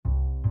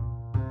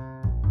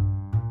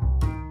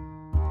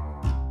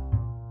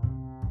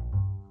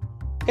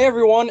Hey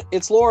everyone,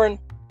 it's Lauren.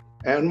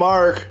 And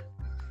Mark.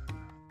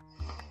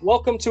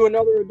 Welcome to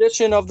another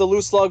edition of the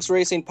Loose Lugs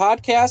Racing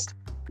Podcast.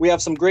 We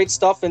have some great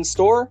stuff in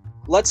store.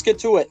 Let's get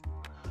to it.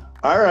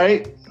 All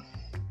right.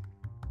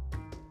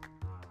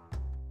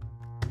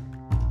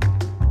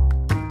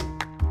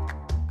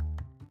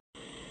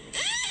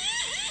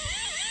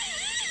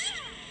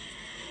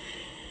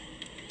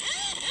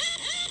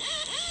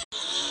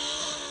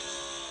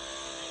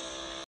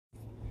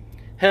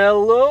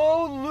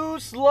 Hello,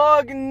 Loose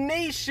Lug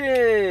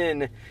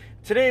Nation!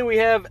 Today we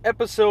have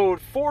episode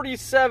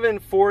 47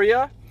 for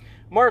you.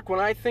 Mark, when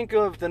I think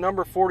of the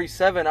number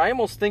 47, I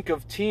almost think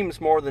of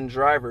teams more than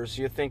drivers.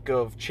 You think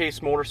of Chase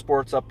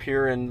Motorsports up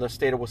here in the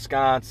state of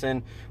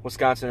Wisconsin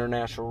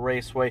International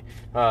Raceway.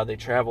 They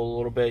travel a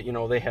little bit. You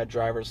know, they had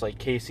drivers like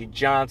Casey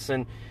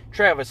Johnson,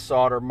 Travis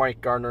Sauter,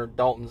 Mike Gardner,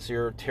 Dalton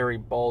Zier, Terry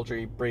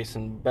Baldry,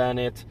 Brayson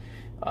Bennett.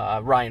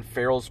 Ryan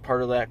Farrell's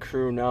part of that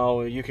crew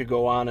now. You could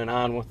go on and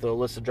on with the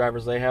list of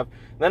drivers they have.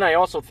 Then I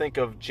also think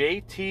of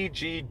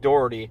JTG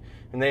Doherty,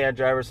 and they had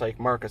drivers like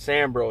Marcus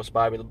Ambrose,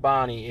 Bobby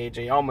Labonte,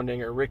 AJ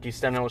Allmendinger, Ricky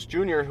Stenhouse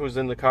Jr., who's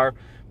in the car.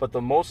 But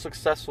the most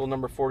successful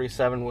number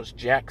 47 was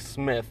Jack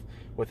Smith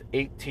with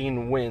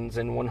 18 wins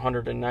in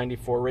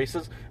 194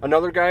 races.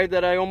 Another guy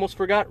that I almost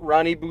forgot,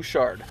 Ronnie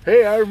Bouchard.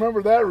 Hey, I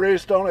remember that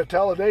race down at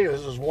Talladega.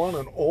 This is one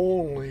and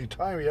only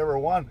time he ever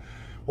won.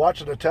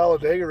 Watching the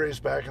Talladega race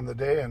back in the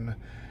day. And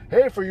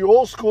hey, for you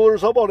old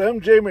schoolers, how about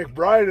MJ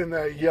McBride in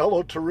that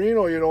yellow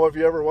Torino? You know, if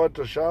you ever went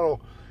to Shadow,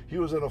 he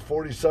was in a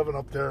 47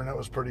 up there, and that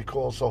was pretty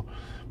cool. So,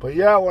 but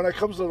yeah, when it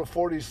comes to the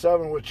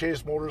 47 with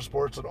Chase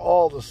Motorsports and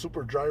all the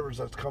super drivers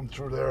that's come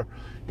through there,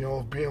 you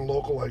know, being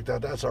local like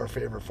that, that's our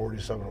favorite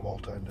 47 of all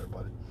time there,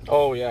 buddy.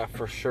 Oh yeah,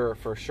 for sure.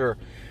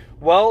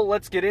 Well,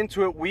 let's get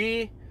into it.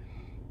 We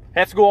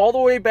have to go all the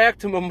way back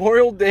to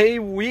Memorial Day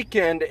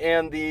weekend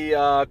and the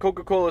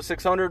Coca-Cola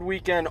 600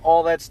 weekend,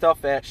 all that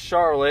stuff at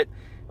Charlotte.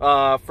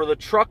 For the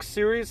truck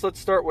series,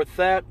 let's start with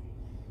that.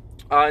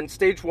 In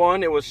stage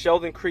one, it was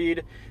Sheldon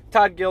Creed,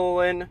 Todd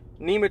Gilliland,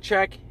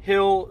 Nemechek,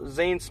 Hill,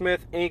 Zane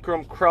Smith,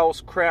 Ankrum,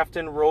 Kraus,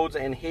 Crafton, Rhodes,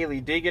 and Haley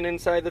Deegan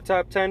inside the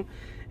top 10.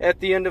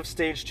 At the end of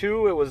stage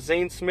two, it was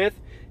Zane Smith,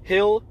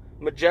 Hill,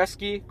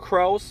 Majeski,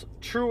 Kraus,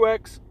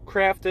 Truex,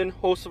 Crafton,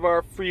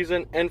 Hocevar,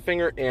 Friesen,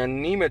 Enfinger,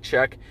 and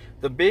Nemechek.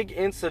 The big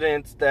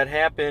incident that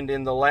happened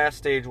in the last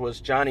stage was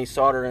Johnny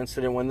Sauter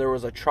incident when there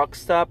was a truck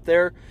stop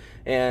there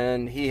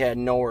and he had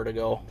nowhere to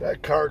go.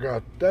 That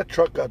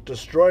truck got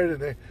destroyed,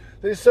 and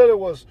they said it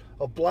was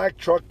a black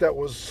truck that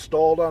was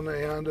stalled on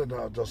the end, and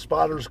the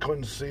spotters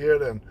couldn't see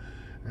it, and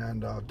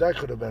that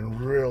could have been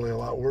really a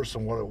lot worse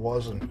than what it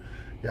was. And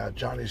yeah,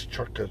 Johnny's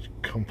truck got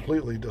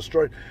completely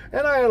destroyed.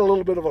 And I had a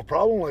little bit of a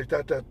problem like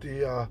that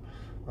the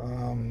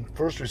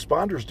first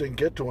responders didn't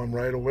get to him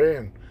right away,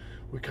 and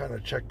we kind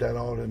of checked that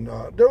out. And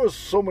there was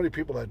so many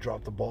people that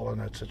dropped the ball in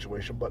that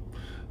situation, but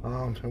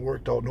it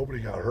worked out. Nobody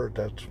got hurt.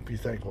 Be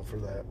thankful for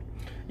that.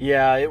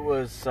 Yeah, it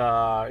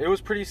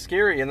was pretty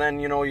scary. And then,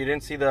 you know, you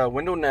didn't see the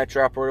window net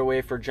drop right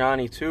away for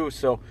Johnny too.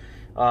 So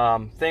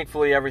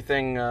thankfully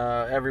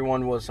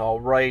everyone was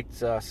all right.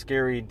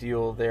 Scary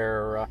deal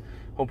there.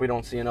 Hope we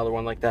don't see another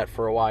one like that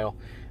for a while.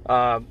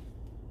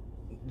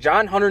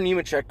 John Hunter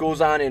Nemechek goes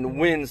on and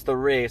wins the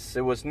race.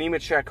 It was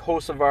Nemechek,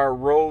 Hocevar,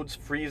 Rhodes,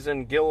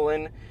 Friesen,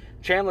 Gilliland,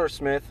 Chandler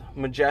Smith,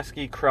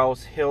 Majeski,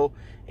 Kraus, Hill,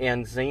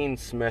 and Zane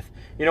Smith.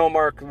 You know,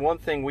 Mark, one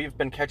thing we've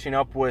been catching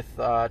up with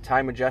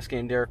Ty Majeski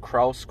and Derek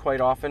Kraus quite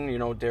often. You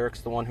know,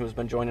 Derek's the one who's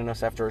been joining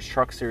us after his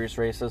truck series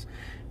races.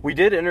 We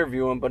did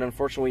interview him, but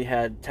unfortunately we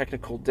had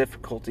technical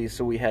difficulties,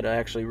 so we had to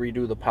actually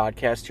redo the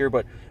podcast here.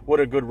 But what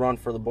a good run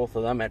for the both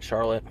of them at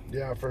Charlotte.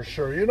 Yeah, for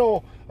sure. You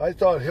know, I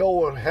thought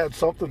Hill had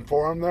something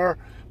for him there,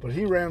 but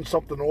he ran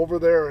something over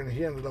there, and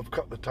he ended up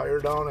cutting the tire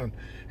down. And,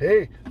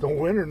 hey, the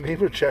winner,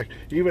 Nemechek,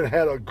 even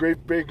had a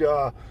great big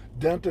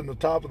dent in the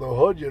top of the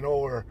hood, you know,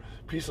 where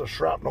a piece of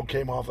shrapnel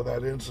came off of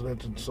that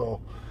incident. And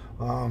so,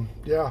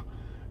 yeah,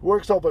 it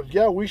works out. But,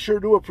 yeah, we sure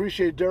do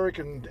appreciate Derek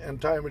and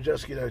Ty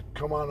Majeski that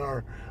come on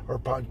our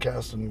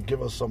podcast and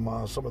give us some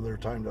of their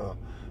time to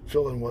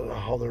fill in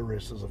how their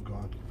races have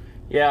gone.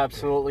 Yeah,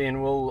 absolutely,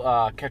 and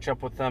we'll catch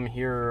up with them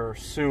here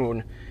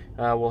soon.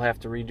 We'll have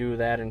to redo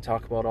that and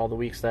talk about all the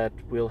weeks that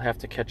we'll have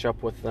to catch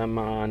up with them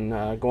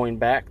on going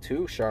back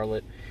to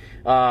Charlotte.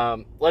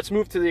 Let's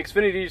move to the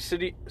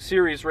Xfinity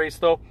Series race,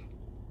 though.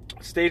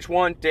 Stage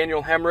 1,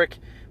 Daniel Hemrick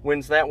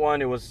wins that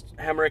one. It was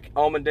Hemrick,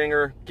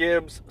 Allmendinger,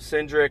 Gibbs,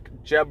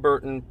 Cindric, Jeb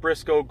Burton,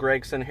 Briscoe,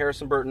 Gregson,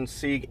 Harrison Burton,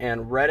 Sieg,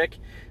 and Reddick.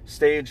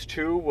 Stage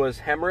 2 was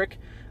Hemrick,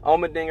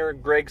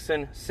 Allmendinger,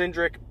 Gregson,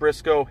 Cindric,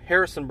 Briscoe,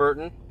 Harrison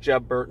Burton,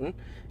 Jeb Burton,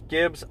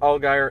 Gibbs,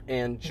 Allgaier,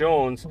 and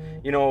Jones.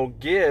 You know,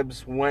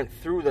 Gibbs went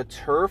through the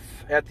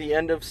turf at the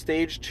end of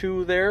stage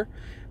 2 there.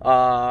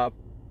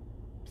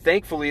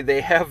 Thankfully,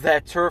 they have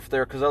that turf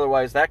there, because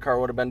otherwise that car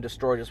would have been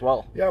destroyed as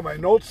well. Yeah, my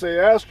notes say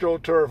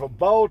AstroTurf.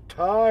 About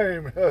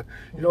time.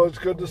 You know, it's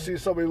good to see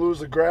somebody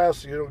lose the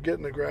grass, you know, get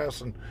in the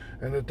grass, and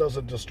it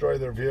doesn't destroy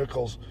their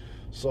vehicles.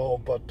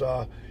 So,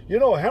 but, you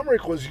know,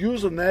 Hemrick was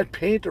using that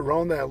paint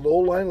around that low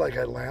line like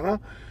Atlanta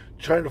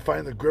trying to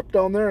find the grip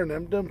down there.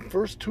 And them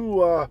first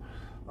two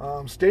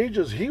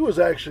stages, he was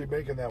actually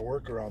making that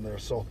work around there.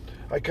 So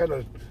I kind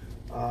of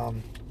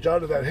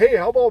jotted that. Hey,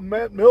 how about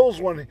Matt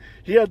Mills when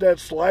he had that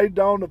slide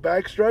down the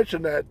backstretch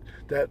and that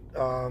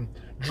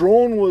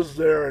drone was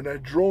there, and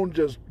that drone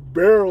just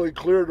barely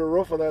cleared the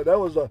roof of that. That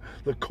was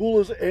the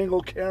coolest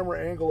camera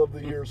angle of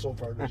the year so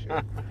far this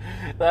year.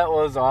 That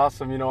was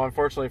awesome.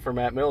 Unfortunately for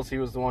Matt Mills, he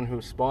was the one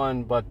who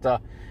spun,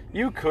 but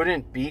you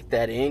couldn't beat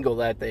that angle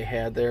that they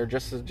had there.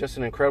 Just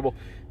an incredible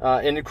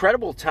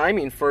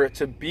timing for it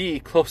to be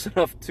close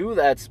enough to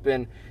that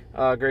spin.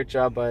 Great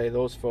job by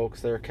those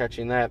folks there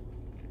catching that.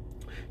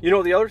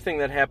 The other thing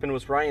that happened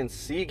was Ryan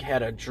Sieg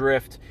had a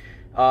drift.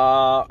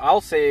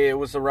 I'll say it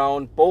was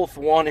around both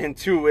 1 and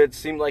 2. It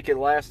seemed like it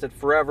lasted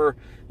forever.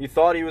 You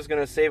thought he was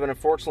going to save it.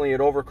 Unfortunately, it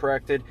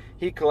overcorrected.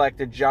 He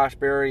collected Josh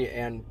Berry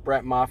and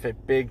Brett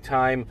Moffitt big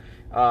time.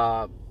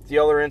 The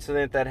other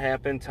incident that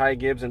happened, Ty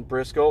Gibbs and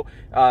Briscoe.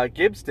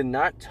 Gibbs did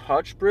not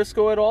touch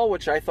Briscoe at all,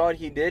 which I thought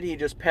he did. He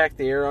just packed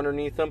the air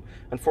underneath him.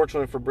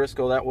 Unfortunately for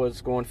Briscoe, that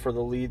was going for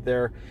the lead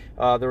there.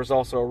 There was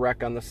also a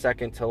wreck on the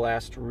second to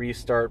last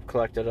restart.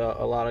 Collected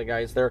a lot of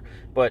guys there.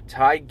 But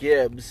Ty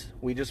Gibbs,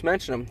 we just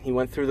mentioned him. He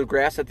went through the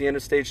grass at the end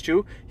of stage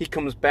 2. He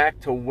comes back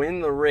to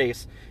win the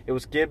race. It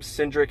was Gibbs,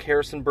 Cindric,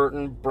 Harrison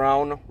Burton,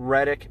 Brown,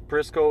 Reddick,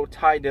 Briscoe,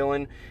 Ty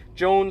Dillon,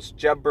 Jones,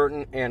 Jeb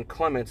Burton, and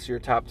Clements, your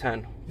top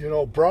 10.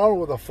 Brown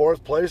with a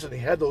 4th place, and he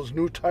had those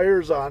new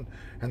tires on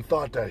and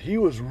thought that he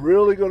was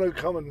really going to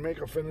come and make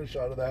a finish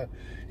out of that.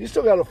 He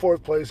still got a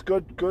 4th place.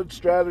 Good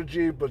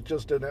strategy, but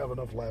just didn't have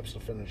enough laps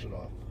to finish it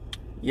off.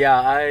 Yeah,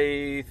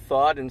 I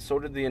thought, and so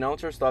did the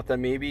announcers, thought that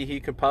maybe he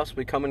could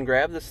possibly come and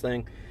grab this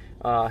thing.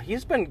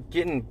 He's been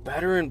getting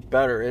better and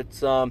better.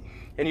 It's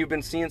and you've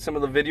been seeing some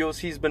of the videos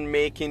he's been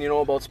making,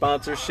 about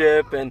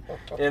sponsorship and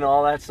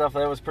all that stuff.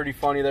 That was pretty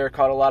funny there.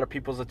 Caught a lot of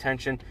people's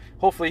attention.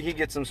 Hopefully he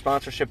gets some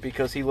sponsorship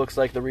because he looks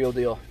like the real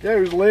deal. Yeah,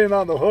 he was laying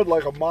on the hood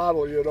like a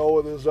model,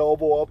 with his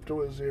elbow up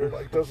to his ear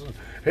like this.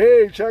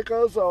 Hey, check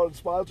us out,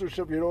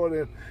 sponsorship, and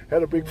it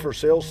had a big for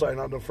sale sign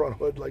on the front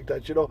hood like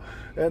that,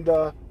 And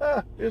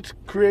it's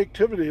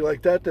creativity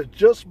like that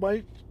just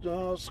might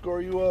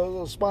score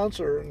you a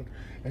sponsor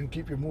and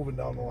keep you moving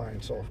down the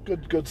line. So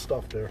good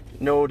stuff there.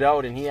 No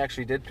doubt, and he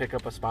actually did pick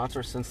up a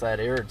sponsor since that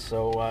aired,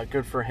 so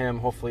good for him.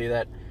 Hopefully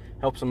that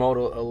helps him out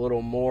a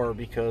little more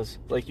because,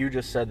 like you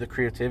just said, the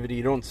creativity,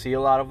 you don't see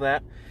a lot of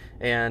that,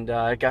 and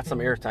it got some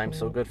airtime,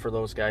 so good for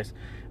those guys.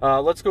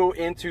 Let's go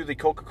into the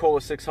Coca-Cola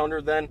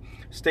 600 then.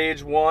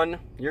 Stage 1,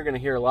 you're going to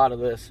hear a lot of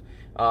this.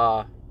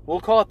 We'll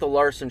call it the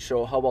Larson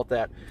show. How about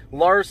that?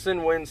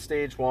 Larson wins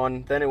stage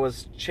 1. Then it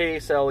was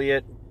Chase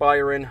Elliott,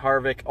 Byron,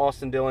 Harvick,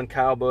 Austin Dillon,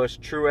 Kyle Busch,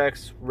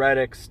 Truex,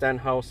 Reddick,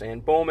 Stenhouse,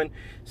 and Bowman.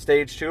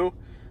 Stage 2,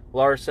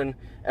 Larson,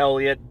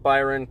 Elliott,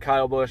 Byron,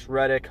 Kyle Busch,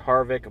 Reddick,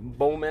 Harvick,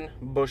 Bowman,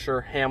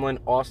 Buescher, Hamlin,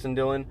 Austin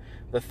Dillon.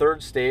 The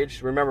third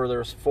stage, remember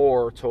there's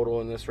 4 total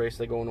in this race.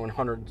 They go in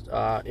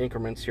 100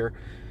 increments here.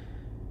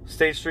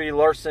 Stage 3,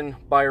 Larson,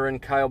 Byron,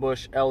 Kyle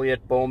Busch,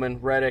 Elliott,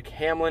 Bowman, Reddick,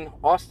 Hamlin,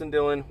 Austin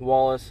Dillon,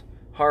 Wallace,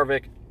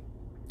 Harvick.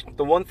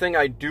 The one thing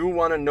I do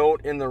want to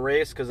note in the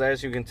race, because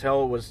as you can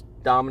tell, it was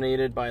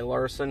dominated by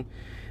Larson.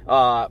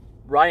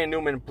 Ryan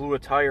Newman blew a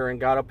tire and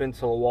got up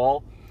into the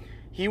wall.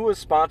 He was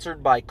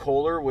sponsored by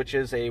Kohler, which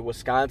is a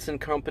Wisconsin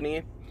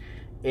company,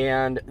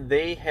 and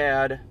they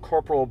had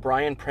Corporal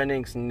Brian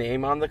Prenning's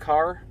name on the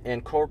car,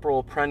 and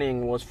Corporal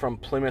Prenning was from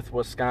Plymouth,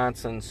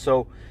 Wisconsin.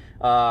 So,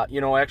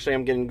 actually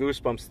I'm getting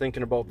goosebumps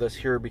thinking about this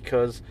here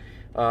because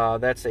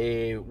that's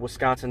a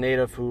Wisconsin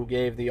native who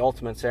gave the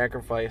ultimate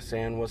sacrifice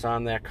and was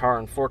on that car.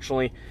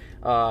 Unfortunately,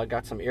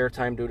 got some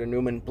airtime due to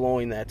Newman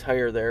blowing that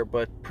tire there,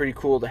 but pretty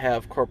cool to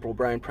have Corporal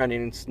Brian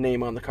Prenning's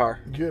name on the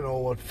car.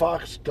 What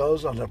Fox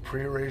does on the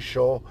pre-race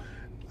show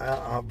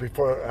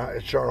before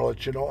at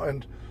Charlotte,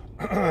 and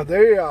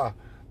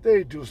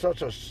they do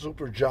such a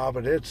super job,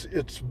 and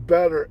it's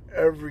better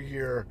every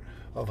year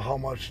of how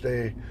much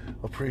they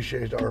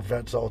appreciate our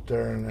vets out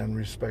there and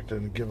respect it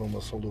and give them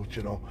a salute,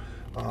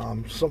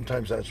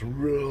 Sometimes that's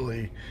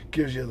really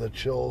gives you the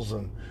chills,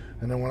 and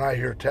then when I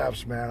hear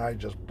taps, man, I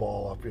just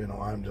ball up,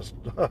 I'm just,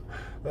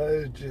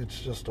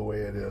 it's just the way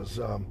it is.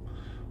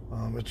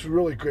 It's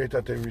really great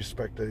that they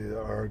respect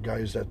our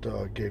guys that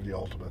gave the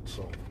ultimate,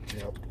 so,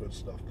 yep, good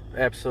stuff.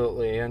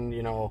 Absolutely, and,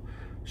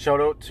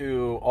 shout out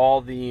to all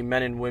the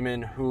men and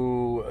women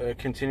who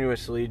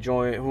continuously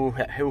join,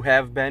 who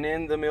have been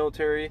in the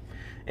military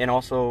and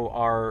also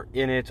are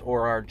in it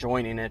or are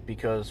joining it,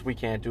 because we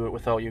can't do it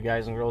without you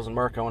guys and girls. And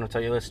Mark, I want to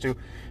tell you this too.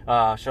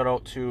 Shout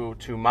out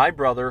to my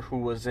brother who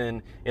was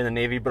in the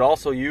Navy, but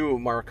also you,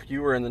 Mark.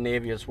 You were in the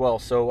Navy as well.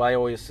 So I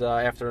always,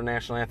 after the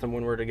national anthem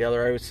when we're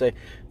together, I always say,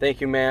 thank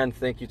you, man.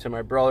 Thank you to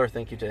my brother.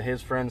 Thank you to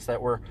his friends that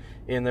were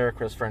in there.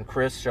 His friend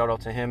Chris, shout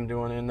out to him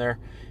doing in there.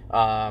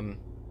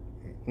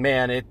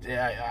 Man,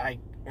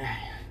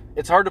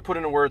 it's hard to put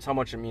into words how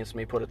much it means to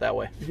me, put it that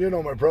way.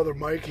 My brother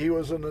Mike, he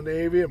was in the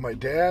Navy, and my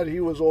dad,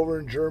 he was over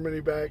in Germany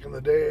back in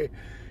the day,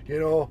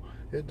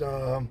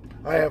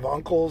 I have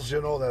uncles,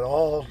 that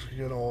all,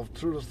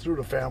 through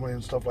the family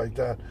and stuff like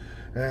that.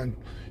 And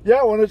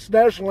yeah, when it's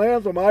national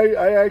anthem, I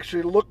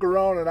actually look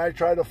around and I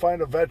try to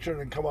find a veteran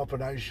and come up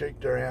and I shake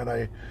their hand.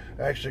 I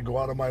actually go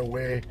out of my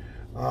way.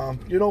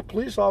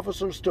 Police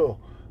officers too.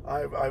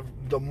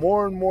 The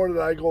more and more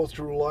that I go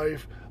through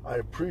life, I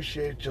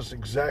appreciate just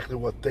exactly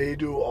what they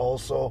do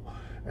also.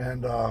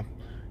 And,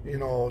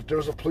 if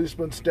there's a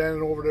policeman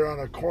standing over there on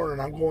a corner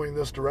and I'm going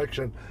this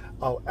direction,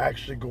 I'll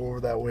actually go over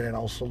that way and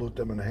I'll salute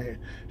them and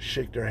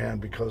shake their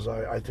hand, because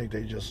I think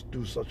they just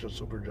do such a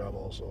super job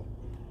also.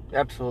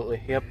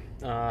 Absolutely, yep,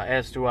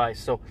 as do I.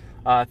 So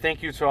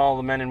thank you to all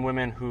the men and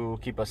women who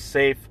keep us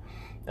safe,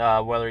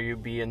 whether you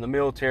be in the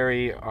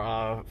military,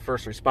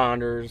 first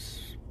responders,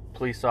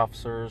 police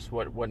officers,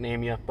 what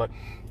name you, but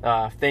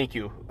thank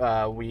you.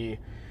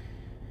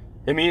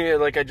 It means,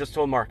 like I just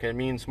told Mark, it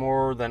means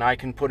more than I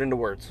can put into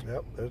words.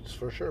 Yep, that's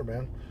for sure,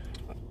 man.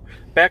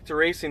 Back to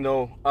racing,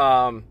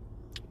 though.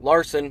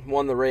 Larson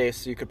won the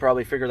race. You could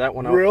probably figure that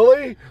one out.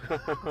 Really?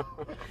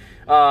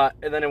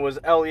 And then it was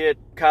Elliott,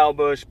 Kyle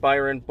Busch,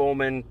 Byron,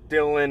 Bowman,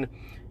 Dillon,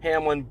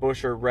 Hamlin,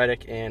 Buescher,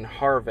 Reddick, and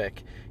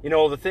Harvick.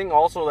 The thing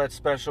also that's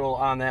special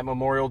on that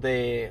Memorial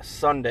Day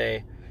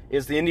Sunday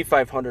is the Indy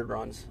 500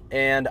 runs.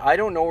 And I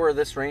don't know where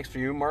this ranks for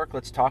you, Mark.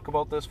 Let's talk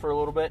about this for a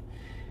little bit.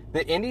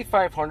 The Indy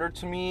 500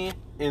 to me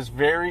is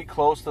very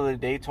close to the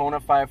Daytona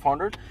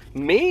 500.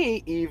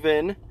 May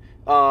even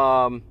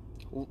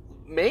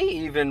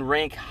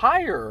rank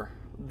higher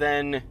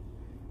than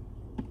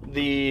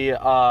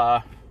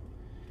the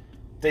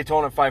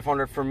Daytona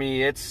 500 for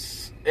me.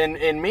 It's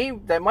and me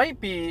that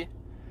might be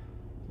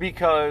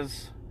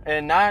because,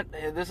 and not,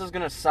 this is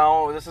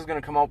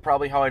gonna come out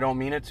probably how I don't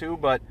mean it to,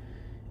 but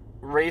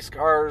race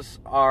cars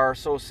are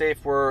so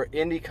safe where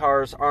Indy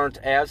cars aren't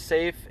as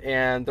safe,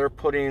 and they're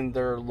putting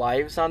their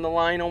lives on the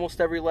line almost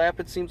every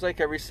lap, it seems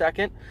like, every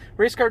second.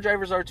 Race car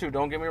drivers are too,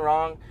 don't get me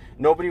wrong.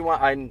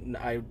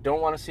 I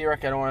don't want to see a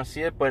wreck, I don't want to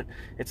see it, but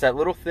it's that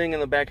little thing in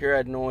the back of your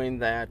head knowing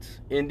that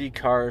Indy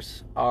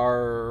cars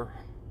are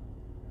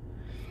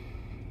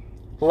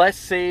less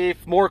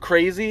safe, more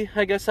crazy,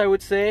 I guess I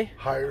would say.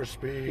 Higher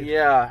speed.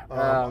 Yeah.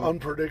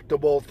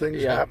 Unpredictable.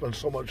 Things happen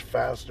so much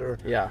faster.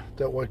 Yeah.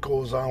 That what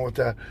goes on with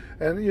that.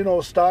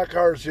 And, stock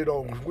cars,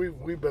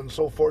 we've been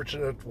so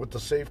fortunate with the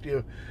safety,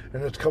 and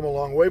it's come a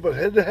long way. But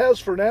it has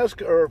for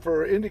NASCAR, or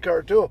for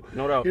IndyCar too.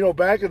 No doubt.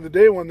 Back in the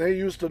day when they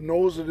used to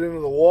nose it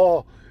into the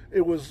wall,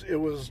 it was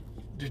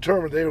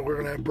determined they were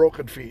going to have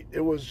broken feet.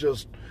 It was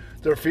just,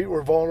 their feet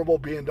were vulnerable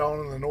being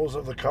down in the nose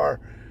of the car.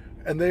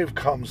 And they've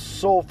come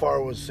so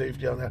far with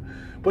safety on that.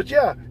 But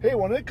yeah, hey,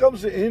 when it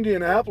comes to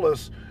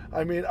Indianapolis,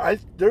 I mean,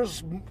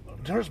 there's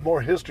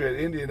more history at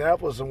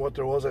Indianapolis than what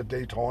there was at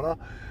Daytona,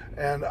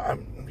 and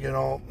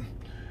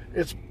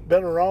it's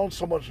been around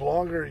so much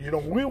longer.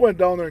 We went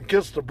down there and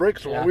kissed the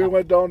bricks when we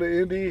went down to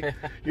Indy,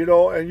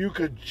 and you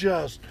could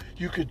just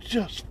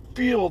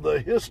feel the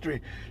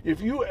history.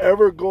 If you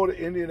ever go to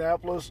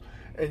Indianapolis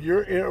and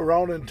you're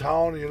around in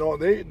town,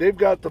 they've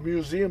got the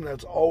museum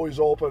that's always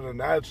open, and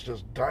that's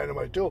just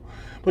dynamite too.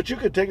 But you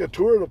could take a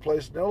tour of the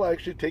place, and they'll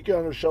actually take you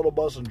on a shuttle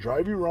bus and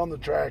drive you around the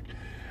track,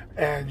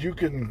 and you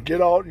can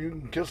get out, you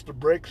can kiss the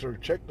brakes or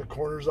check the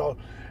corners out,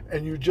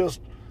 and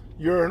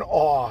you're in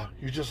awe.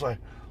 You just like,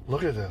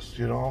 look at this,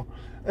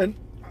 And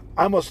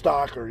I'm a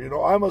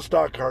stocker, I'm a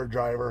stock car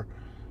driver,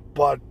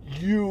 but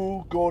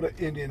you go to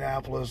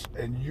Indianapolis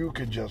and you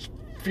can just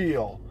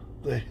feel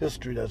the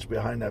history that's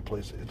behind that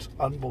place. It's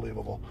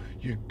unbelievable.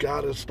 You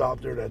got to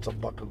stop there. That's a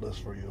bucket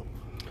list for you.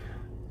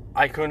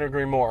 I couldn't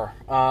agree more.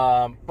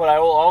 But I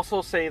will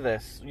also say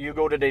this. You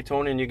go to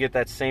Daytona and you get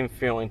that same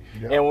feeling.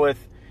 Yep. And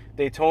with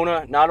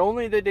Daytona, not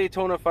only the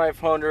Daytona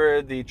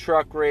 500, the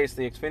truck race,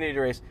 the Xfinity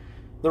race,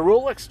 the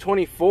Rolex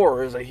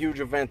 24 is a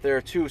huge event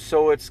there too.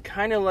 So it's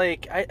kind of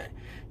like,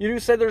 you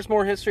said there's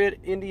more history at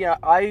Indy.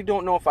 I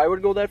don't know if I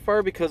would go that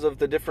far because of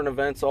the different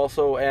events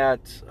also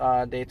at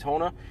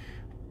Daytona.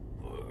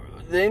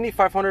 The Indy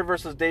 500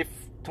 versus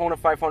Daytona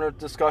 500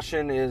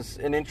 discussion is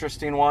an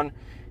interesting one.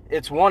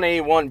 It's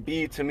 1A,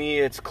 1B. To me,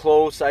 it's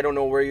close. I don't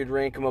know where you'd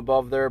rank them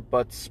above there,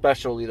 but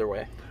special either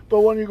way. But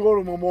when you go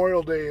to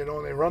Memorial Day,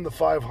 and they run the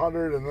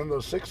 500 and then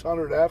the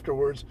 600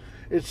 afterwards,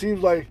 it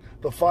seems like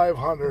the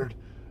 500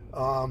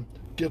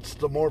 gets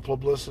the more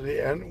publicity,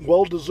 and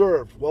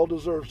well-deserved.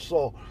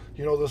 So,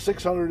 the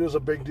 600 is a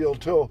big deal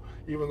too,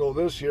 even though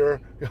this year,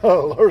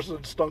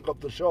 Larson stunk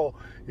up the show,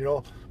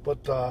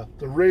 But the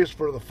race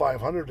for the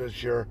 500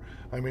 this year,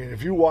 I mean,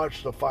 if you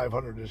watch the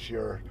 500 this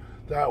year,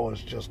 that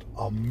was just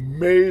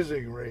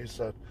amazing race.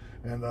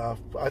 And I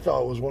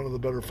thought it was one of the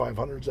better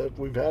 500s that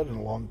we've had in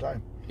a long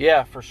time.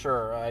 Yeah, for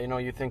sure.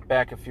 You think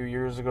back a few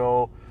years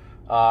ago,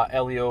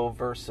 Elio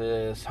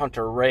versus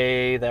Hunter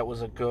Ray, that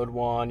was a good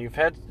one. You've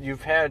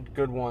had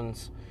good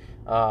ones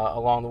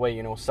along the way.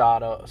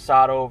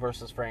 Sato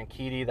versus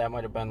Franchitti, that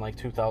might have been like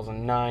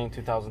 2009,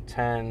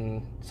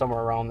 2010, somewhere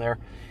around there.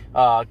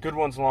 Good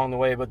ones along the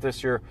way, but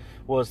this year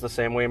was the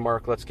same way,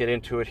 Mark. Let's get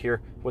into it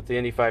here with the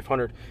Indy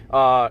 500.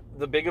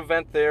 The big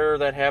event there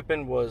that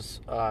happened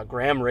was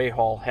Graham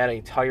Rahal had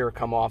a tire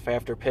come off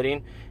after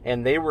pitting,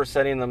 and they were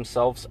setting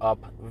themselves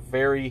up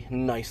very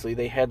nicely.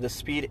 They had the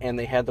speed and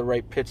they had the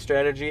right pit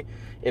strategy.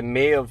 It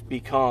may have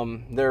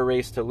become their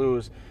race to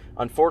lose.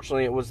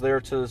 Unfortunately, it was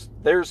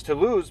theirs to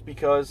lose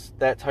because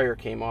that tire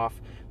came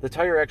off. The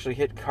tire actually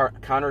hit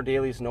Connor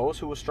Daly's nose,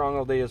 who was strong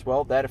all day as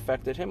well. That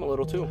affected him a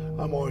little too.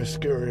 I'm always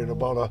scared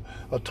about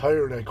a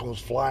tire that goes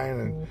flying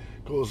and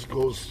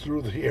goes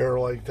through the air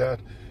like that,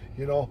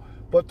 you know.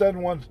 But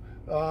then when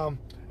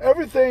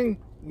everything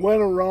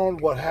went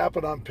around what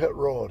happened on pit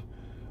road,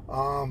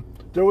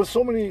 there was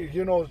so many,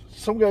 you know,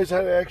 some guys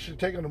had to actually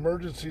take an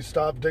emergency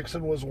stop.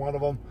 Dixon was one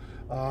of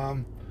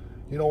them.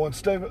 You know, when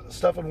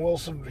Stephen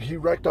Wilson, he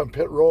wrecked on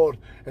pit road,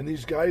 and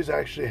these guys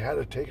actually had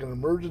to take an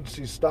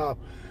emergency stop.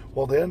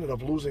 Well, they ended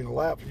up losing a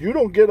lap. You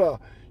don't get a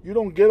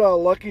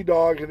lucky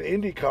dog in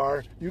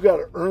IndyCar. You got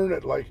to earn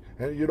it.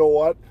 And you know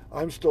what?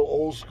 I'm still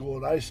old school,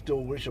 and I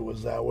still wish it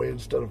was that way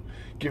instead of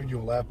giving you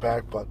a lap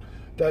back. But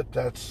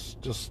that's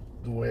just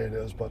the way it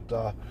is.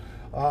 But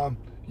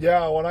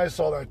yeah, when I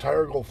saw that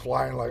tire go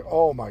flying, like,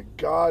 oh my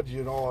God,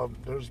 you know,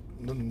 there's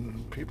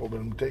people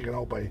been taken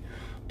out by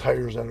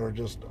tires that are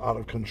just out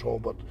of control.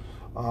 But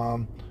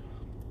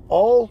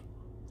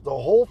the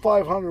whole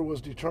 500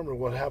 was determined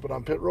what happened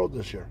on pit road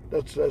this year.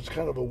 That's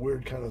kind of a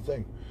weird kind of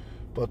thing.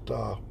 But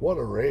what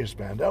a race,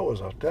 man.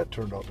 That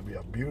turned out to be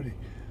a beauty.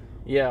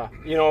 Yeah,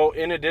 you know,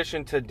 in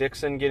addition to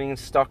Dixon getting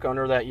stuck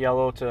under that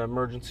yellow to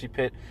emergency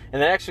pit, and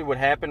that actually what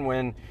happened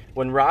when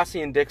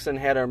Rossi and Dixon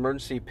had an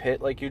emergency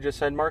pit, like you just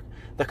said, Mark,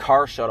 the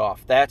car shut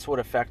off. That's what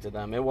affected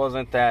them. It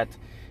wasn't that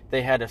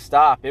they had to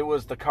stop. It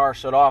was the car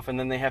shut off, and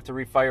then they have to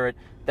refire it.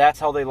 That's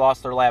how they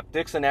lost their lap.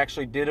 Dixon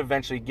actually did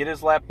eventually get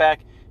his lap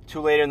back.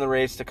 Too late in the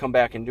race to come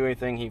back and do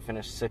anything. He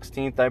finished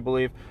 16th, I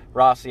believe.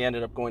 Rossi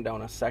ended up going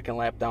down a second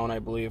lap down, I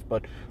believe.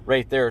 But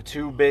right there,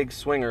 two big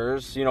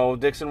swingers. You know,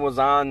 Dixon was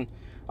on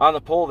the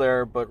pole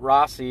there, but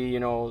Rossi, you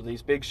know,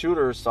 these big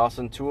shooters,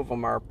 Dawson, two of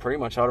them are pretty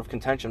much out of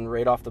contention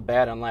right off the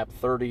bat on lap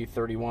 30,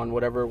 31,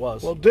 whatever it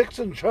was. Well,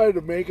 Dixon tried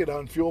to make it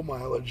on fuel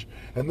mileage,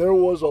 and there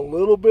was a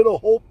little bit of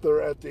hope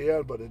there at the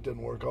end, but it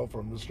didn't work out for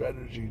him. The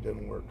strategy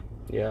didn't work.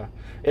 Yeah.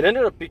 It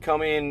ended up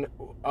becoming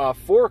a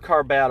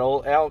four-car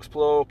battle. Alex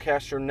Palou,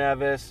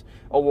 Castroneves,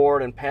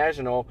 Award, and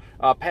Pagenaud.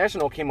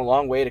 Pagenaud came a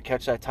long way to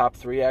catch that top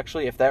three,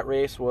 actually. If that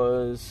race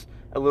was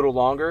a little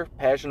longer,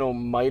 Pagenaud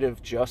might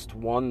have just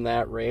won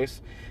that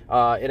race.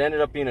 It ended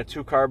up being a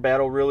two-car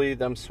battle, really,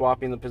 them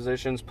swapping the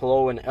positions,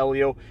 Palou and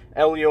Elio.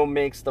 Elio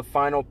makes the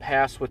final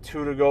pass with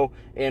 2 to go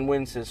and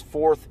wins his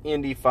 4th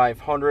Indy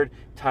 500,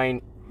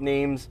 tying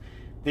names.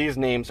 These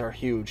names are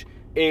huge.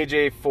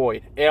 AJ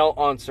Foyt, Al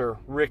Unser,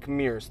 Rick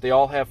Mears. They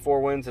all have 4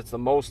 wins. It's the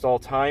most all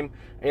time.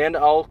 And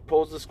I'll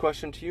pose this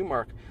question to you,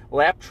 Mark.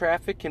 Lap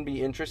traffic can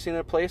be interesting in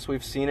a place.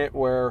 We've seen it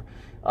where,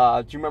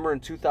 do you remember in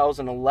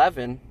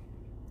 2011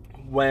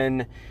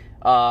 when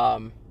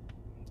the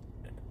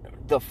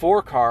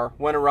 4-car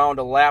went around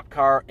a lap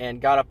car and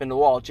got up in the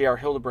wall? J.R.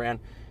 Hildebrand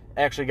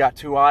actually got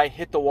too high,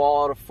 hit the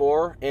wall out of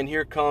 4, and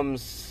here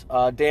comes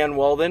Dan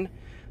Weldon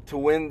to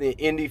win the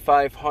Indy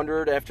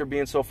 500 after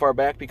being so far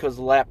back because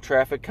the lap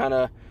traffic kind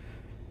of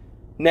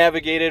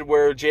navigated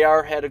where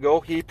JR had to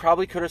go. He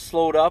probably could have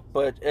slowed up,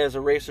 but as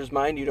a racer's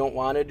mind, you don't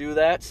want to do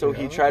that. So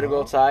he tried to go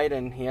outside,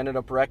 and he ended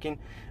up wrecking.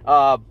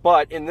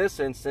 But in this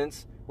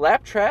instance,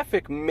 lap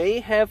traffic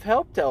may have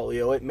helped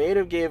Elio. It may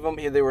have gave him.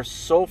 They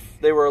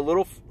were a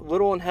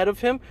little ahead of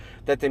him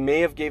that they may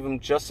have gave him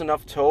just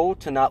enough toe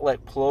to not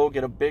let Palou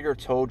get a bigger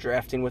toe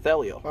drafting with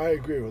Elio. I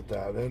agree with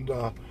that, and.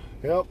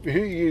 Yep,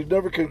 you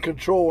never can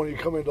control when you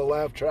come into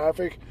lap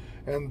traffic,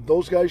 and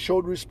those guys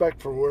showed respect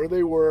for where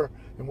they were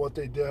and what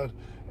they did,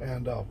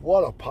 and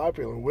what a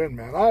popular win,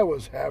 man. I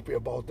was happy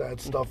about that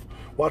stuff,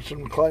 watching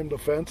them climb the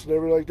fence and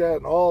everything like that,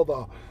 and all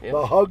the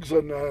hugs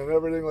and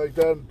everything like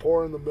that, and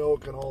pouring the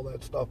milk and all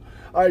that stuff.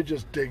 I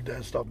just dig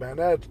that stuff, man.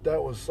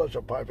 That was such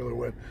a popular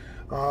win.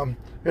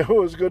 It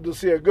was good to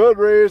see a good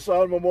race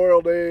on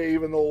Memorial Day,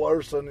 even though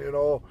Larson, you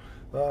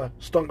know,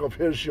 stunk up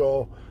his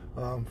show.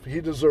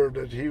 He deserved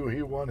it.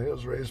 He won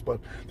his race, but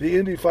the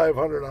Indy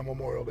 500 on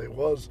Memorial Day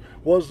was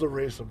the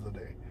race of the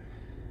day.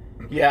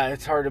 Yeah,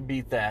 it's hard to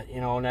beat that.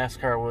 You know,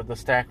 NASCAR, the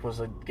stack was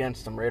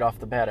against them right off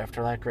the bat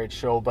after that great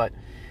show. But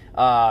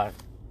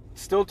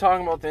still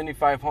talking about the Indy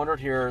 500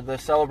 here, the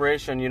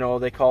celebration, you know,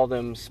 they called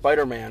him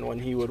Spider-Man when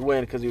he would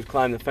win because he would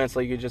climb the fence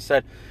like you just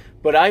said.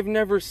 But I've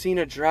never seen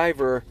a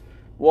driver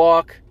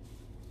walk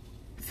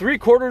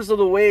 3/4 of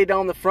the way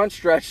down the front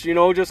stretch, you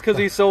know, just because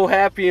he's so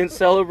happy and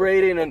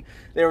celebrating, and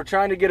they were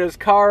trying to get his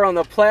car on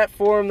the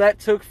platform. That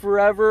took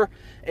forever.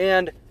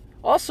 And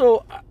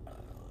also,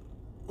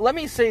 let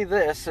me say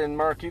this, and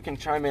Mark, you can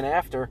chime in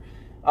after.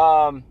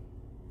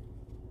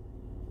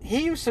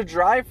 He used to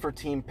drive for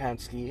Team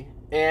Penske,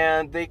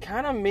 and they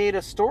kind of made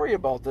a story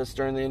about this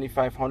during the Indy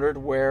 500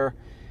 where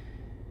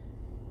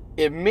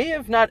it may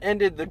have not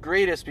ended the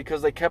greatest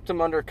because they kept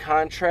him under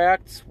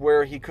contract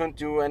where he couldn't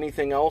do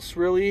anything else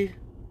really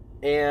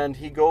and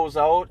he goes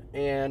out,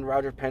 and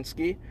Roger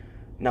Penske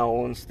now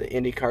owns the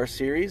IndyCar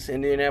Series,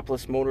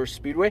 Indianapolis Motor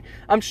Speedway.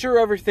 I'm sure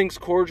everything's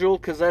cordial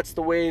because that's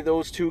the way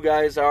those two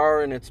guys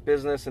are, and it's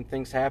business and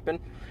things happen.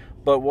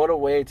 But what a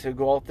way to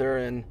go out there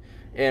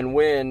and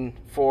win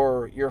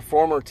for your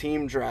former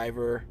team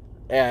driver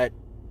at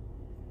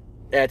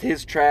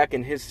his track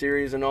and his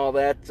series and all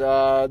that.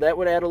 That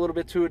would add a little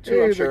bit to it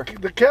too, Hey, I'm sure.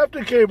 The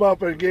captain came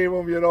up and gave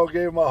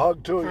him a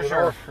hug too.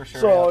 For sure.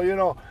 So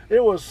Yeah.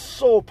 it was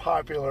so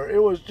popular.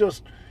 It was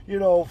just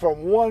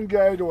from one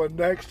guy to the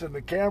next, and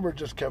the camera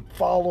just kept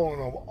following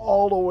him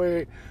all the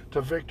way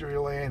to victory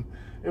lane.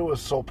 It was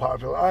so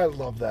popular. I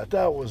love that.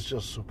 That was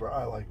just super.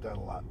 I like that a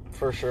lot.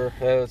 For sure.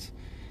 It was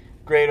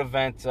a great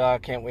event.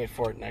 Can't wait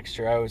for it next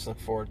year. I always look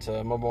forward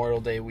to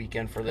Memorial Day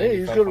weekend for the Hey,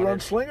 he's going to run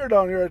 8500. Slinger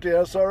down here at the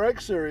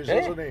SRX Series,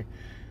 isn't he?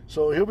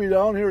 So he'll be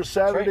down here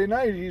Saturday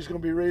night. He's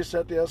going to be raced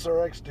at the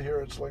SRX to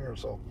here at Slinger.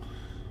 So.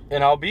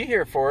 And I'll be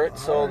here for it,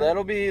 so All right.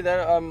 that'll be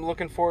that. I'm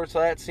looking forward to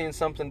that, seeing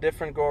something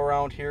different go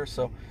around here.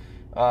 So,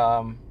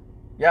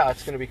 yeah,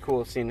 it's going to be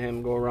cool seeing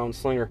him go around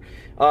Slinger.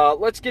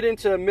 Let's get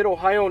into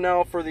Mid-Ohio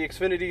now for the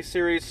Xfinity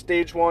Series.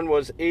 Stage 1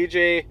 was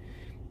AJ,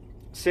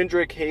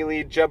 Cindric,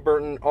 Haley, Jeb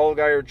Burton,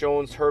 Allgaier,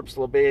 Jones, Herbst,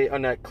 LeBay,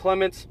 Annette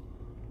Clements.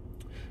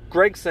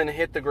 Gregson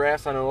hit the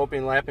grass on an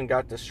opening lap and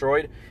got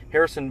destroyed.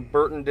 Harrison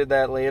Burton did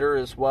that later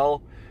as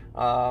well.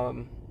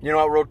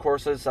 At road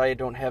courses, I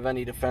don't have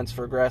any defense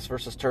for grass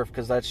versus turf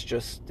because that's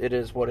just, it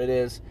is what it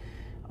is.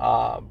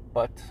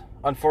 But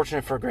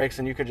unfortunate for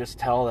Gregson, you could just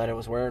tell that it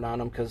was wearing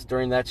on him because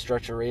during that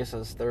stretch of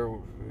races,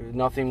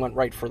 nothing went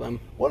right for them.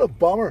 What a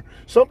bummer.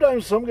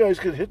 Sometimes some guys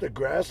can hit the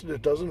grass and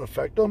it doesn't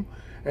affect them,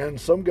 and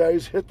some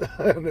guys hit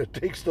and it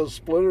takes the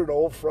splitter, the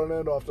whole front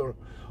end off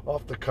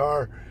the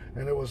car.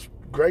 And it was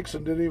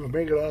Gregson didn't even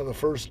make it out of the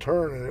first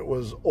turn, and it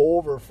was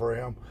over for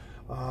him.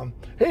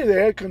 Hey,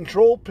 they had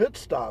controlled pit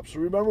stops.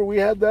 Remember we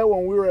had that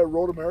when we were at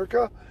Road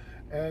America,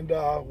 and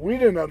we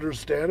didn't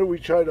understand it. We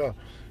tried to,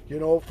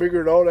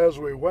 figure it out as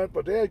we went,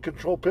 but they had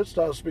controlled pit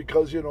stops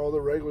because, the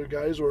regular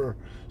guys were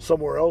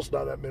somewhere else,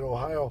 not at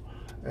Mid-Ohio.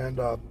 And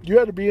you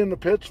had to be in the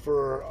pits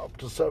for up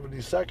to 70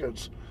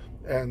 seconds.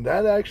 And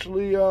that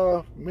actually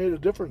made a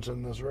difference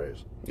in this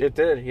race. It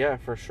did, yeah,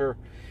 for sure.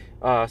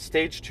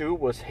 Stage 2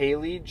 was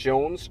Haley,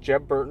 Jones,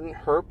 Jeb Burton,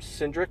 Herbst,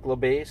 Cindric,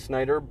 LeBay,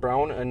 Snyder,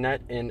 Brown,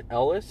 Annette, and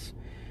Ellis.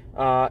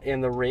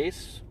 And the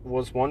race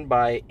was won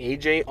by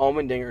AJ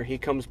Allmendinger. He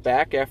comes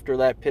back after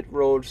that pit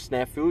road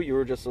snafu you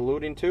were just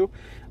alluding to.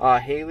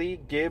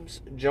 Haley,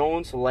 Gibbs,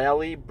 Jones,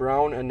 Lally,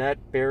 Brown,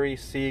 Annette, Berry,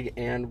 Sieg,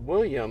 and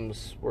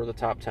Williams were the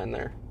top 10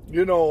 there.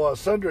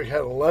 Cindric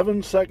had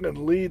 11-second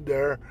lead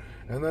there,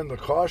 and then the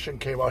caution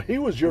came out. He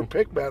was your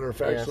pick, matter of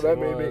fact, Yes, so that it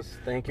made me. was.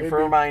 Thank you for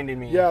reminding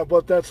me. Yeah,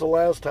 but that's the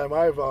last time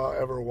I've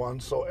ever won.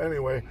 So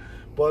anyway,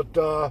 but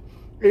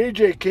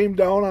AJ came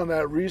down on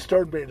that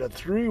restart, made it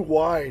 3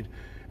 wide,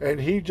 and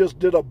he just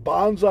did a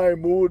bonsai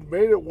move,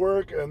 made it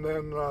work, and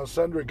then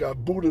Cindric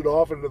got booted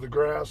off into the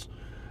grass,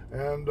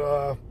 and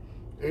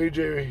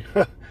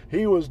AJ,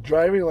 he was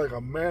driving like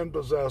a man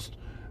possessed.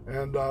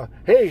 And,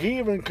 hey, he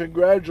even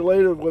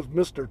congratulated with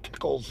Mr.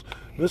 Tickles.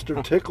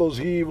 Mr. Tickles,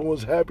 he even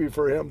was happy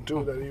for him,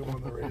 too, that he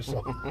won the race.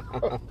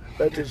 So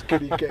that's his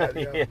kitty cat,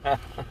 yeah.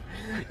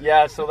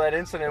 Yeah, so that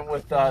incident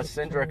with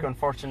Cindric,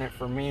 unfortunate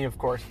for me, of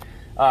course.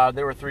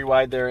 They were 3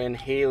 wide there, and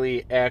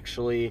Haley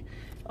actually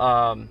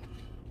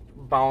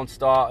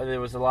bounced off. There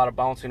was a lot of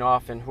bouncing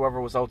off, and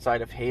whoever was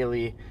outside of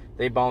Haley,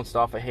 they bounced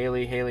off of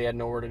Haley. Haley had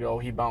nowhere to go.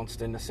 He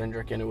bounced into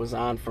Cindric, and it was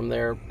on from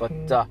there.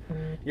 But,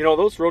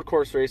 those road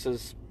course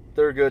races,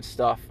 they're good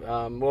stuff.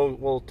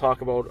 We'll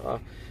talk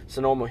about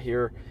Sonoma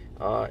here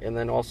and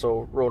then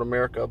also Road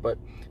America. But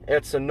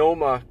at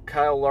Sonoma,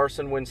 Kyle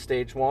Larson wins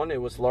stage 1.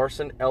 It was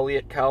Larson,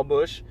 Elliott, Kyle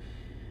Busch,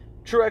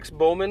 Truex,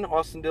 Bowman,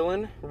 Austin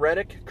Dillon,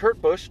 Reddick,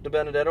 Kurt Busch,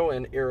 DiBenedetto,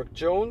 and Eric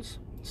Jones.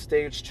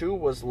 Stage 2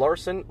 was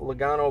Larson,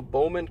 Logano,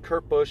 Bowman,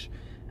 Kurt Busch,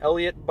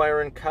 Elliott,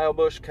 Byron, Kyle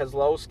Busch,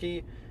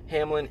 Keselowski,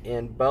 Hamlin,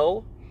 and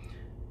Bell.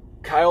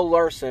 Kyle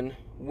Larson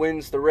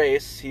wins the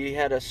race. He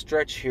had a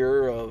stretch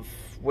here of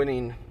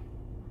winning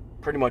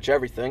pretty much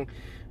everything.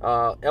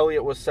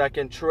 Elliott was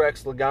second,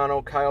 Truex,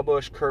 Logano, Kyle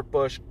Busch, Kurt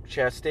Busch,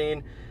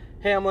 Chastain,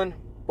 Hamlin,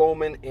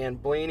 Bowman,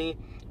 and Blaney.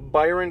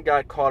 Byron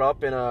got caught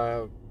up in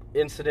a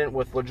incident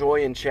with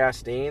LaJoie and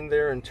Chastain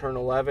there in turn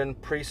 11.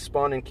 Priest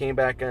spun and came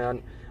back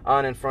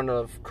on in front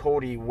of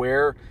Cody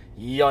Ware.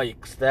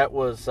 Yikes, that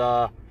was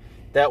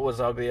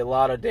ugly. A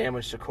lot of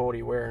damage to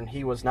Cody Ware, and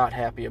he was not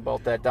happy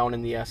about that down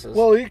in the S's.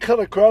 Well, he cut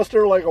across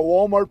there like a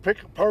Walmart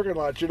parking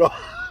lot,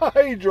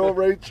 He drove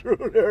right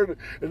through there and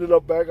ended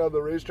up back on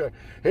the racetrack.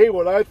 Hey,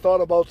 what I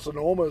thought about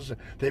Sonoma is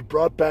they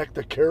brought back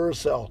the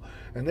carousel,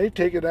 and they'd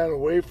taken that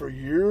away for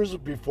years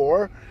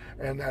before.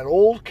 And that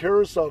old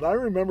carousel, and I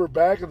remember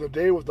back in the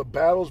day with the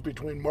battles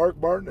between Mark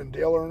Martin and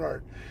Dale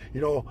Earnhardt,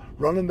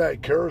 running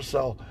that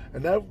carousel.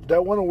 And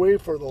that went away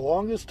for the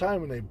longest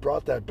time, and they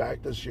brought that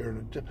back this year.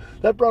 And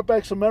that brought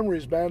back some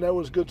memories, man. That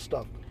was good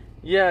stuff.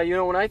 Yeah,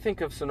 when I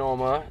think of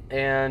Sonoma,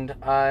 and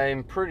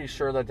I'm pretty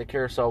sure that the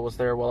carousel was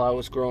there while I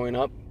was growing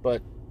up,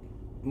 but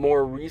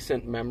more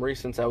recent memory,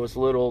 since I was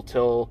little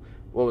till,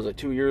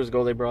 2 years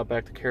ago they brought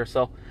back the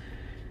carousel.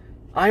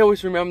 I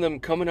always remember them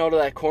coming out of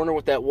that corner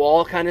with that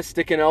wall kind of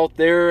sticking out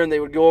there, and they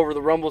would go over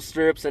the rumble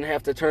strips and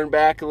have to turn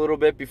back a little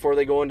bit before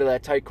they go into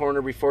that tight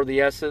corner before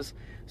the S's.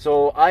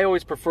 So I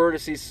always prefer to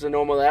see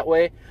Sonoma that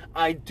way.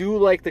 I do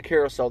like the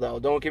carousel though,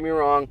 don't get me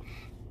wrong.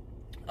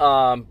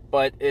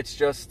 But it's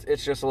just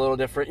a little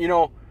different. You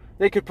know,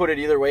 they could put it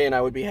either way and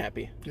I would be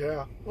happy.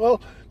 Yeah.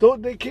 Well,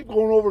 they keep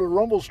going over the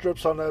rumble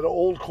strips on that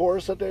old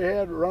course that they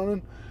had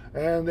running,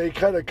 and they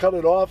kind of cut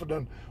it off, and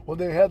then when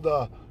they had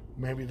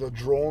maybe the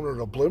drone or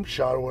the blimp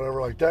shot or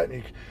whatever like that,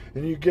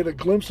 and you get a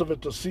glimpse of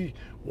it to see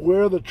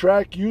where the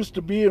track used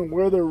to be and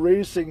where they're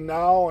racing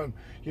now. And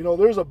you know,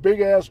 there's a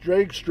big ass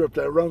drag strip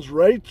that runs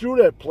right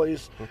through that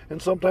place,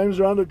 and sometimes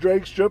they're on the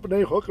drag strip and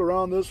they hook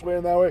around this way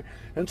and that way.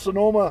 And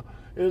Sonoma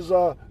is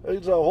a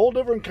whole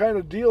different kind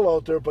of deal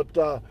out there,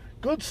 but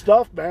good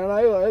stuff, man.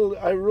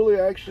 I really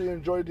actually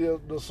enjoyed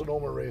the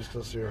Sonoma race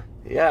this year.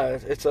 Yeah,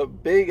 it's a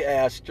big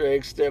ass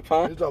drag strip,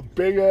 huh? It's a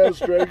big ass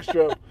drag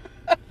strip.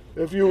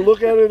 If you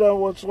look at it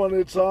on when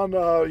it's on,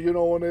 you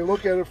know, when they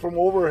look at it from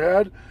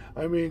overhead,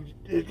 I mean,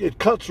 it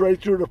cuts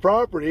right through the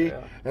property,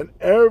 yeah, and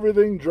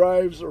everything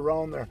drives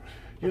around there.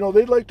 You know,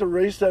 they'd like to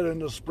race that in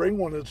the spring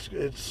when it's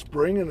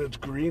spring and it's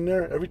green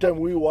there. Every time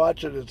we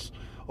watch it, it's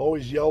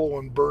always yellow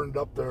and burned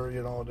up there.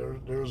 You know,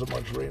 there's a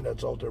bunch of rain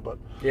that's out there. But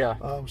yeah,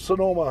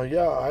 Sonoma,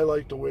 yeah, I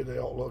like the way they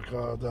outlook,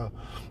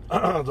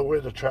 the way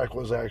the track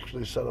was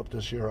actually set up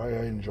this year.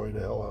 I enjoyed the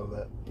hell out of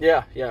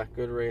that. Yeah,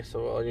 good race.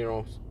 So you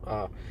know,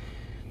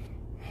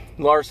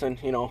 Larson,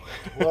 you know,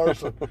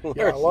 Larson,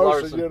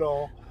 you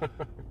know.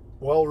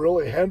 Well,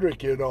 really,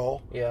 Hendrick, you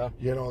know. Yeah.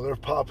 You know, they're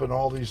popping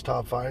all these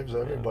top fives.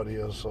 Everybody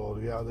is. So,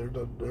 yeah, they're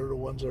the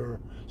ones that are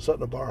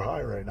setting the bar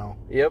high right now.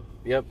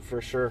 Yep, for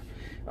sure.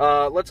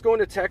 Let's go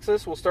into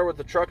Texas. We'll start with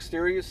the Truck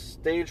Series.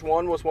 Stage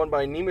 1 was won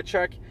by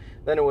Nemechek.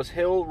 Then it was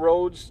Hill,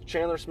 Rhodes,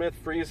 Chandler Smith,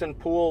 Friesen,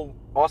 Poole,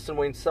 Austin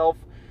Wayne Self,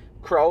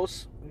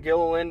 Kraus,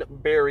 Gilliland,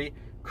 Berry.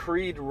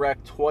 Creed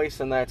wrecked twice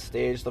in that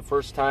stage. The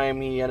first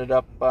time he ended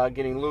up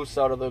getting loose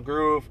out of the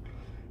groove,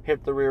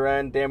 hit the rear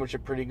end, damaged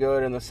it pretty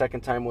good, and the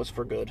second time was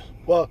for good.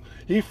 Well,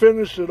 he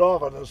finished it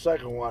off on the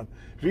second one.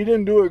 If he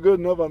didn't do it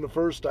good enough on the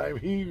first time,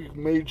 he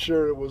made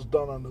sure it was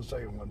done on the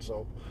second one.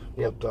 So,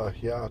 yep.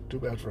 But yeah, too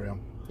bad for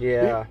him.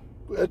 Yeah,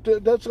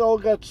 that's all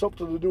got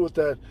something to do with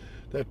that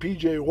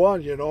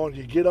PJ1, you know. And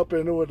you get up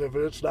into it if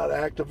it's not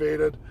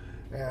activated,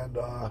 and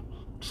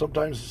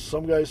sometimes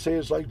some guys say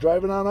it's like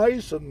driving on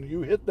ice, and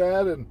you hit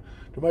that, and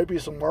there might be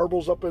some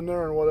marbles up in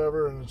there and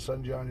whatever, and it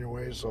sends you on your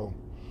way. So.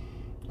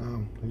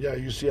 Yeah,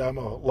 you see, I'm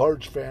a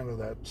large fan of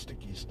that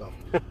sticky stuff.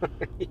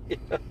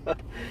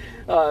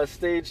 Yeah.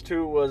 Stage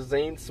 2 was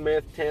Zane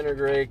Smith, Tanner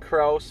Gray,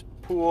 Kraus,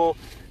 Poole,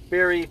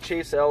 Berry,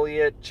 Chase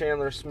Elliott,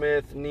 Chandler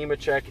Smith,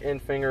 Nemechek,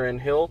 Enfinger,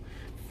 and Hill.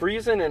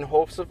 Friesen and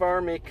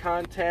Hofsafar make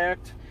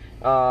contact.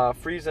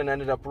 Friesen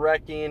ended up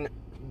wrecking.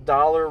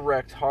 Dollar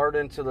wrecked hard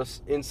into the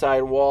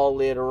inside wall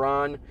later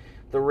on.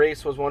 The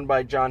race was won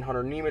by John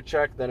Hunter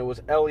Nemechek. Then it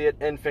was Elliott,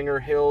 Enfinger,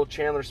 Hill,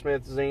 Chandler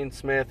Smith, Zane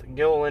Smith,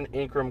 Gilliland,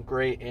 Ankrum,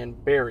 Gray,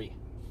 and Berry.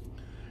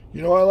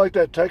 You know, I like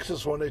that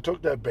Texas when they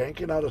took that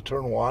banking out of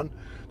turn 1.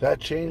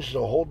 That changed the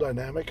whole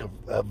dynamic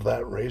of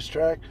that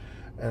racetrack,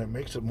 and it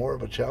makes it more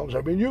of a challenge.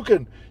 I mean, you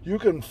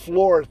can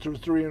floor it through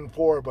 3 and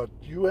 4, but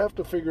you have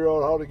to figure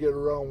out how to get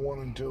around 1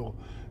 and 2.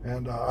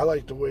 And I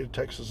like the way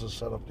Texas is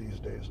set up these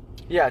days.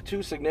 Yeah,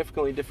 2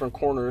 significantly different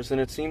corners,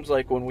 and it seems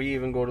like when we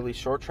even go to these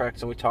short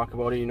tracks and we talk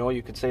about it, you know,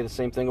 you could say the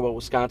same thing about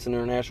Wisconsin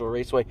International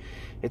Raceway.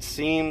 It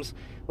seems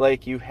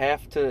like you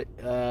have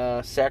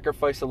to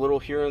sacrifice a little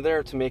here and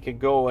there to make it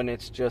go, and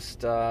it's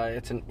just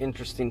it's an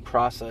interesting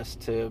process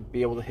to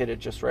be able to hit it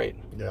just right.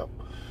 Yeah.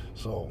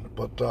 So,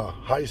 but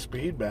high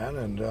speed, man,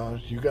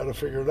 and you got to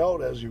figure it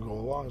out as you go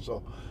along.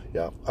 So,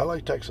 yeah, I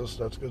like Texas.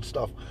 That's good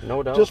stuff.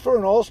 No doubt. Just for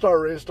an all-star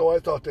race, though, I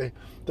thought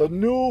the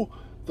new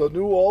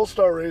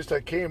all-star race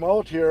that came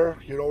out here,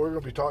 you know, we're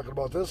going to be talking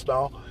about this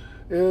now,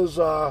 is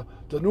the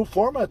new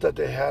format that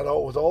they had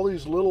out with all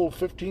these little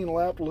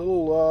 15-lap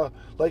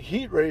like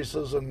heat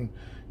races and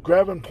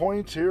grabbing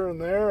points here and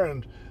there,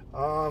 and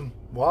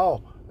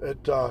wow.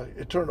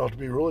 It turned out to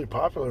be really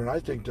popular, and I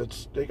think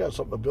they got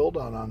something to build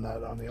on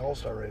the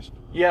All-Star race.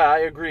 Yeah, I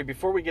agree.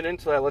 Before we get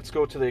into that, let's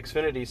go to the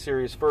Xfinity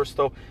Series first,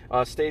 though.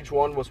 Stage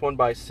 1 was won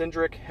by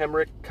Cindric,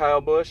 Hemrick, Kyle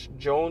Busch,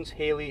 Jones,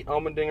 Haley,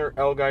 Allmendinger,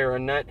 Allgaier,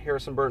 Annett,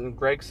 Harrison Burton,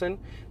 Gregson.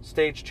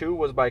 Stage 2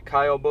 was by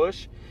Kyle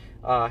Busch,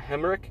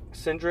 Hemrick,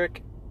 Cindric,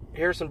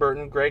 Harrison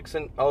Burton,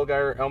 Gregson,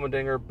 Allgaier,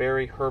 Allmendinger,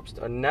 Berry, Herbst,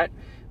 Annett.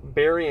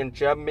 Berry and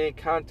Jeb made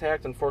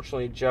contact.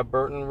 Unfortunately, Jeb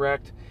Burton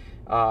wrecked.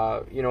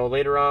 You know,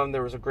 later on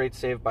there was a great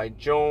save by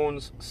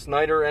Jones.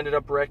 Snyder ended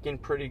up wrecking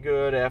pretty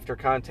good after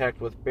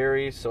contact with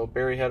Berry, so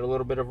Berry had a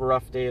little bit of a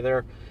rough day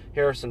there.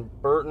 Harrison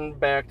Burton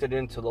backed it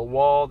into the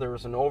wall. There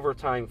was an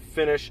overtime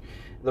finish.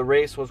 The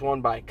race was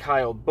won by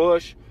Kyle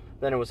Busch.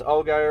 Then it was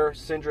Allgaier,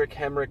 Cindric,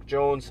 Hemrick,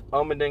 Jones,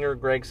 Allmendinger,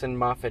 Gregson,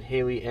 Moffitt,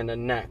 Haley, and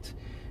Annett.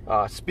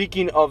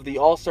 Speaking of the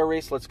All-Star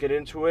race, let's get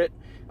into it.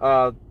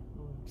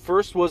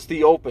 First was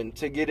the Open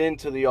to get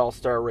into the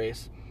All-Star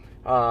race.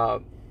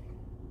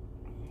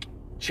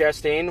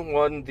 Chastain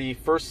won the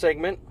first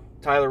segment,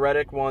 Tyler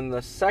Reddick won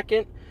the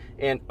second,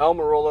 and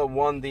Almirola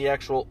won the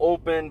actual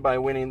Open by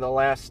winning the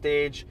last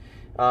stage.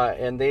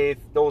 And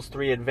those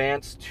three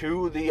advanced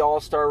to the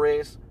All-Star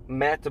race.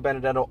 Matt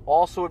DiBenedetto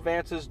also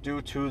advances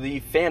due to the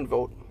fan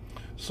vote.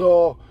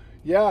 So,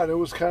 yeah, and it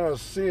was kind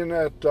of seeing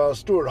that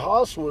Stuart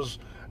Haas was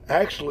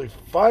actually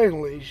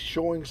finally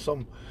showing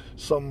some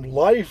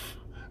life,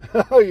 with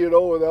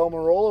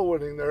Almirola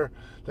winning there.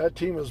 That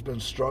team has been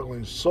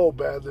struggling so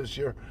bad this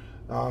year.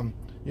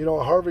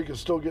 Harvick is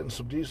still getting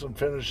some decent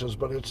finishes,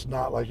 but it's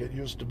not like it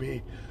used to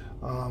be.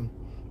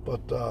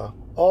 But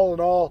all in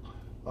all,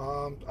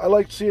 I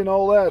like seeing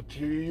all that.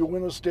 You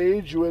win a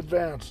stage, you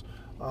advance.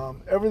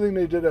 Everything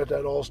they did at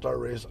that All-Star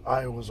race,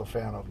 I was a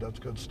fan of. That's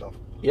good stuff.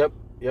 Yep,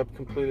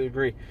 completely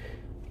agree.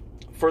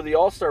 For the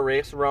All-Star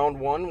race, round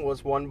 1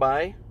 was won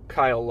by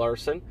Kyle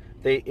Larson.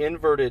 They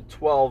inverted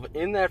 12.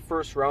 In that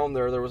first round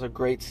there was a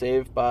great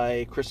save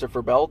by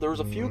Christopher Bell. There was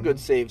a few good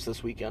saves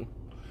this weekend.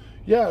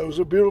 Yeah, it was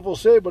a beautiful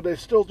save, but they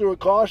still threw a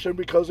caution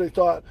because they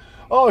thought,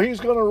 oh, he's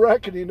going to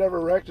wreck, and he never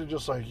wrecked. And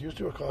just like, you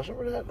threw a caution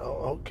for that?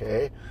 Oh,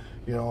 okay.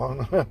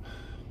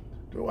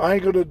 I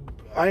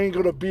ain't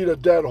gonna beat a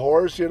dead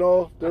horse.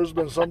 There's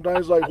been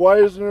sometimes like, why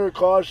isn't there a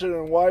caution,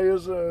 and why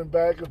isn't it, and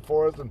back and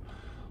forth. And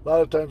a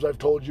lot of times I've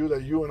told you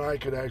that you and I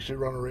could actually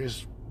run a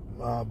race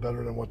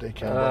better than what they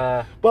can.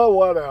 But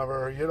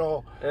whatever,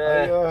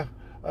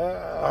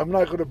 I'm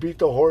not going to beat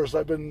the horse.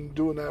 I've been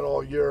doing that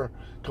all year,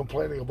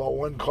 complaining about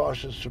when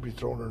cautions should be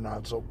thrown or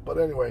not. So, but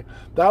anyway,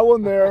 that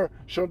one there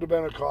shouldn't have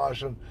been a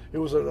caution. It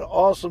was an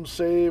awesome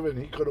save, and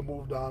he could have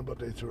moved on, but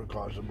they threw a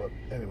caution. But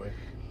anyway.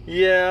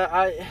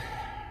 Yeah,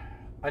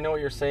 I know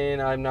what you're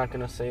saying. I'm not going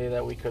to say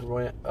that we could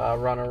run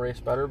a race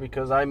better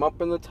because I'm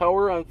up in the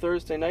tower on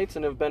Thursday nights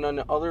and have been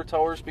on other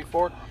towers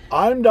before.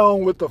 I'm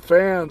down with the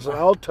fans, and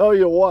I'll tell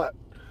you what.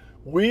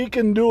 We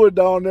can do it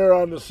down there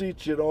on the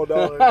seats, down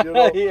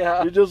there.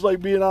 Yeah. You're just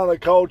like being on a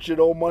couch,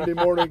 Monday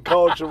morning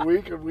couch, and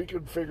we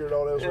can figure it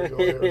out as we go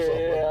here.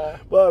 Yeah.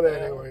 But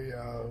anyway,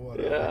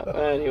 whatever. Yeah.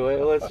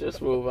 Anyway, let's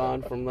just move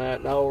on from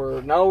that. Now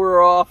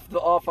we're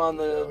off on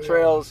the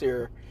trails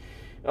here.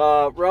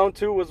 Round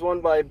 2 was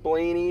won by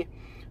Blaney.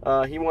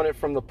 He won it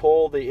from the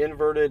pole. They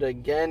inverted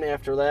again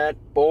after that.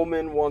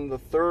 Bowman won the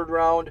third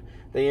round.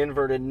 They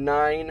inverted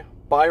 9.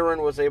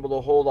 Byron was able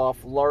to hold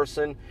off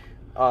Larson.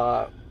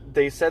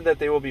 They said that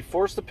they will be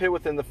forced to pit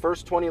within the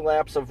first 20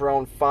 laps of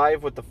round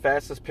 5, with the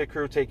fastest pit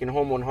crew taking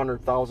home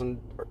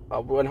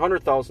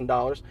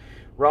 $100,000.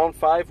 Round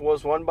 5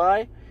 was won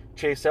by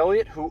Chase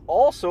Elliott, who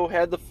also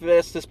had the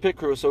fastest pit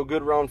crew. So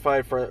good round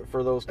 5 for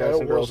those guys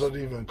and girls. It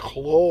wasn't even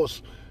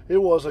close. It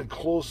wasn't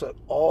close at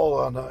all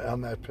on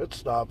that pit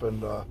stop,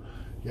 and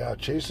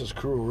Chase's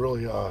crew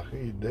really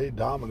they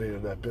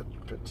dominated that pit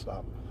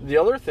stop. The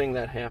other thing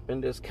that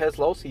happened is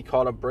Keselowski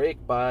caught a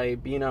break by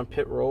being on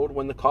pit road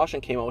when the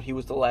caution came out. He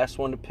was the last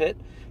one to pit,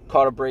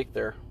 caught a break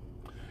there.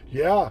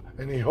 Yeah,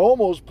 and he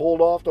almost pulled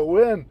off the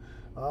win.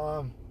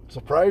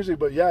 Surprising,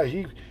 but yeah,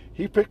 he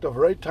picked the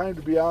right time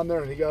to be on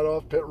there, and he got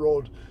off pit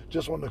road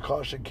just when the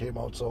caution came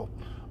out. So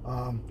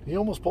he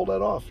almost pulled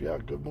that off. Yeah,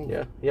 good move.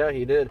 Yeah,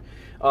 he did.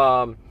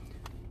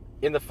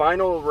 In the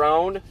final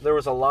round, there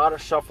was a lot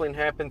of shuffling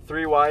happened,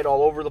 3 wide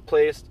all over the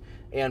place,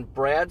 and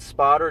Brad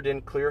Spotter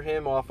didn't clear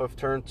him off of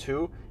turn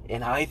 2,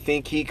 and I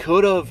think he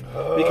could have,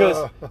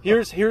 because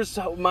here's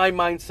my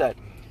mindset.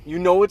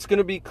 It's going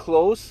to be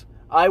close.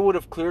 I would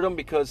have cleared him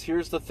because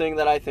here's the thing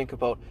that I think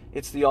about.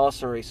 It's the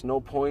All-Star race.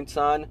 No points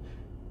on.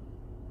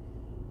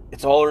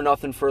 It's all or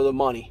nothing for the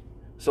money.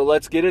 So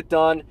let's get it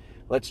done.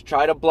 Let's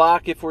try to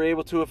block if we're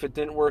able to. If it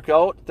didn't work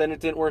out, then it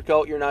didn't work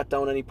out. You're not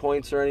down any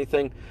points or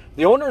anything.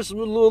 The owners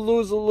will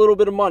lose a little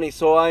bit of money,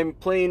 so I'm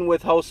playing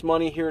with house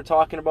money here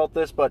talking about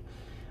this, but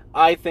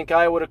I think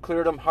I would have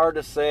cleared him. Hard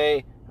to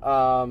say.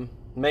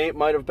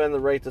 Might have been the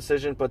right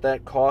decision, but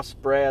that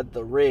cost Brad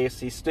the race.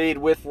 He stayed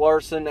with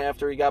Larson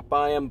after he got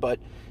by him, but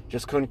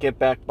just couldn't get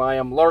back by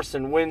him.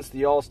 Larson wins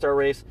the All-Star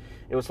race.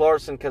 It was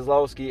Larson,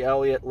 Keselowski,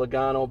 Elliott,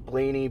 Logano,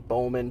 Blaney,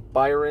 Bowman,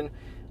 Byron,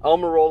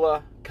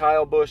 Almirola,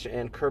 Kyle Busch,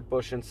 and Kurt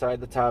Busch inside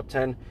the top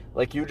 10.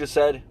 Like you just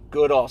said,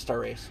 good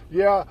All-Star race.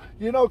 Yeah,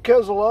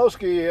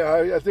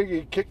 Keselowski, I think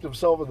he kicked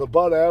himself in the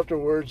butt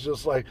afterwards,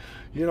 just like,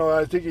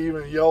 I think he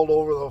even yelled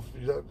over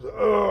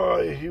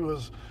he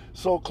was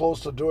so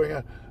close to doing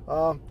it.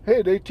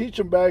 Hey, they teach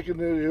him back in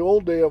the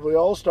old day of the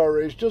All-Star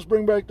race, just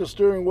bring back the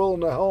steering wheel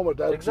and the helmet.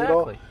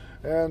 Exactly.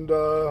 And,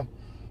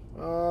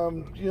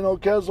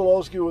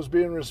 Keselowski was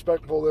being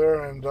respectful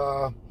there, and,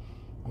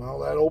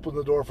 that opened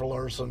the door for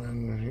Larson,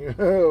 and, then it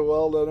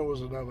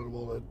was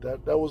inevitable.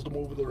 That was the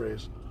move of the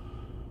race.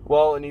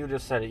 Well, and you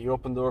just said it. You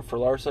open the door for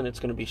Larson, it's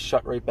going to be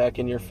shut right back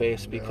in your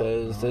face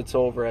because it's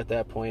over at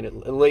that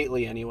point,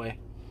 lately anyway.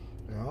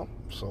 Yeah,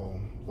 so,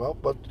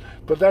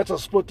 but that's a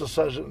split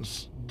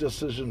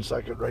decision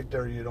second right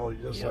there, you're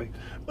just like,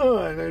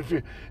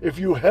 and if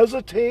you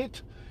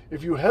hesitate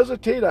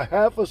a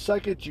half a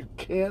second, you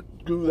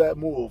can't do that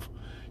move.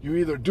 You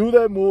either do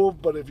that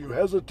move, but if you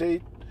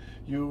hesitate,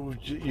 you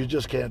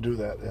just can't do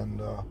that.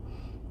 And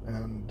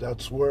And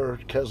that's where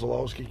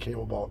Keselowski came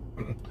about.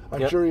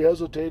 I'm Yep. sure he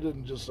hesitated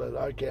and just said,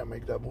 I can't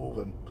make that move,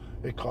 and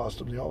it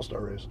cost him the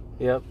All-Star race.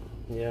 Yep.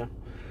 Yeah.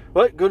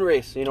 But good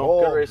race,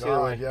 good race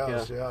either way.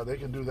 Yes, yeah, they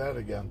can do that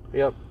again.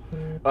 Yep.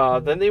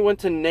 Then they went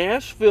to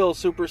Nashville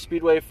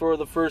Superspeedway for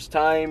the first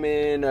time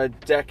in a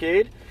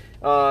decade.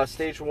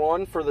 Stage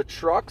 1 for the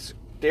trucks.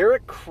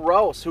 Derek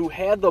Kraus, who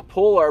had the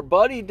pole, our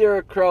buddy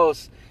Derek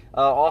Kraus.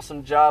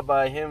 Awesome job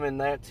by him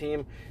and that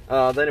team.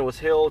 Then it was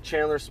Hill,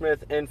 Chandler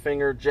Smith,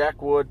 Enfinger,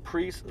 Jack Wood,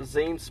 Priest,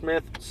 Zane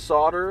Smith,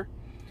 Sauter,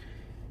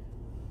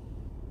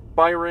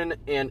 Byron,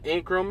 and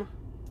Ankrum.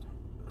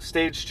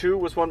 Stage 2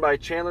 was won by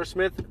Chandler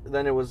Smith.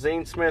 Then it was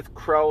Zane Smith,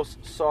 Kraus,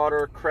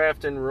 Sauter,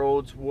 Crafton,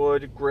 Rhodes,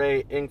 Wood,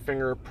 Gray,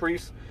 Enfinger,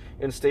 Priest.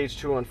 In Stage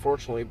 2,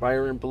 unfortunately,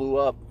 Byron blew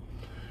up.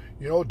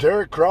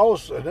 Derek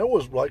Kraus, and it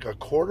was like a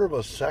quarter of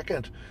a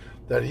second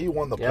that he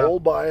won the pole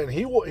by, and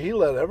he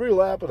led every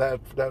lap of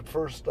that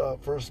first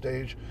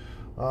stage.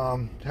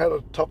 Had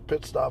a tough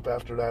pit stop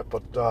after that,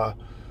 but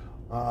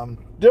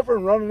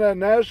different running at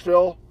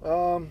Nashville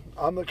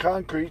on the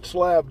concrete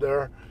slab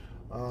there.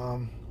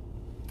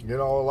 A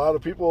lot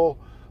of people,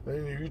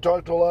 you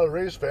talk to a lot of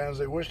race fans,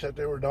 they wish that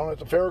they were down at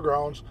the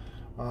fairgrounds,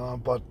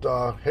 but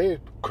hey,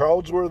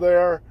 crowds were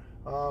there.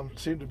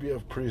 Seemed to be a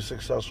pretty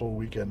successful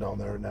weekend down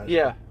there in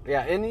Nashville.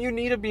 Yeah, and you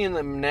need to be in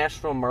the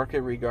Nashville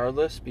market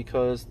regardless,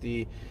 because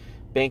the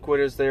banquet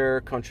is there,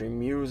 country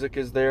music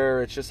is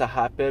there. It's just a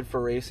hotbed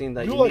for racing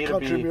that you like need to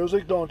be. country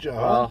music, don't you?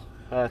 Huh?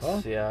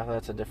 Well,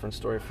 that's a different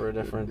story for a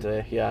different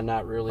day. Yeah,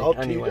 not really.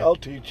 I'll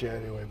teach you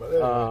anyway. But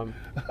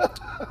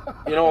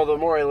anyway. The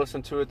more I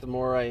listen to it, the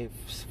more I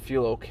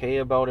feel okay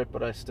about it,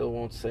 but I still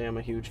won't say I'm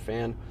a huge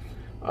fan.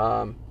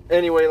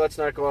 Anyway, let's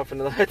not go off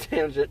into that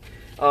tangent.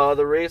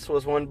 The race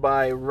was won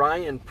by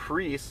Ryan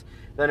Priest.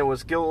 Then it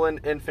was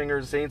Gilliland,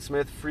 Enfinger, Zane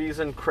Smith,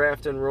 Friesen,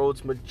 Crafton,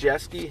 Rhodes,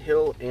 Majeski,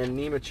 Hill, and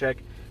Nemechek.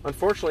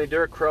 Unfortunately,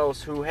 Derek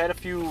Kraus, who had a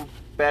few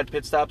bad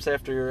pit stops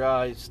after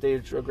a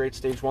great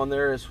stage 1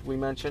 there, as we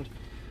mentioned,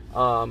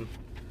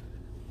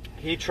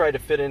 he tried to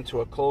fit into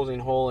a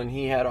closing hole, and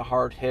he had a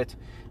hard hit.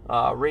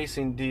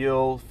 Racing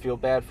Deal, feel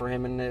bad for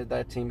him and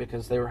that team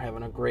because they were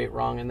having a great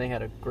run, and they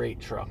had a great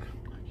truck.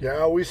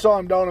 Yeah, we saw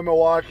him down in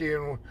Milwaukee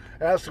and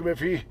asked him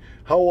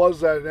how was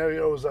that, and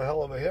it was a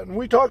hell of a hit. And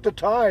we talked to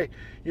Ty,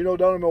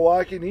 down in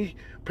Milwaukee, and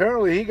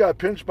he got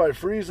pinched by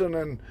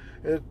Friesen, and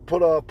it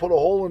put a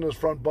hole in his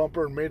front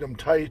bumper and made him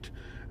tight,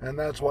 and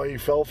that's why he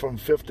fell from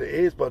 5th to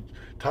 8th. But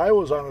Ty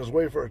was on his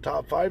way for a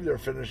top 5 there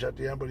finish at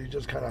the end, but he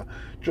just kind of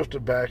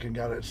drifted back and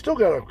got it. Still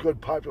got a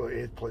good, popular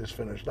 8th place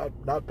finish.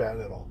 Not bad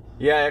at all.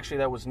 Yeah, actually,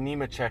 that was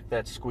Nemechek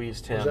that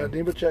squeezed him. Was that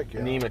Nemechek?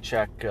 Yeah.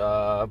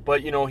 Nemechek.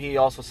 But, he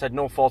also said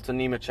no fault to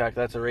Nemechek.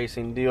 That's a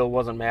Racing Deal.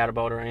 Wasn't mad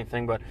about it or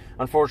anything. But,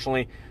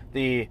 unfortunately,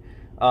 the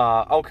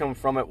outcome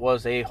from it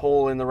was a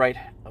hole in the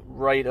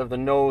right of the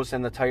nose,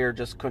 and the tire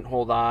just couldn't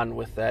hold on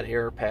with that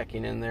air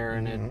packing in there,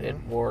 and it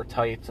wore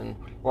tight and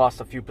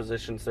lost a few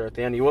positions there at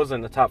the end. He was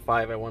in the top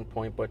 5 at one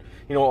point, but,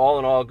 all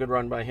in all, a good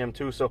run by him,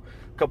 too. So,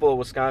 a couple of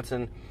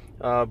Wisconsin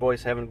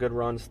boys having good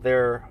runs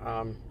there.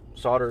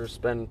 Sauter's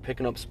been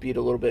picking up speed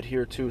a little bit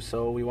here too,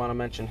 so we want to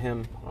mention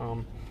him.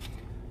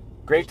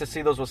 Great to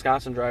see those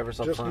Wisconsin drivers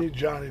up front. Just need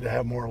Johnny to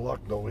have more luck,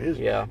 though.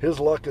 His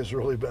luck has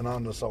really been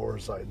on the sour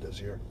side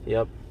this year.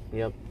 Yep.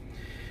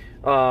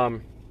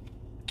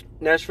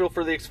 Nashville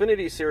for the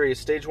Xfinity Series.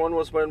 Stage 1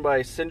 was won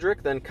by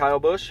Cindric, then Kyle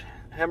Busch,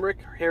 Hemrick,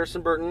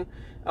 Harrison Burton,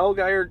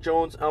 Allgaier,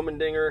 Jones,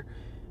 Allmendinger,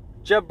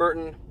 Jeb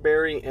Burton,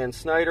 Berry, and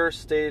Snyder.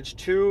 Stage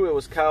 2, it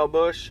was Kyle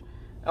Busch,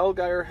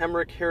 Allgaier,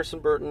 Hemrick, Harrison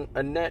Burton,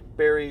 Annette,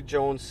 Berry,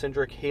 Jones,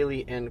 Cindric,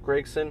 Haley, and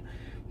Gregson.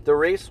 The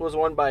race was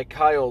won by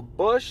Kyle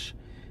Busch.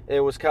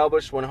 It was Kyle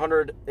Busch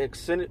 100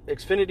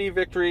 Xfinity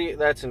victory.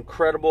 That's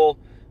incredible.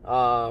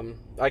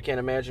 I can't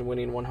imagine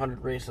winning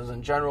 100 races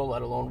in general,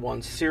 let alone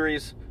one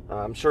series.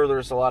 I'm sure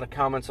there's a lot of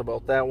comments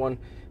about that one.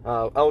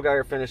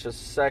 Allgaier finishes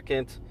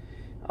second.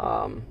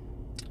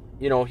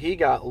 He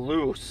got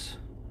loose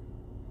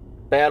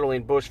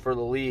battling Busch for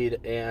the lead,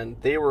 and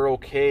they were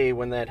okay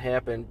when that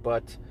happened,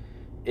 but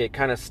it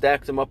kind of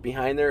stacked him up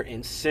behind there,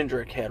 and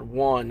Cindric had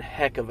one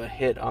heck of a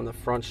hit on the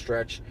front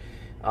stretch.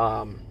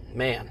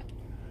 Man.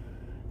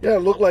 Yeah,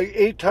 it looked like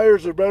 8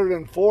 tires are better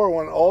than 4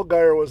 when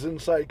Allgaier was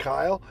inside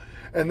Kyle,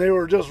 and they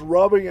were just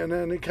rubbing, and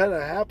then it kind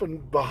of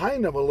happened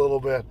behind him a little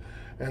bit.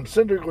 And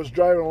Cindric was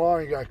driving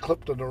along, he got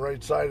clipped on the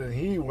right side, and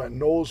he went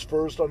nose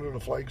first under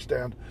the flag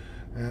stand,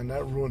 and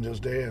that ruined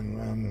his day,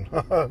 and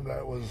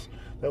that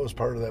was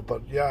part of that.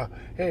 But yeah,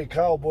 hey,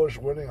 Kyle Busch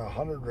winning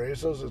 100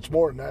 races, it's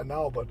more than that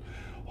now, but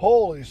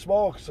holy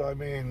smokes, I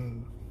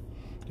mean,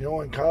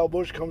 when Kyle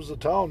Busch comes to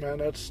town, man,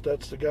 that's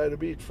the guy to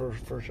beat for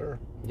sure.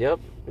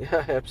 Yep,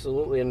 yeah,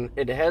 absolutely, and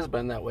it has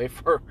been that way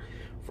for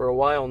a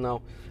while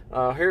now.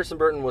 Harrison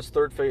Burton was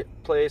third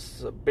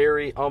place.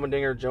 Berry,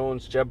 Allmendinger,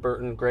 Jones, Jeb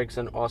Burton,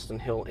 Gregson, Austin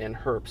Hill, and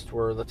Herbst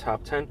were the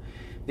top 10.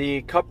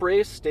 The Cup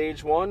race,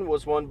 Stage 1,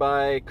 was won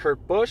by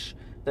Kurt Busch,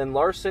 then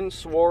Larson,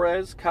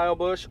 Suarez, Kyle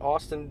Busch,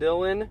 Austin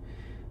Dillon,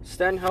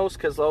 Stenhouse,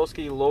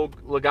 Keselowski,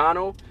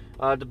 Logano,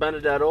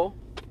 DiBenedetto.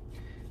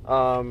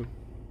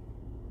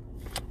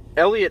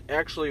 Elliott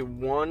actually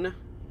won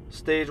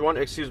stage 1.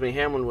 Excuse me,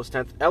 Hamlin was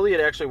 10th. Elliott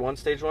actually won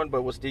stage 1,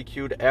 but was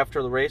DQ'd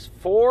after the race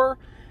for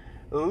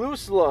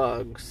loose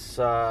lugs.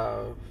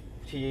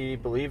 He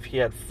believed he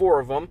had 4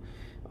 of them.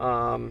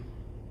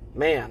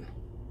 Man,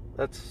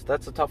 that's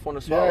a tough one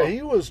to swallow. Yeah,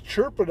 he was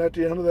chirping at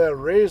the end of that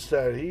race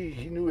that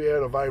he knew he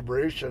had a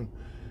vibration,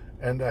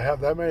 and to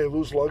have that many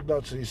loose lug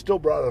nuts, and he still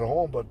brought it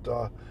home.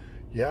 But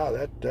yeah,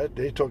 that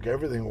they took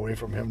everything away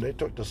from him. They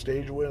took the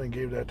stage win and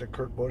gave that to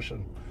Kurt Busch,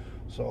 and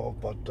so.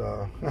 But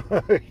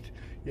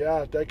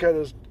yeah, that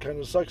kind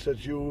of sucks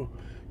that you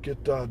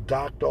get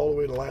docked all the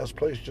way to last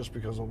place just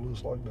because of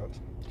loose lug nuts.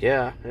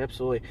 Yeah,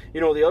 absolutely.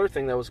 You know, the other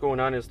thing that was going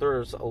on is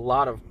there's a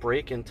lot of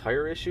brake and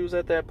tire issues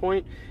at that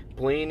point.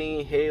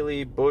 Blaney,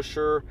 Haley,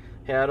 Buescher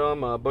had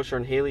them. Buescher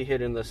and Haley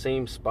hit in the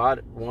same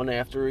spot, one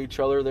after each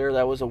other there.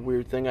 That was a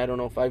weird thing. I don't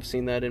know if I've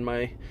seen that in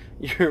my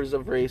years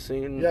of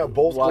racing. Yeah,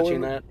 both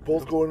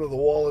go into the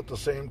wall at the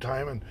same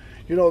time. And,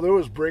 you know, there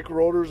was brake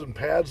rotors and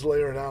pads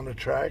laying on the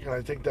track, and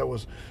I think that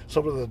was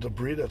some of the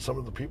debris that some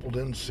of the people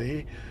didn't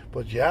see.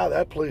 But, yeah,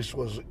 that place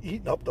was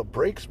eating up the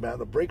brakes, man.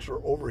 The brakes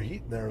were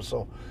overheating there.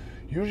 So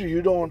usually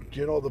you don't,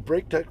 you know, the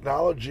brake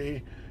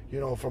technology, you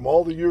know, from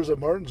all the years at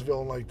Martinsville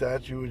and like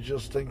that, you would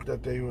just think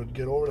that they would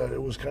get over that.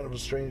 It was kind of a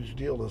strange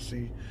deal to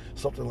see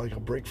something like a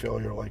brake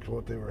failure like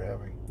what they were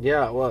having.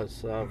 Yeah, it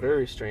was.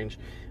 Very strange.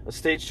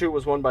 Stage 2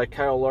 was won by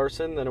Kyle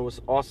Larson. Then it was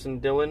Austin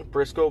Dillon,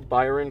 Briscoe,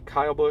 Byron,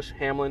 Kyle Busch,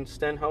 Hamlin,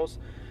 Stenhouse,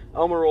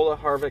 Almirola,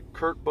 Harvick,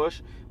 Kurt Busch.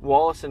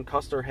 Wallace and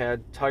Custer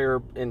had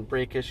tire and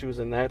brake issues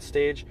in that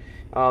stage.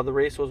 The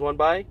race was won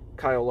by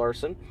Kyle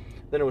Larson.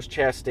 Then it was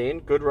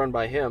Chastain, good run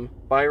by him.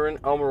 Byron,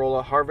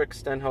 Almirola, Harvick,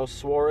 Stenhouse,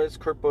 Suarez,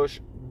 Kurt Busch,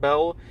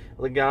 Bell,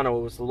 Logano.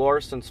 It was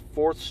Larson's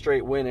 4th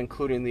straight win,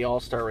 including the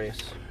All-Star race.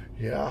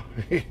 Yeah,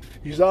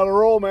 he's on a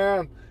roll,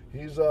 man.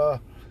 He's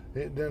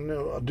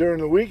during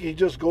the week he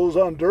just goes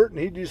on dirt and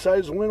he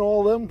decides to win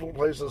all them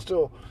places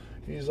too.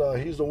 He's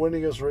the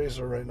winningest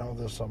racer right now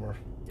this summer.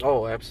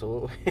 Oh,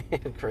 absolutely.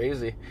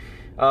 Crazy.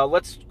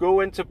 Let's go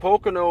into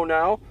Pocono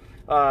now.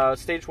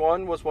 Stage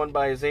 1 was won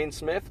by Zane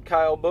Smith,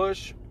 Kyle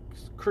Busch,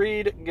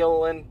 Creed,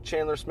 Gilliland,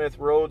 Chandler Smith,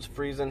 Rhodes,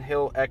 Friesen,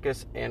 Hill,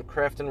 Eckes, and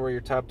Crafton were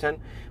your top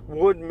 10.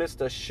 Wood missed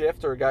a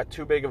shift or got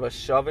too big of a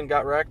shove and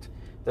got wrecked.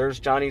 There's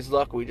Johnny's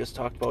luck we just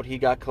talked about. He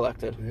got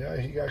collected. Yeah,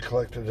 he got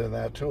collected in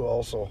that too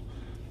also.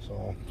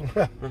 So,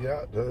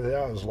 yeah,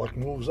 his luck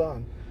moves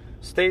on.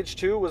 Stage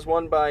 2 was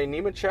won by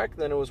Nemechek.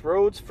 Then it was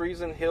Rhodes,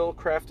 Friesen, Hill,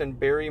 Crafton,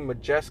 Berry,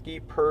 Majeski,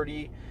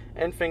 Purdy,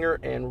 Enfinger,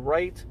 and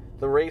Wright.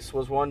 The race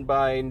was won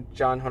by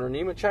John Hunter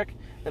Nemechek.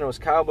 Then it was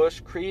Kyle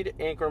Busch, Creed,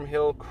 Ankrum,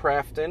 Hill,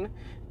 Crafton,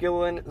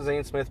 Gilliland,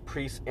 Zane Smith,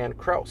 Priest, and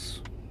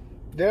Kraus.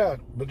 Yeah,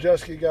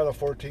 Majeski got a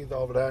 14th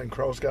off of that, and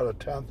Kraus got a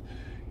 10th.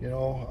 You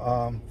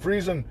know,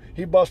 Friesen,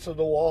 he busted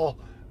the wall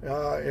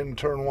in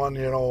turn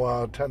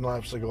 1, 10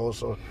 laps ago,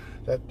 so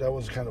that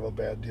was kind of a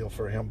bad deal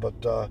for him.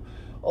 But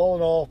all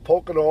in all,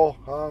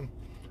 Pocono,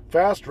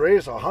 fast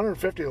race,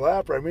 150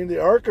 lapper. I mean,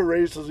 the ARCA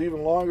race is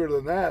even longer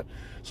than that.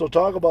 So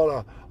talk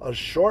about a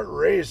short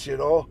race,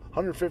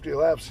 150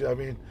 laps. I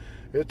mean,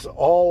 it's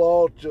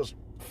all out, just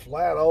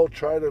flat out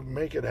try to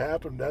make it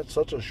happen. That's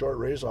such a short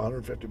race,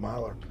 150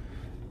 miler.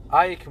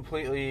 I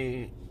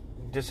completely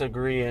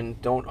disagree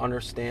and don't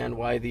understand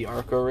why the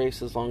ARCA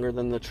race is longer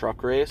than the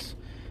truck race.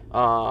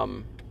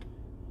 I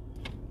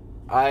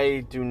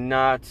do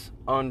not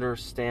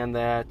understand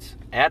that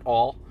at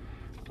all.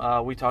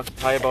 We talked to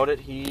Ty about it.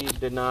 He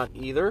did not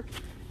either.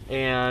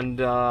 And,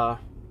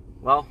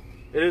 well,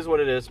 it is what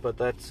it is, but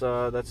that's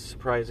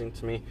surprising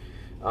to me.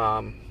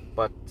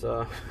 But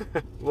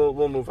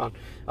we'll move on.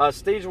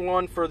 Stage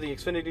 1 for the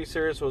Xfinity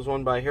Series was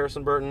won by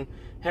Harrison Burton,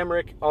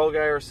 Hemrick,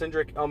 Allgaier,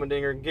 Cindric,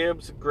 Allmendinger,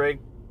 Gibbs,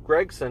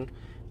 Gregson,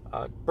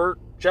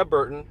 Jeb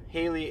Burton,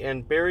 Haley,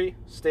 and Berry.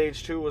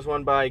 Stage 2 was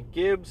won by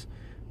Gibbs.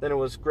 Then it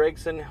was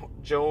Gregson,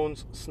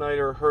 Jones,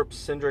 Snyder, Herbst,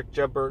 Cindric,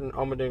 Jeb Burton,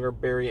 Allmendinger,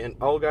 Berry, and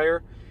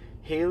Allgaier.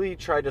 Haley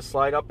tried to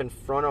slide up in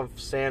front of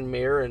Sam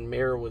Mayer, and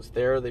Mayer was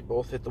there. They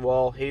both hit the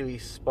wall. Haley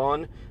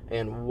spun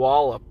and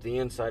walloped the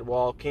inside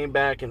wall. Came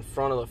back in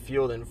front of the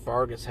field, and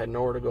Vargas had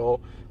nowhere to go.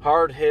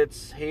 Hard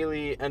hits.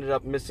 Haley ended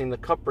up missing the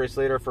Cup race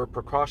later for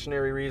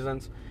precautionary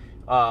reasons.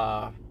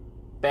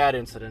 Bad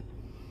incident.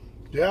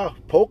 Yeah,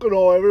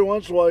 Pocono, every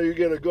once in a while you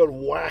get a good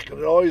whack, and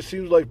it always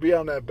seems like be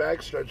on that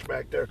backstretch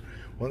back there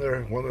when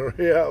they're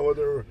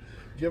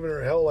giving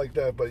her hell like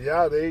that. But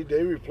yeah, they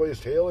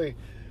replaced Haley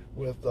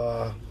with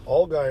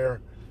Allgaier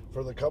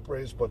for the Cup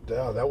race, but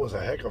that was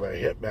a heck of a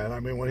hit, man. I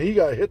mean, when he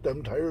got hit,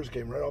 them tires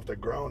came right off the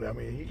ground. I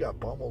mean, he got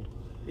pummeled.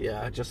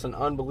 Yeah, just an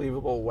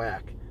unbelievable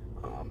whack.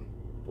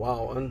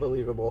 Wow,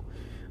 unbelievable.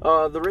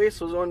 The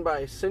race was won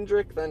by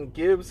Cindric, then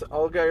Gibbs,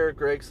 Allgaier,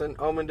 Gregson,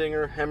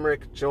 Allmendinger,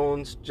 Hemrick,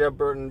 Jones, Jeb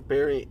Burton,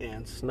 Berry,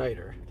 and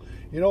Snyder.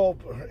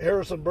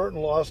 Harrison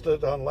Burton lost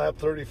it on lap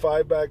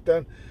 35 back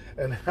then,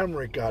 and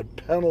Hemrick got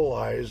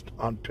penalized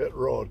on pit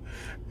road.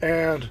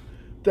 And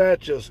that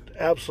just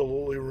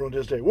absolutely ruined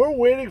his day. We're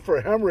waiting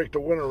for Hemrick to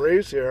win a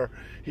race here.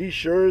 He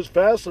sure is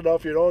fast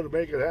enough, to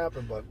make it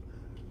happen, but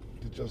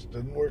it just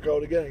didn't work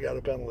out again. He got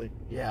a penalty.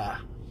 Yeah.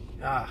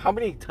 How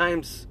many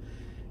times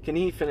can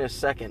he finish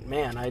second?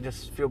 Man, I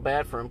just feel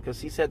bad for him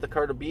because he's had the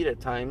car to beat at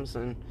times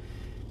and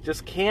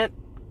just can't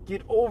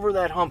get over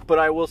that hump. But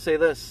I will say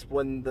this,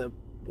 when the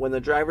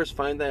drivers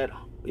find that,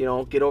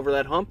 get over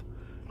that hump,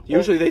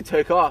 usually they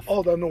take off.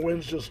 Oh, then the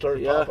wins just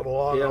start popping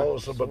along all of a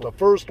sudden. But the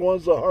first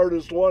one's the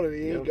hardest one, and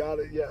he ain't got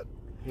it yet.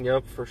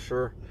 Yep, for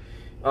sure.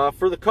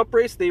 For the Cup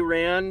race, they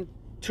ran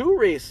 2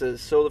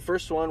 races. So the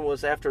first one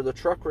was after the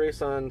truck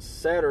race on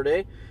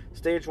Saturday.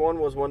 Stage 1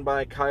 was won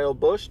by Kyle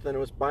Busch. Then it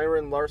was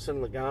Byron,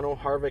 Larson, Logano,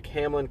 Harvick,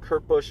 Hamlin,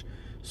 Kurt Busch,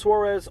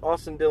 Suarez,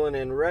 Austin Dillon,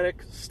 and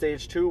Reddick.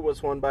 Stage 2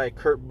 was won by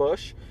Kurt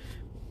Busch,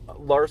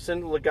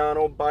 Larson,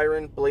 Logano,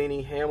 Byron,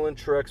 Blaney, Hamlin,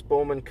 Truex,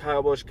 Bowman,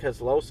 Kyle Busch,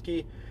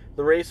 Keselowski.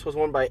 The race was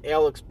won by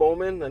Alex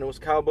Bowman. Then it was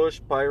Kyle Busch,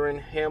 Byron,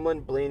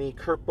 Hamlin, Blaney,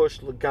 Kurt Busch,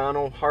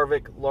 Logano,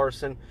 Harvick,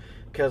 Larson,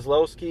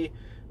 Keselowski.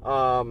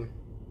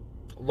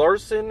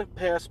 Larson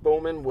passed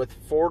Bowman with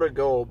 4 to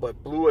go,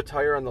 but blew a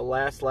tire on the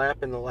last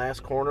lap in the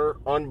last corner.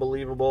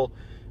 Unbelievable.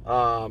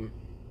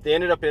 They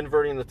ended up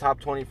inverting the top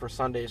 20 for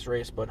Sunday's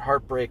race, but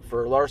heartbreak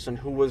for Larson,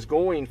 who was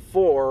going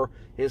for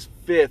his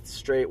 5th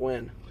straight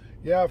win.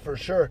 Yeah, for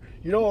sure.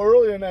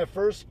 Early in that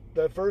first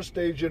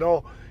stage,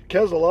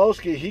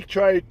 Keselowski, he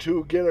tried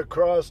to get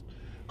across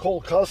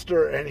Cole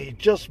Custer, and he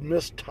just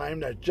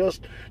mistimed that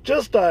just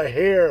a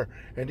hair,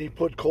 and he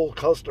put Cole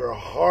Custer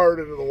hard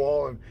into the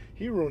wall, and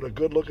he ruined a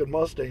good-looking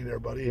Mustang there,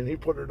 buddy, and he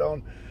put her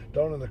down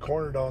in the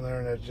corner down there,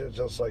 and it's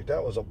just like,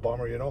 that was a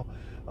bummer,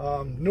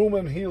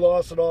 Newman, he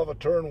lost it off of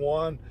turn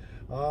 1.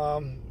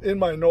 In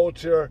my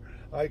notes here,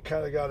 I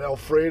kind of got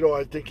Alfredo.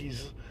 I think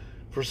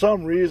for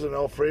some reason,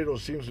 Alfredo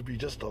seems to be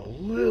just a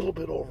little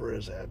bit over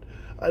his head.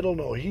 I don't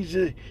know. He's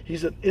an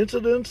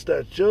incident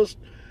that just,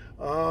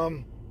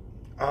 I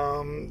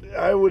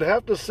would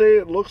have to say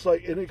it looks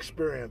like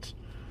inexperience.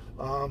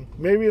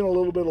 Maybe in a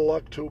little bit of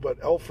luck too,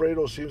 but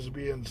Alfredo seems to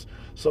be in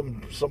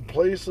some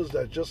places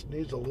that just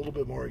needs a little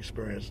bit more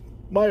experience.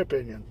 My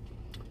opinion.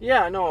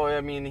 Yeah, no,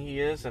 I mean, he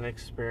is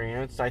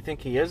inexperienced. I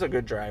think he is a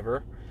good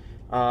driver.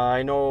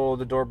 I know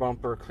the door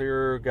bumper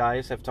clear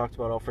guys have talked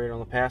about Alfredo in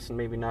the past and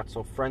maybe not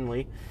so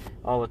friendly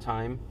all the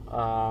time.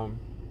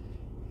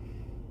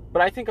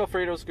 But I think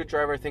Alfredo's a good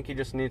driver. I think he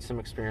just needs some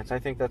experience. I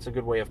think that's a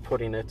good way of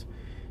putting it.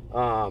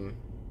 But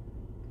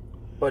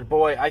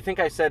boy, I think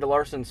I said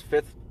Larson's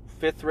fifth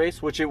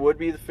race, which it would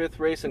be the 5th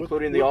race,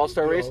 including the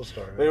All-Star race.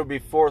 But it would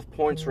be 4th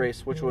points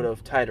race, which would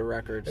have tied a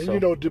record. And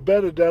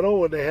DiBenedetto,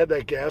 when they had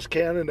that gas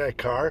can in that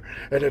car,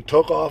 and it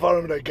took off on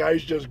him, and that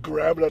guy's just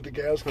grabbing at the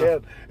gas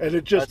can, and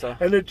it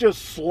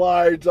just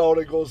slides out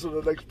and goes to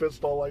the next pit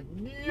stall. Like,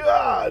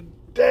 yeah,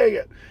 dang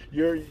it!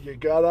 You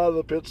got out of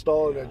the pit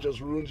stall, and it just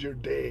ruins your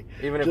day.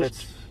 Even if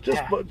it's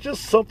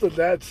just something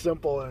that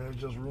simple, and it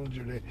just ruins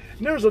your day.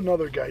 And there's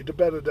another guy,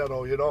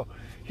 DiBenedetto.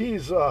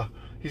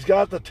 He's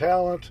got the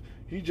talent.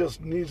 He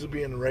just needs to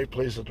be in the right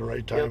place at the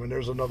right time, Yep. And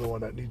there's another one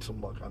that needs some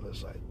luck on this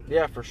side.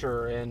 Yeah, for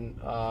sure. And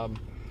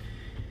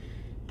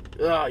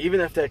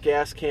even if that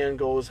gas can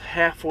goes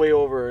halfway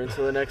over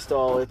into the next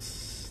stall,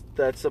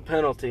 that's a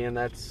penalty, and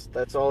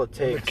that's all it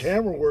takes. And the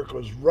camera work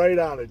was right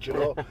on it.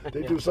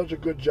 They do such a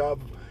good job,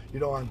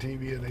 on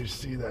TV, and they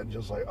see that and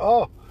just like,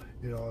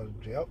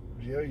 yep,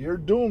 you're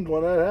doomed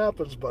when that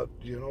happens. But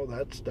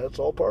that's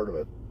all part of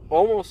it.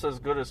 Almost as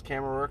good as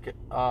camera work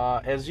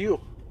as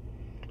you.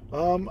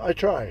 I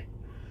try.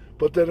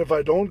 But then if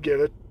I don't get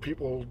it,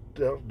 people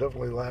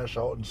definitely lash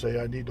out and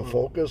say I need to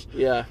focus.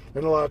 Yeah.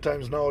 And a lot of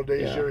times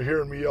nowadays you're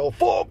hearing me yell,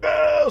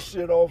 focus!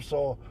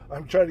 So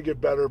I'm trying to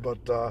get better, but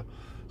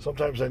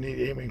sometimes I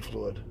need aiming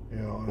fluid,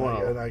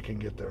 and I can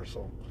get there.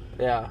 So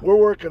yeah, we're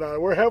working on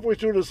it. We're halfway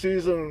through the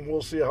season, and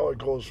we'll see how it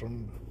goes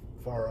from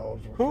far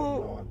out.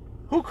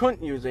 Who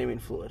couldn't use aiming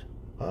fluid?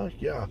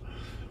 Yeah.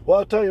 Well,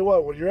 I'll tell you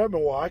what, when you're at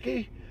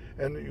Milwaukee,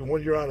 and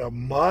when you're on a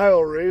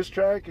mile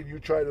racetrack and you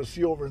try to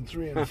see over in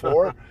 3 and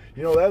 4,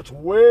 that's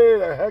way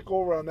the heck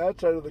over on that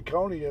side of the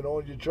county, and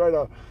you try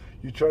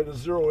to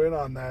zero in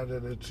on that,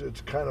 and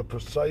it's kind of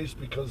precise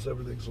because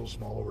everything's so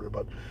small over there.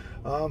 But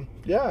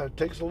it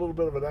takes a little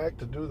bit of an act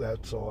to do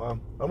that. So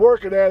I'm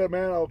working at it,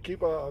 man. I'll keep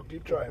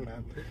trying,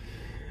 man.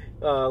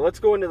 Let's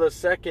go into the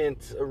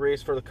second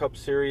race for the Cup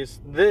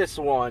Series. This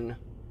one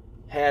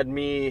had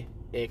me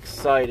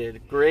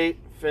excited. Great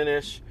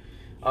finish.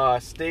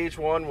 Stage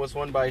 1 was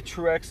won by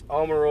Truex,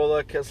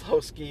 Almirola,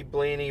 Keselowski,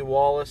 Blaney,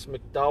 Wallace,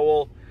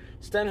 McDowell,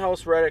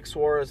 Stenhouse, Reddick,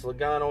 Suarez,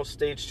 Logano.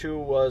 Stage 2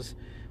 was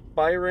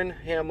Byron,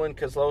 Hamlin,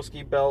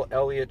 Keselowski, Bell,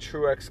 Elliott,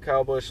 Truex,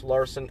 Kyle Busch,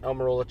 Larson,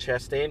 Almirola,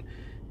 Chastain.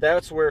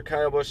 That's where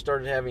Kyle Busch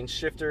started having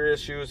shifter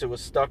issues. It was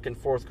stuck in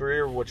 4th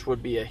gear, which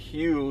would be a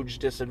huge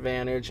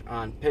disadvantage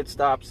on pit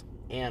stops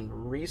and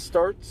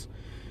restarts.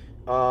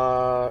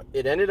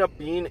 It ended up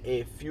being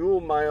a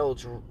fuel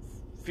mileage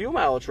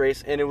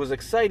race, and it was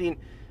exciting.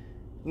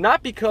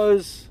 Not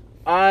because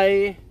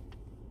I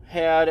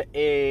had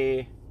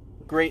a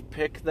great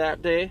pick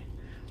that day,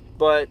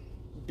 but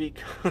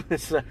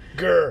because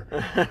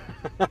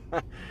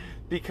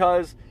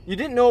because you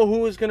didn't know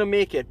who was going to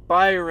make it.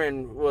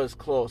 Byron was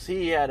close.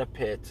 He had a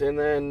pit. And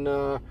then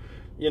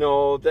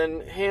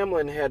Then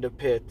Hamlin had to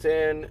pit,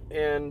 and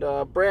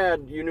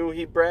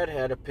Brad, Brad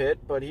had a pit,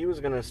 but he was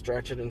going to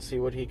stretch it and see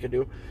what he could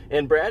do.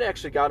 And Brad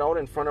actually got out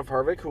in front of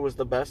Harvick, who was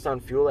the best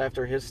on fuel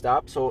after his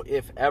stop. So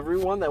if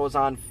everyone that was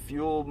on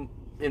fuel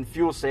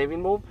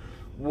saving mode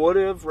would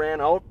have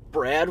ran out,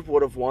 Brad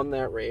would have won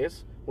that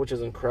race, which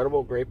is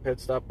incredible. Great pit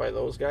stop by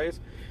those guys.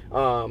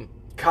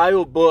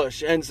 Kyle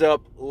Busch ends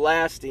up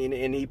lasting,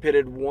 and he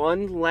pitted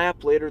one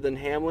lap later than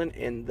Hamlin,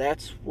 and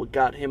that's what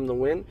got him the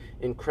win.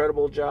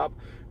 Incredible job.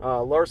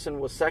 Larson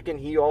was second.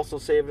 He also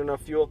saved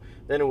enough fuel.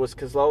 Then it was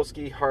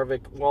Keselowski,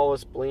 Harvick,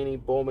 Wallace, Blaney,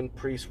 Bowman,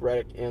 Priest,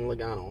 Reddick, and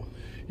Logano.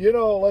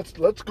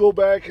 Let's go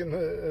back and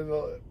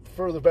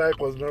further back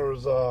when there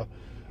was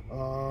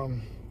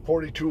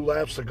 42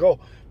 laps to go.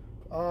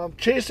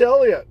 Chase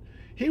Elliott,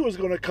 he was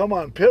going to come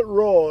on pit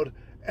road,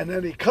 and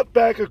then he cut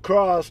back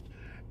across,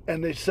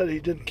 and they said he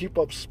didn't keep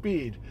up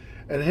speed.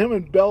 And him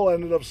and Bell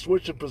ended up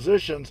switching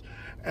positions,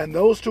 and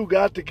those two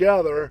got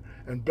together,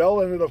 and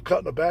Bell ended up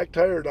cutting a back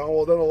tire down.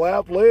 Well, then a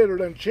lap later,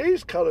 then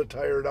Chase cut a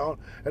tire down,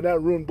 and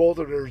that ruined both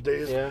of their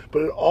days. Yeah.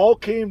 But it all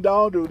came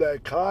down to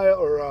that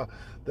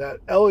that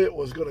Elliott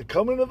was going to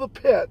come into the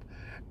pit,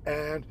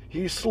 and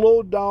he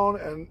slowed down,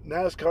 and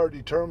NASCAR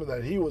determined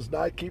that he was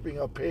not keeping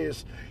up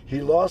pace.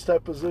 He lost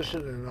that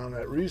position, and on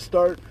that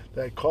restart,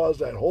 that caused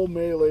that whole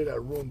melee that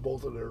ruined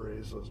both of their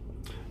races.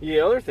 The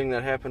other thing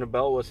that happened to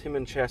Bell was him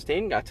and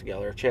Chastain got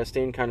together.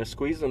 Chastain kind of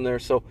squeezed him there,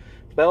 so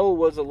Bell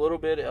was a little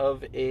bit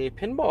of a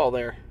pinball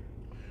there.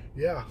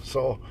 Yeah,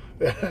 so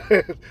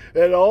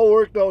it all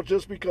worked out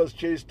just because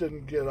Chase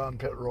didn't get on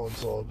pit road,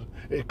 so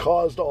it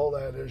caused all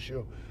that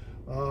issue.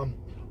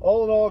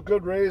 All in all,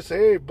 good race.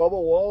 Hey, Bubba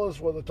Wallace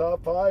with a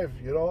top 5,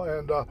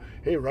 and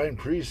hey, Ryan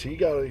Preece, he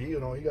got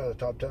a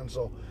top 10.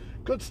 So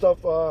good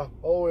stuff all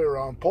the way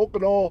around.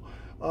 Pocono,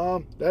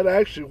 that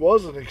actually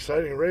was an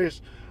exciting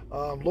race.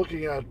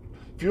 Looking at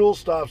fuel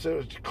stops, it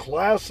was a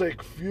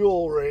classic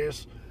fuel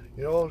race.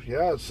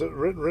 It's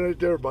written right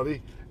there,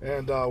 buddy.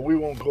 And we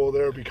won't go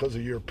there because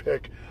of your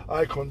pick.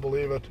 I couldn't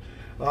believe it.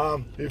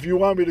 If you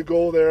want me to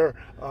go there,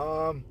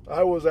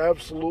 I was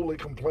absolutely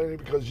complaining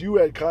because you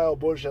had Kyle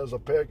Busch as a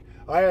pick.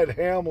 I had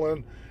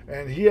Hamlin,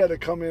 and he had to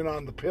come in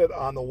on the pit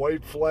on the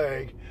white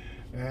flag.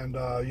 And,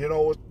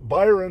 with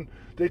Byron,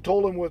 they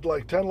told him with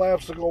like 10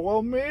 laps to go,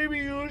 well, maybe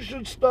you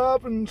should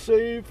stop and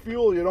save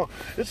fuel,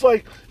 It's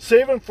like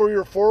saving for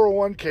your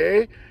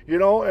 401k,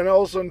 and all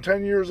of a sudden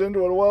 10 years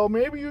into it, well,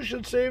 maybe you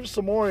should save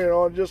some more,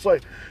 and just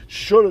like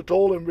should have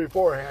told him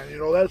beforehand.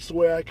 That's the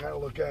way I kind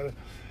of look at it.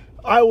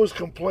 I was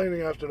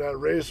complaining after that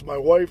race. My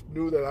wife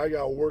knew that I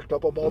got worked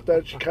up about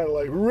that. She kind of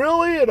like,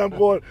 really? And I'm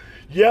going,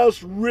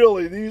 yes,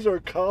 really. These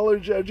are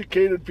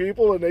college-educated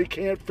people, and they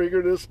can't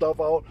figure this stuff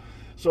out.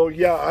 So,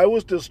 yeah, I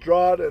was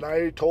distraught, and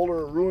I told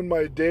her it ruined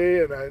my day,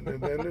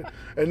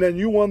 and then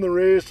you won the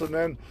race,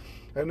 and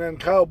then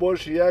Kyle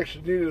Busch, he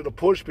actually needed a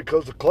push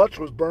because the clutch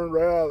was burned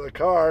right out of the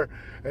car,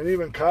 and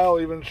even Kyle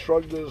even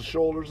shrugged his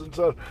shoulders and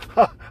said,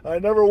 I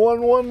never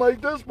won one like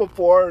this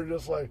before, and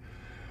just like,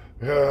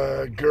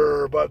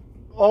 grr, but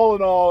all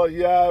in all,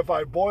 yeah, if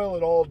I boil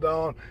it all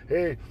down,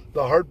 hey,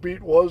 the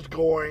heartbeat was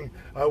going.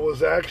 I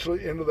was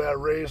actually into that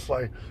race,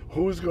 like,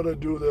 who's going to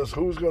do this?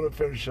 Who's going to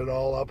finish it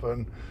all up?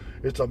 And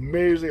it's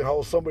amazing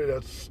how somebody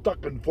that's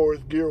stuck in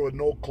fourth gear with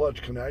no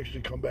clutch can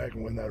actually come back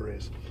and win that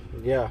race.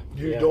 Yeah.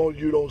 You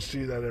don't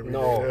see that every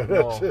day.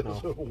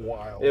 It's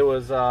wild.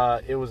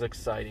 It was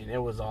exciting.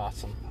 It was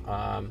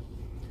awesome.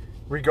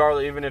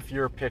 Regardless, even if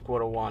your pick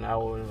would have won, I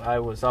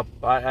was up.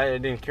 I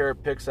didn't care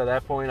at picks at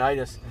that point.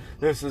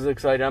 This is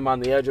exciting. I'm on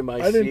the edge of my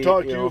seat. I didn't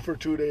talk to you for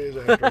 2 days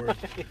afterwards.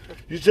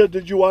 You said,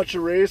 did you watch the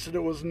race? And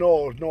it was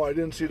no, I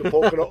didn't see the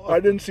Pocono. I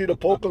didn't see the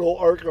Pocono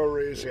ARCA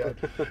race yet.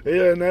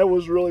 Yeah, and that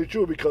was really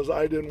true because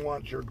I didn't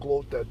want your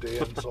gloat that day,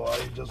 and so I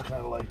just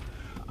kind of like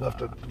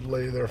left it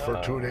lay there for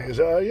 2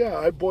 days.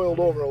 I boiled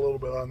over a little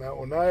bit on that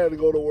one. I had to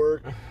go to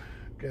work.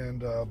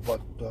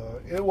 But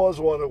it was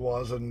what it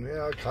was, and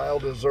yeah, Kyle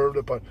deserved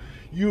it. But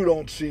you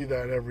don't see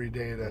that every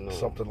day that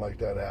something like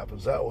that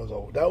happens. That was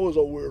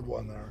a weird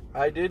one there.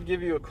 I did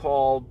give you a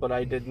call, but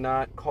I did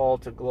not call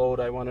to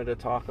gloat. I wanted to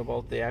talk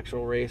about the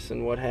actual race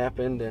and what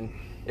happened, and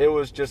it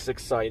was just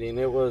exciting.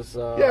 It was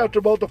after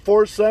about the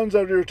 4 cents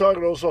after you were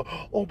talking. Also,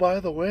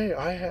 by the way,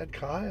 I had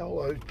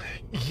Kyle.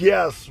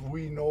 Yes,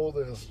 we know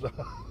this.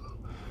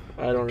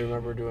 I don't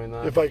remember doing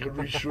that. If I could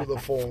reach through the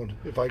phone,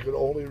 if I could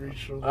only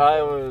reach through the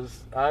phone.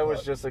 I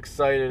was just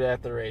excited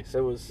at the race. It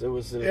was an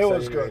exciting It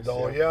was good race,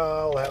 though. Yeah,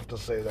 I'll have to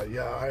say that.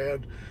 Yeah, I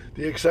had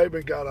the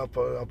excitement got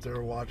up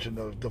there watching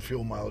the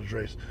fuel mileage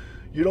race.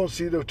 You don't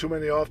see them too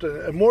many often,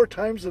 and more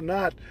times than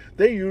not,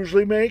 they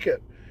usually make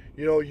it.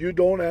 You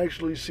don't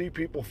actually see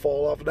people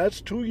fall off, and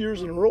that's 2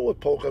 years in a row with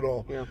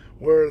Pocono,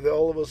 where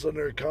all of a sudden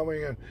they're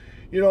coming, and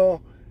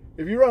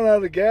if you run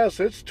out of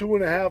gas, it's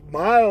 2.5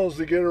 miles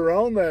to get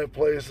around that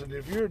place. And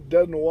if you're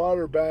dead in the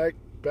water back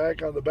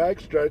on the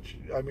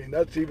backstretch, I mean,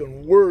 that's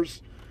even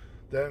worse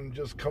than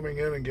just coming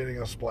in and getting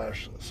a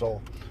splash.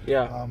 So,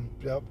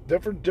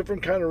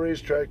 different kind of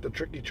racetrack. The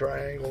Tricky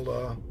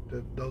Triangle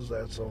that does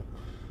that. So,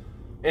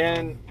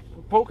 and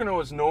Pocono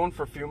is known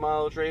for few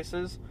mileage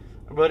races,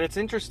 but it's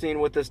interesting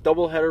with this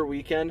doubleheader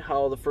weekend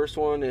how the first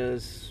one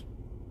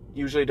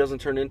usually doesn't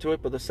turn into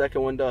it, but the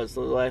second one does.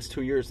 The last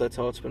 2 years, that's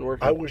how it's been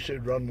working. I wish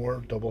they'd run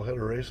more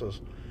doubleheader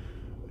races.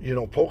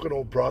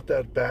 Pocono brought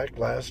that back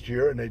last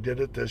year, and they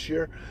did it this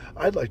year.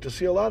 I'd like to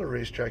see a lot of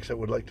racetracks that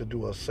would like to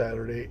do a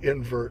Saturday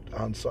invert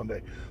on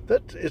Sunday.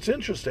 It's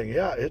interesting.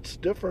 Yeah, it's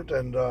different,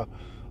 and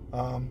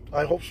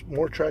I hope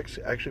more tracks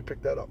actually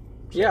pick that up.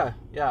 So.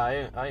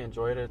 Yeah, I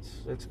enjoyed it.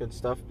 It's good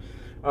stuff.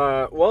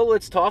 Well,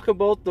 let's talk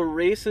about the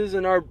races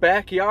in our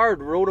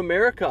backyard, Road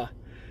America.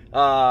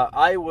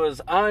 I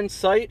was on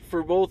site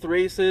for both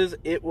races.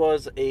 It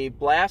was a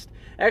blast.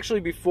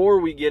 Actually, before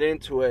we get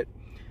into it,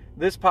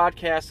 this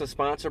podcast is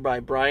sponsored by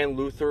Brian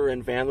Luther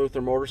and Van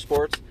Luther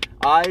Motorsports.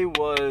 I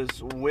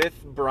was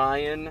with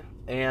Brian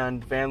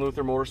and Van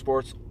Luther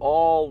Motorsports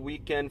all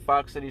weekend.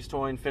 Fox Cities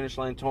Towing, Finish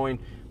Line Towing,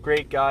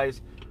 great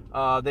guys.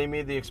 They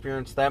made the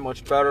experience that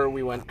much better.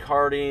 We went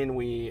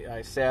karting.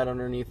 I sat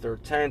underneath their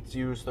tents,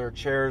 used their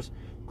chairs.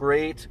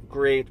 Great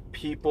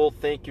people.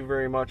 Thank you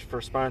very much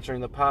for sponsoring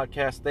the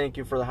podcast. Thank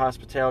you for the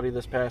hospitality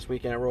this past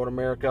weekend at Road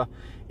America.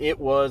 It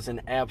was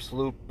an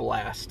absolute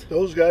blast.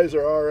 Those guys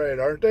are all right,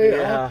 aren't they?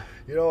 Yeah.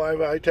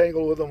 I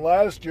tangled with them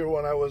last year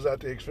when I was at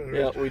the Xfinity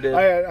race. Yeah, we did.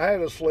 I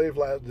had a slave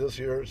last this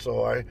year,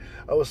 so I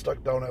was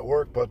stuck down at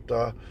work, but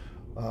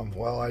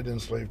I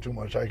didn't slave too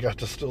much. I got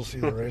to still see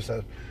the race.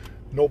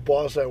 No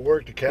boss at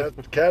work. The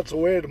cat's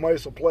away, the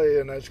mice will play,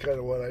 and that's kind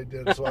of what I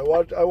did. So I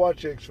watched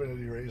the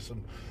Xfinity race,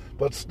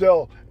 but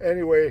still,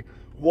 anyway,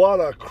 what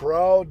a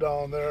crowd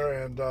down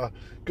there, and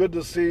good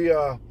to see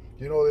the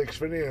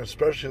Xfinity, and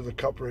especially the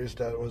Cup race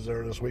that was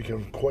there this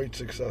weekend, quite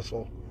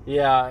successful.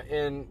 Yeah,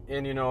 and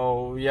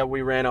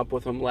we ran up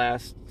with them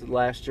last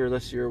year.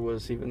 This year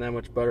was even that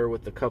much better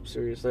with the Cup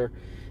Series there.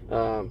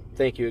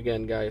 Thank you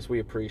again, guys. We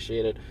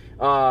appreciate it.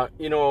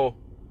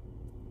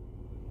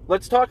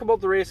 Let's talk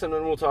about the race, and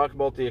then we'll talk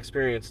about the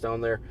experience down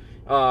there.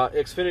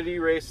 Xfinity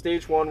race,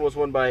 stage 1 was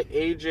won by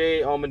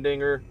A.J.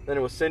 Allmendinger. Then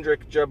it was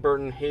Cindric, Jeb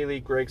Burton,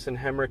 Haley, Gragson,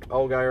 Hemrick,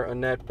 Allgaier,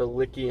 Annett,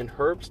 Bilicki, and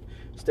Herbst.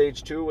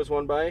 Stage 2 was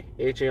won by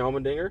A.J.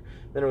 Allmendinger.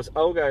 Then it was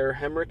Allgaier,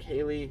 Hemrick,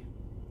 Haley,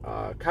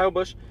 Kyle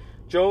Busch,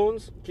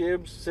 Jones,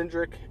 Gibbs,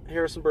 Cindric,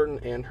 Harrison Burton,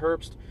 and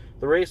Herbst.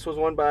 The race was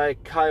won by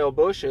Kyle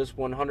Busch's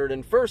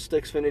 101st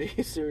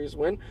Xfinity Series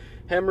win.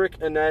 Hemrick,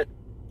 Annett,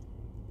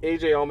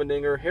 A.J.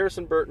 Allmendinger,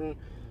 Harrison Burton,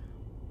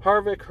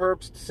 Harvick,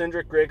 Herbst,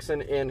 Cindric,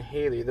 Gragson, and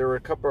Haley. There were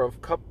a couple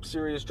of Cup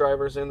Series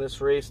drivers in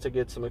this race to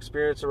get some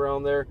experience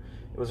around there.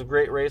 It was a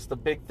great race. The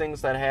big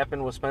things that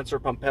happened was Spencer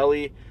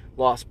Pumpelly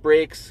lost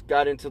brakes,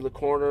 got into the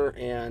corner,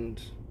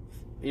 and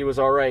he was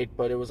all right,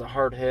 but it was a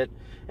hard hit.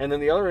 And then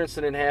the other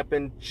incident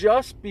happened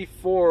just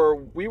before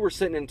we were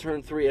sitting in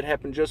turn 3. It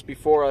happened just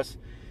before us,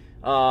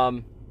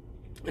 and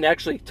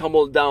actually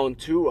tumbled down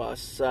to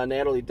us.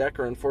 Natalie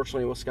Decker,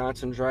 unfortunately, a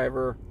Wisconsin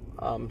driver,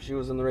 she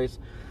was in the race,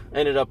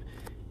 ended up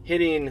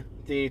hitting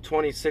the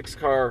 26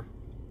 car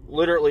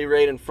literally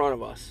right in front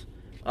of us.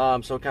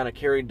 So it kind of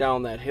carried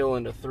down that hill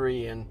into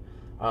 3. And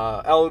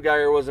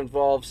Allgaier was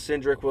involved,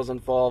 Cindric was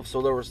involved,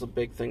 so there was the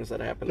big things that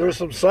happened. There were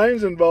some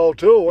signs involved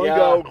too.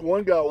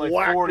 One got like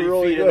whacked 40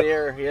 really feet good. in the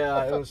air.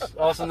 Yeah, it was.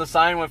 All of a sudden the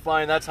sign went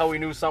flying. That's how we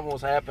knew something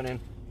was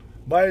happening.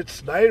 Myatt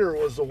Snyder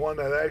was the one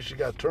that actually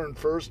got turned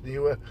first,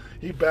 and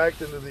he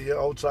backed into the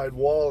outside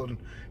wall and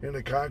in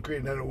the concrete,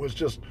 and then it was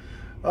just.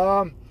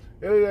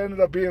 It ended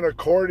up being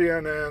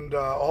accordion, and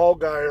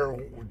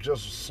Allgaier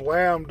just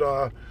slammed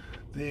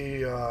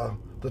the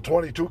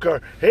 22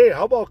 car. Hey,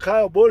 how about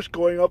Kyle Busch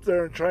going up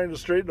there and trying to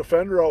straighten the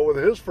fender out with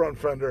his front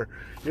fender?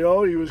 He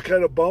was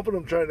kind of bumping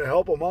him, trying to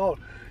help him out.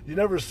 You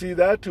never see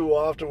that too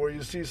often, where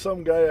you see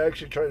some guy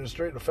actually trying to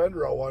straighten the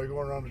fender out while you're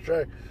going around the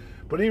track.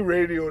 But he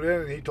radioed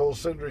in, and he told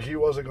Cindric he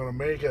wasn't going to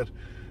make it,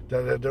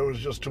 that there was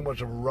just too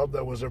much of a rub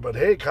that was there. But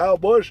hey, Kyle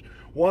Busch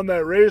won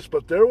that race,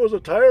 but there was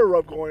a tire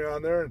rub going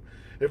on there. And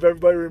if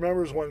everybody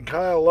remembers when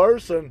Kyle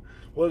Larson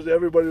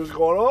everybody was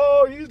going,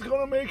 oh, he's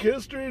going to make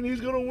history and he's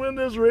going to win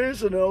this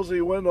race. And also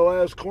he went in the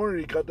last corner,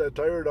 he cut that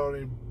tire down,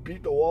 and he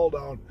beat the wall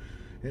down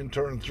in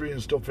turn 3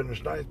 and still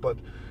finished 9th. But,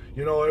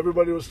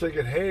 everybody was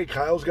thinking, hey,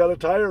 Kyle's got a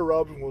tire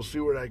rub, and we'll see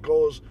where that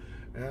goes.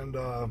 And,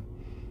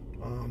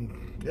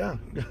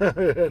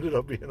 it ended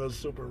up being a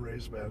super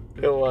race, man.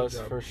 It was,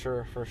 for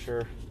sure.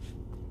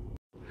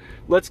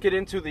 Let's get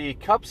into the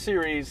Cup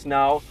Series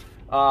now.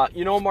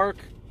 Mark,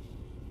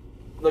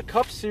 the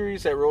Cup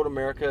Series at Road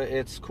America,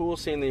 it's cool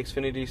seeing the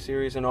Xfinity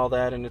Series and all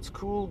that, and it's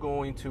cool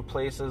going to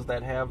places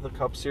that have the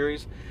Cup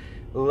Series.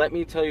 Let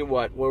me tell you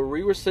what, where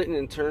we were sitting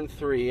in turn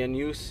 3 and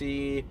you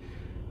see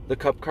the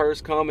Cup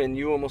cars come and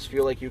you almost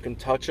feel like you can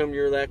touch them,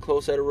 you're that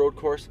close at a road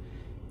course,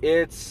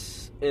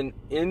 it's an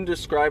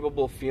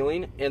indescribable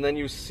feeling. And then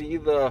you see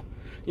the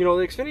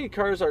Xfinity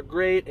cars are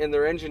great and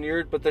they're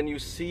engineered, but then you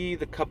see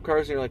the Cup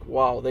cars and you're like,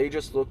 wow, they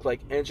just look like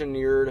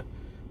engineered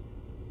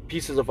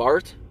pieces of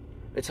art.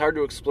 It's hard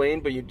to explain,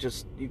 but you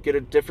get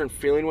a different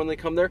feeling when they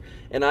come there.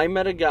 And I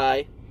met a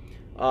guy,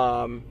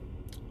 I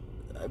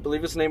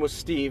believe his name was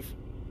Steve,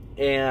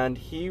 and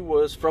he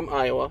was from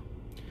Iowa,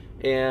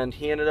 and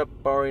he ended up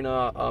borrowing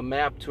a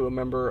map to a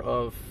member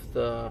of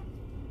the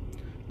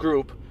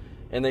group,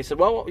 and they said,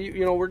 well,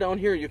 you know, we're down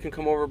here, you can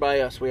come over by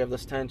us, we have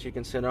this tent, you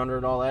can sit under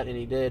and all that, and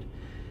he did.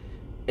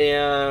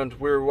 And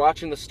we were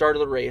watching the start of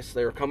the race.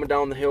 They were coming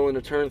down the hill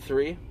into turn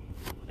 3,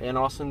 and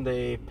all of a sudden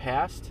they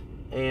passed,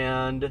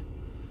 and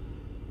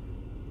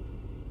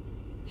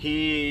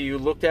you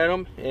looked at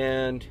him,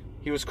 and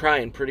he was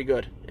crying pretty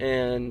good.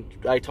 And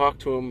I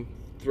talked to him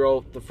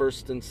throughout the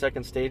first and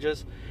second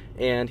stages,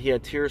 and he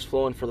had tears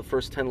flowing for the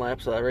first 10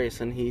 laps of that race.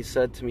 And he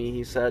said to me,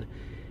 he said,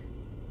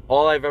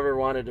 all I've ever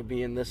wanted to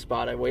be in this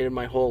spot. I waited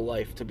my whole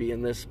life to be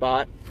in this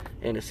spot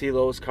and to see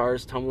those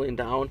cars tumbling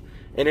down.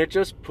 And it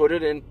just put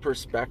it in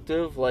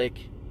perspective.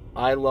 Like,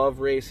 I love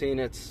racing.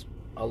 It's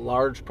a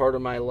large part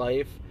of my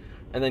life.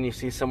 And then you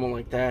see someone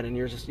like that, and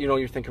you're just, you know,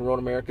 you're thinking Road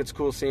America. It's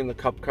cool seeing the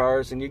Cup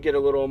cars, and you get a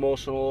little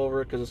emotional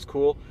over it because it's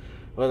cool.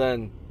 But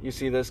then you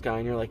see this guy,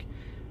 and you're like,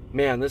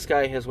 man, this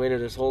guy has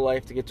waited his whole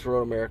life to get to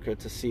Road America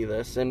to see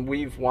this. And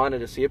we've wanted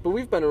to see it, but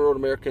we've been to Road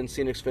America and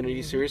seen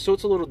Xfinity Series, so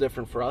it's a little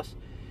different for us.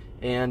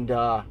 And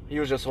he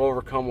was just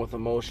overcome with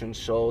emotion.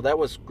 So that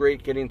was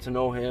great getting to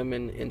know him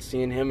and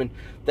seeing him. And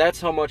that's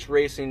how much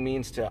racing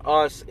means to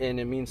us, and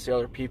it means to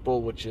other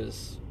people, which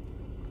is,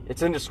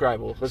 it's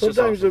indescribable. It's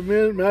Sometimes just awesome.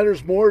 It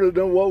matters more to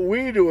know what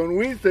we do, and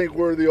we think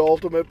we're the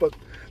ultimate, but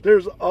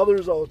there's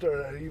others out there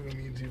that even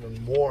means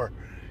even more.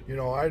 You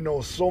know, I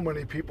know so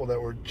many people that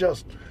were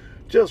just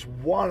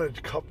wanted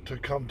to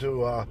come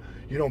to,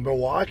 you know,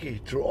 Milwaukee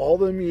through all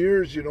them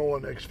years, you know,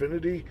 when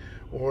Xfinity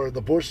or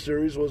the Busch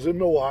Series was in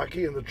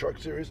Milwaukee and the Truck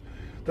Series,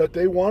 that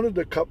they wanted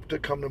the Cup to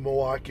come to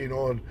Milwaukee, you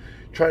know, and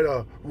try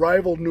to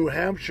rival New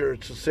Hampshire.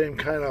 It's the same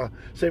kind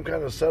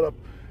of setup,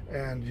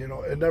 and you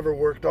know, it never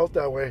worked out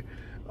that way.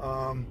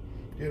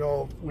 You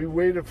know, we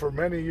waited for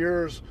many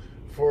years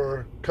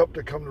for Cup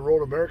to come to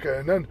Road America,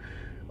 and then,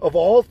 of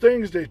all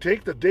things, they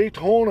take the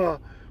Daytona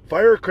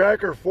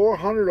Firecracker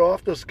 400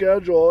 off the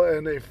schedule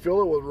and they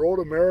fill it with Road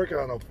America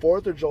on a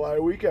 4th of July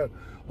weekend.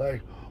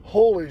 Like,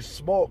 holy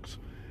smokes.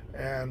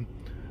 And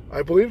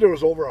I believe there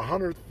was over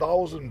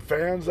 100,000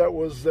 fans that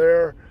was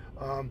there.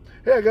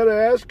 Hey, I got to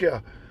ask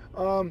you,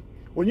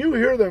 when you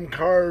hear them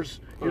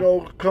cars, you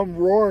know, come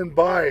roaring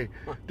by,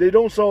 they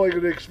don't sound like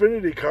an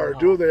Xfinity car,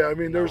 do they? I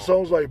mean, there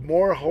sounds like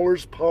more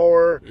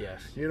horsepower,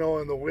 you know,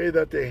 and the way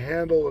that they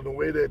handle and the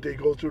way that they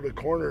go through the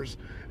corners,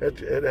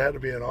 it had to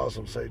be an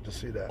awesome sight to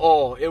see that.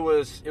 Oh, it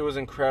was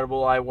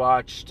incredible. I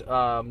watched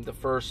the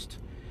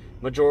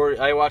majority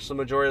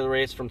of the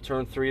race from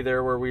turn 3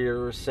 there where we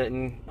were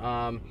sitting.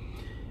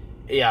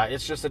 Yeah,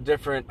 it's just a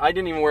different. I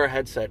didn't even wear a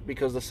headset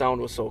because the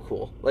sound was so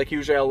cool. Like,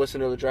 usually I'll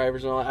listen to the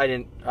drivers and all.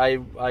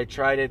 I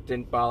tried it,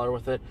 didn't bother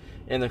with it,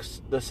 and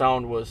the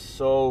sound was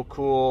so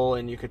cool,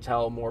 and you could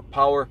tell more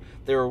power.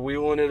 They were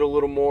wheeling it a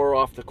little more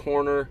off the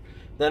corner.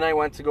 Then I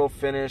went to go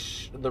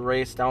finish the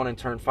race down in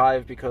turn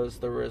 5 because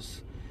there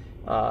was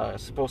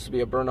supposed to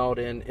be a burnout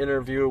in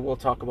interview. We'll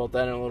talk about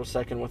that in a little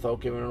second without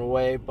giving it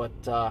away,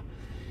 but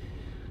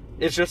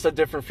it's just a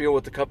different feel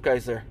with the Cup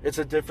guys there. It's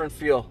a different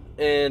feel,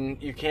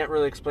 and you can't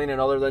really explain it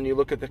other than you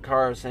look at the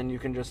cars and you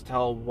can just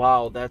tell,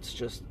 wow, that's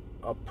just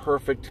a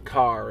perfect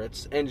car.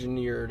 It's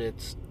engineered.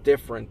 It's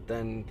different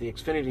than the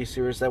Xfinity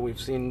Series that we've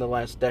seen the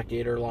last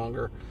decade or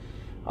longer.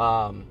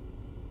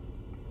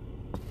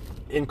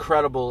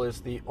 Incredible is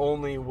the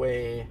only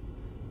way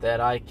that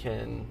I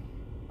can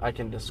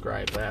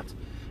describe that.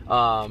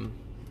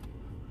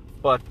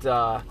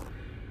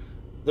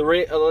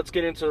 Let's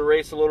get into the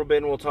race a little bit,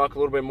 and we'll talk a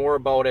little bit more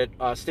about it.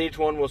 Stage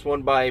 1 was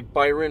won by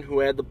Byron, who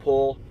had the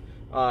pole.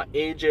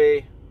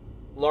 AJ,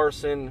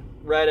 Larson,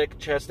 Reddick,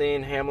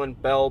 Chastain, Hamlin,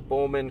 Bell,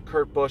 Bowman,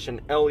 Kurt Busch,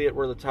 and Elliott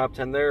were the top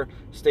 10 there.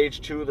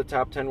 Stage 2, the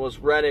top 10 was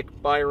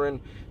Reddick,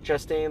 Byron,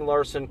 Chastain,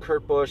 Larson,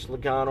 Kurt Busch,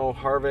 Logano,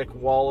 Harvick,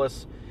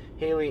 Wallace,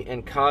 Haley,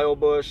 and Kyle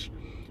Busch.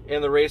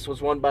 And the race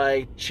was won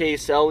by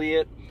Chase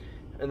Elliott.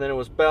 And then it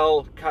was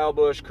Bell, Kyle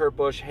Busch, Kurt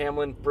Busch,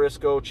 Hamlin,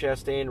 Briscoe,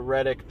 Chastain,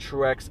 Reddick,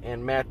 Truex,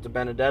 and Matt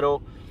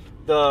DiBenedetto.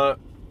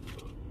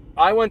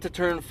 I went to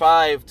turn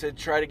 5 to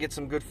try to get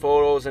some good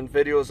photos and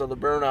videos of the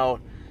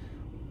burnout.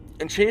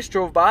 And Chase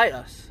drove by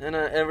us. And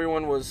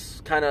everyone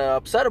was kind of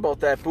upset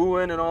about that,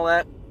 booing and all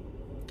that.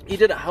 He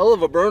did a hell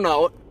of a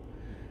burnout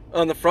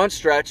on the front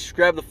stretch,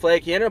 grabbed the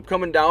flag. He ended up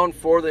coming down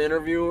for the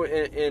interview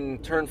in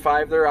turn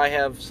 5 there. I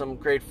have some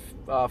great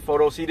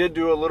photos. He did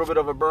do a little bit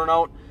of a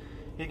burnout.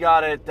 He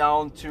got it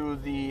down to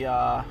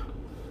the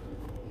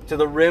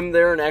rim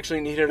there and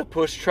actually needed a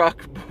push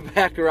truck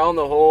back around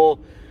the whole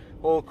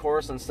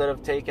course instead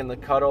of taking the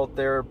cutout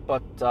there.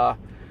 But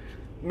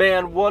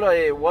man, what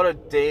a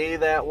day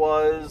that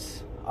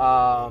was.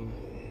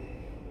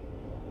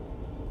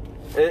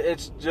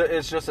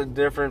 It's just a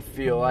different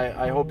feel.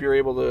 I hope you're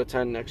able to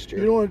attend next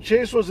year. You know, when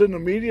Chase was in the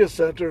media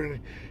center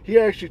and he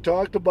actually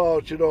talked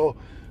about,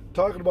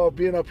 talking about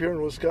being up here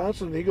in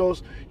Wisconsin, he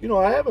goes,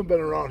 I haven't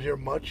been around here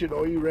much. He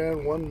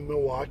ran one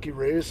Milwaukee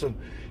race, and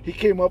he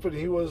came up and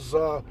he was,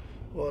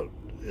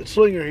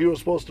 Slinger, he was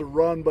supposed to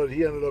run, but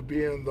he ended up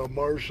being the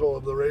marshal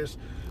of the race.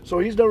 So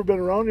he's never been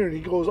around here, and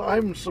he goes,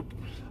 I'm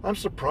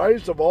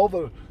surprised of all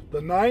the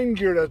the 9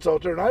 gear that's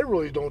out there, and I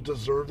really don't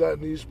deserve that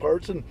in these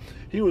parts. And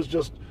he was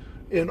just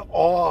in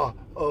awe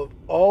of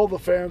all the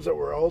fans that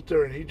were out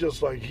there, and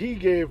he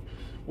gave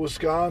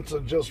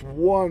Wisconsin just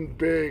one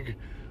big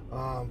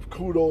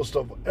kudos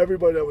to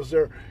everybody that was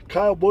there.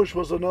 Kyle Busch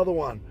was another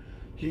one.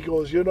 He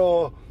goes,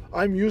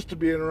 I'm used to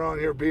being around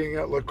here, being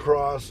at La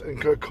Crosse and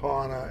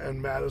Kaukauna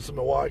and Madison,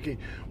 Milwaukee.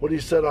 What he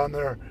said on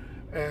there,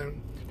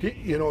 and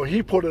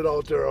he put it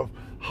out there of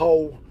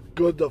how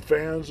good the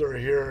fans are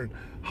here and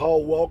how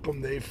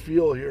welcome they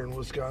feel here in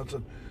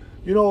Wisconsin.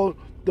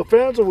 The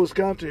fans of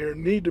Wisconsin here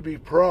need to be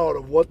proud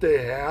of what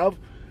they have,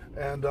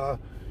 and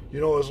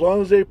as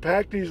long as they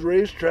pack these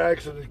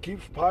racetracks and it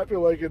keeps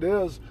popular like it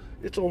is,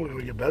 it's only going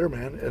to get better,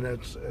 man. And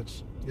it's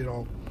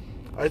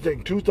I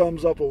think 2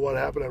 thumbs up of what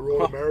happened at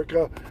Road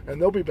America,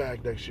 and they'll be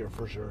back next year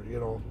for sure.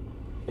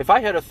 If I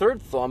had a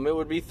 3rd thumb, it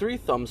would be 3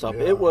 thumbs up.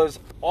 Yeah. It was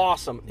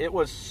awesome. It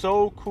was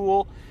so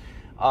cool.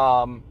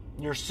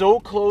 You're so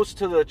close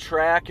to the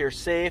track. You're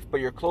safe, but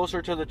you're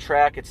closer to the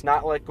track. It's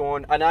not like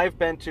going... And I've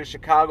been to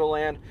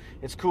Chicagoland.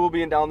 It's cool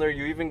being down there.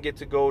 You even get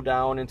to go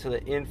down into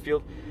the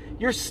infield.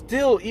 You're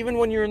still, even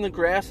when you're in the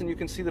grass and you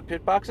can see the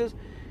pit boxes,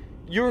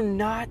 you're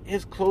not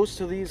as close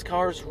to these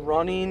cars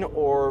running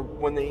or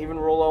when they even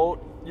roll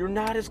out. You're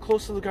not as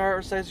close to the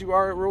cars as you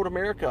are at Road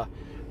America.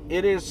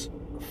 It is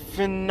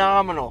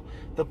phenomenal.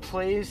 The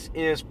place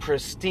is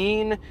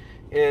pristine.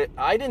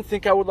 I didn't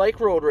think I would like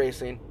road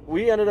racing.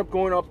 We ended up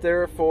going up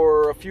there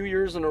for a few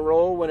years in a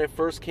row when it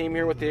first came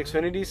here with the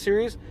Xfinity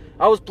Series.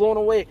 I was blown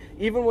away.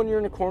 Even when you're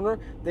in the corner,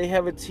 they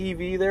have a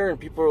TV there, and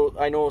people,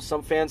 I know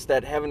some fans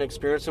that haven't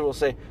experienced it will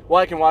say,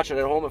 well, I can watch it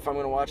at home if I'm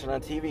going to watch it on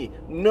TV.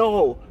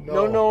 No.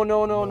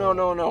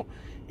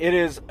 It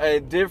is a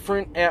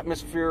different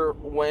atmosphere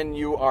when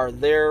you are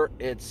there.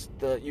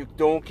 You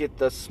don't get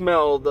the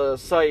smell, the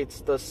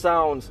sights, the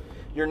sounds.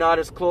 You're not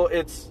as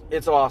close.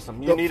 It's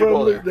awesome. You need to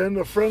go there. Then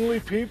the friendly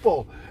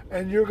people,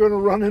 and you're going to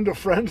run into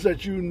friends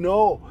that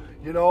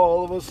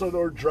all of us that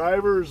are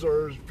drivers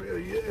or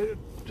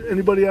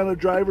anybody on a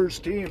driver's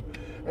team,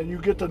 and you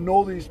get to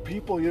know these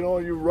people.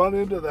 You run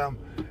into them,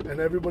 and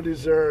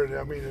everybody's there. And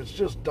I mean, it's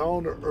just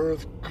down to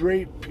earth,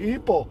 great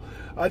people.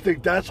 I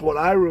think that's what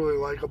I really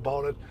like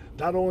about it.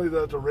 Not only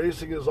that the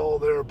racing is all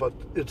there, but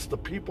it's the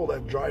people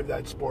that drive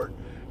that sport,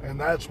 and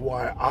that's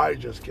why I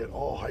just get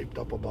all hyped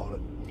up about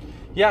it.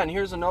 Yeah, and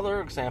here's another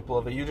example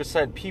of it. You just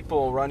said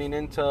people running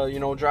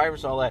into,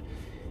 drivers and all that.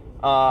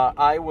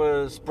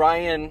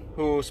 Brian,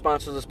 who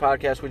sponsors this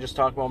podcast, we just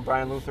talked about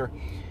Brian Luther.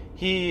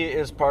 He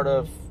is part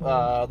of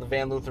the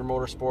Van Luther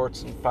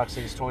Motorsports and Fox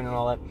Cities Towing and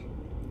all that.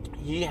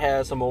 He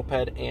has a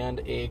moped and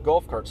a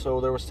golf cart. So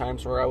there was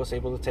times where I was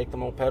able to take the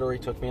moped, or he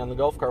took me on the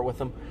golf cart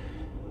with him.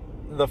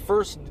 The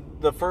first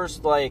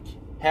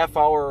half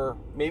hour,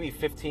 maybe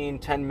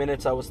 10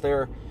 minutes I was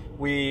there,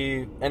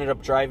 we ended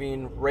up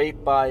driving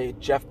right by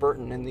Jeff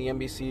Burton in the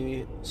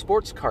NBC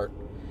sports cart.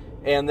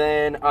 And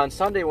then on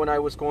Sunday when I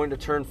was going to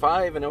turn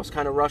 5 and I was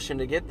kind of rushing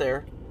to get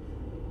there,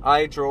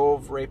 I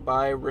drove right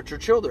by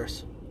Richard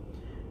Childress.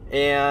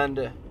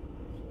 And,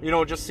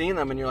 just seeing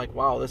them and you're like,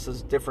 wow, this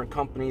is a different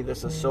company.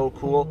 This is so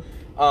cool.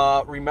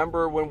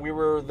 Remember when we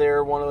were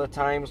there one of the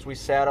times we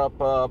sat up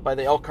by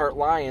the Elkhart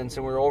Lions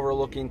and we were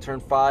overlooking turn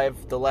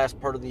 5, the last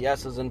part of the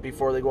S's, and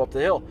before they go up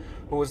the hill.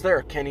 Who was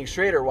there? Kenny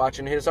Schrader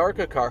watching his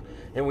ARCA car,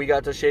 and we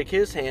got to shake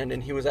his hand,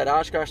 and he was at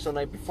Oshkosh the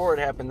night before it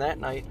happened that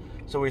night,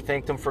 so we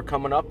thanked him for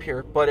coming up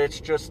here. But it's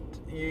just,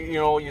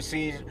 you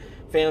see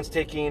fans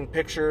taking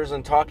pictures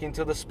and talking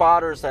to the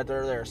spotters that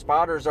are there.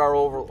 Spotters are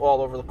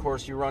all over the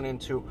course you run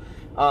into.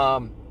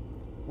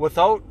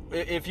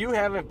 If you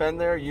haven't been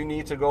there, you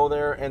need to go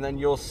there, and then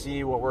you'll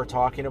see what we're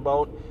talking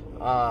about.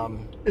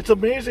 It's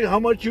amazing how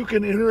much you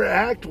can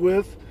interact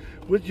with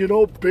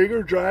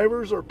bigger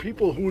drivers or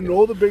people who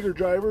know the bigger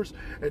drivers.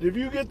 And if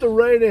you get the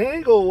right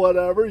angle,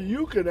 whatever,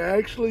 you can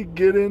actually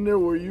get in there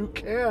where you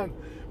can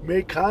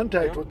make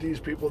contact with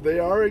these people. They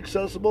are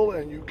accessible,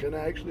 and you can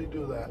actually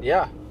do that.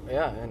 Yeah.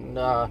 And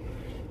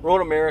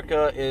Road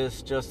America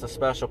is just a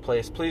special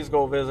place. Please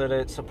go visit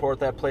it, support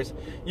that place.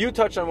 You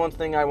touched on one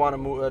thing I want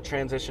to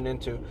transition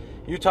into.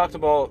 You talked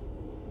about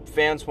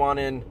fans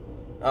wanting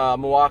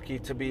Milwaukee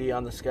to be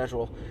on the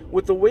schedule.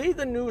 With the way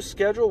the new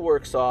schedule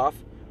works off,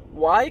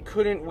 why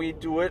couldn't we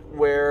do it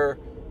where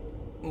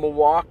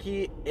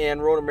Milwaukee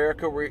and Road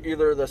America were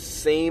either the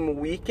same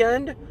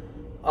weekend,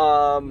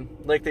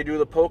 like they do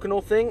the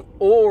Pocono thing,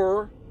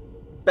 or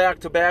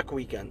back-to-back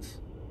weekends?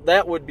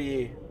 That would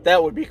be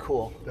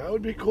cool. That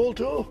would be cool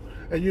too.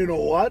 And you know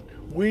what?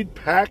 We'd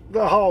pack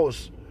the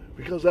house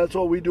because that's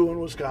what we do in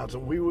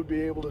Wisconsin. We would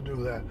be able to do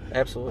that.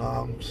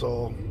 Absolutely.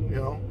 So,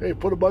 hey,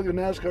 put a bug in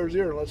NASCAR's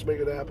ear and let's make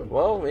it happen.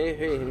 Well,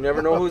 hey, you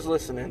never know who's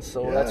listening,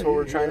 so that's what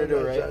we're trying to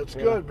do, right? That's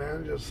good,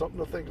 man. Just something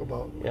to think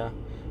about. Yeah.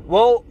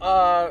 Well,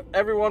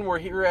 everyone, we're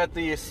here at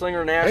the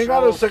Slinger Nationals.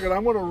 Hang on a second.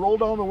 I'm going to roll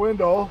down the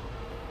window,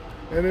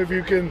 and if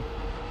you can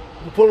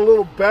put a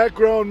little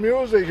background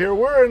music here.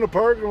 We're in the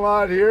parking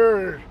lot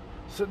here,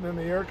 sitting in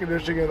the air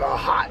conditioning in a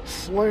hot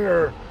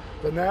Slinger.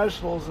 The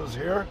Nationals is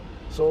here.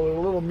 So a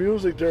little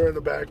music there in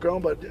the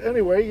background. But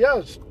anyway,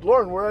 yes,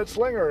 Lauren, we're at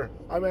Slinger.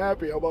 I'm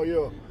happy. How about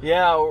you?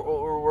 Yeah,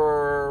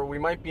 we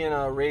might be in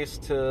a race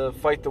to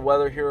fight the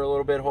weather here a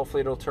little bit.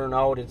 Hopefully it'll turn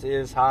out. It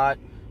is hot.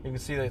 You can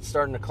see that it's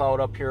starting to cloud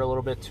up here a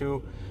little bit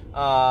too.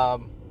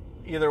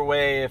 Either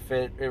way, if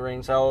it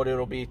rains out,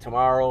 it'll be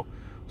tomorrow.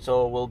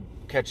 So we'll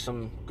catch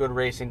some good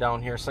racing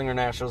down here. Slinger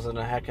Nationals is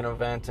a heck of an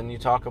event, and you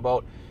talk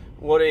about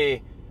what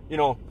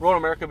Road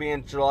America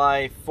being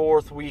July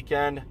 4th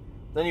weekend.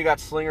 Then you got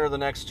Slinger the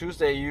next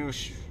Tuesday. There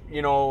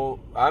is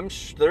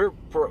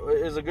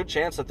a good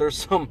chance that there's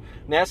some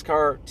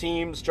NASCAR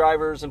teams,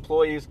 drivers,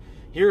 employees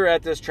here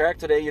at this track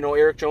today.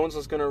 Eric Jones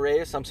is going to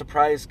race. I'm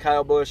surprised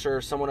Kyle Busch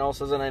or someone else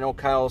isn't. I know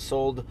Kyle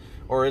sold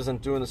or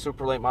isn't doing the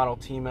super late model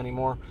team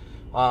anymore.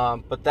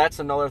 But that's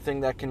another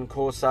thing that can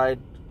coincide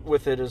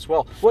with it as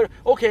well.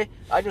 Okay,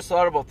 I just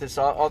thought about this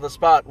on the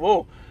spot.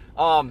 Whoa.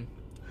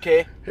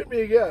 Okay. Hit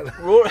me again.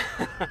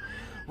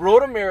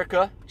 Road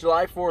America,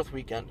 July 4th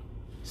weekend.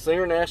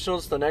 Slinger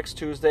Nationals the next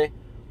Tuesday.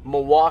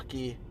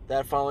 Milwaukee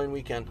that following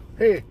weekend.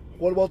 Hey,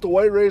 what about the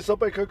white race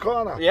up at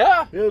Kaukauna?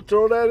 Yeah.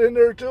 Throw that in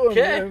there too,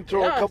 Okay. and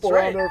throw a couple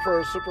on there for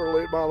a super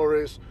late model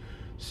race.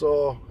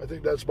 So I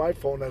think that's my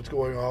phone that's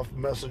going off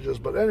messages.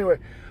 But anyway,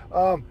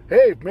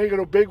 hey, make it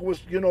a big,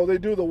 they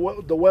do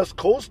the West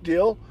Coast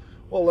deal.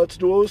 Well, let's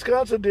do a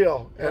Wisconsin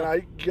deal. And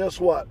I guess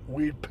what?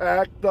 We'd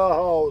pack the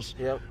house.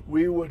 Yep.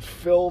 We would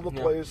fill the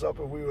place up,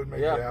 and we would make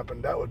Yeah. it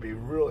happen. That would be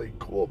really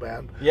cool,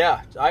 man.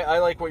 Yeah, I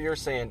like what you're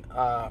saying,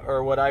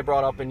 or what I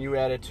brought up and you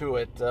added to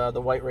it, the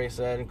white race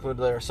that I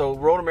included there. So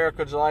Road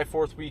America, July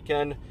 4th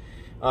weekend.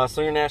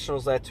 Slinger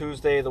Nationals that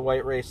Tuesday, the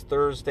white race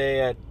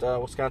Thursday at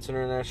Wisconsin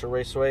International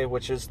Raceway,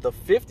 which is the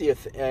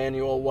 50th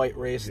annual white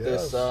race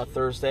this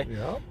Thursday.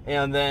 Yeah.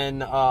 And then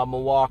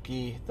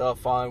Milwaukee the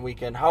following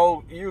weekend.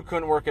 How you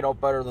couldn't work it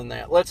out better than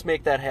that. Let's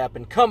make that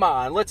happen. Come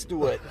on, let's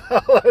do it.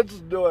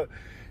 Let's do it.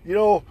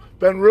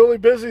 Been really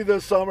busy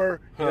this summer.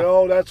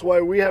 That's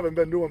why we haven't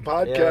been doing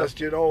podcasts.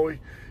 Yeah.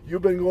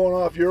 You've been going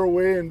off your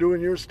way and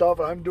doing your stuff.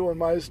 I'm doing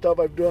my stuff.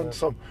 I've done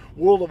some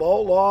World of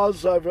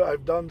Outlaws.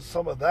 I've done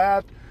some of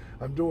that.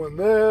 I'm doing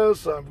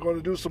this. I'm going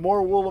to do some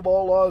more World of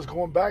Outlaws,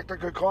 going back to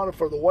Kaukauna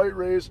for the white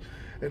race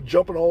and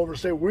jumping all over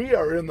state. We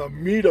are in the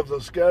meat of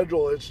the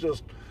schedule. It's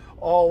just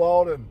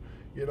all out. And,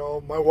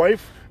 my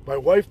wife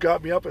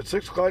got me up at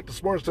 6 o'clock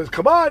this morning and says,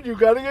 come on, you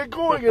got to get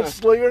going. It's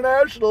Slinger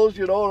Nationals,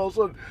 and all of a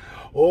sudden,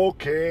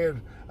 okay.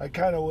 And I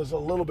kind of was a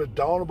little bit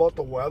down about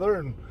the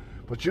weather.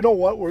 But you know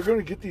what? We're going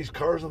to get these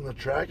cars on the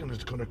track, and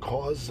it's going to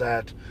cause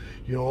that,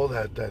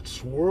 that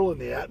swirl in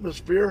the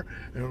atmosphere,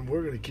 and we're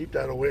going to keep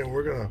that away, and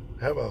we're going to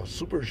have a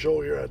super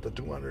show here at the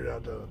 200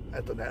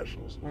 at the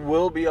Nationals.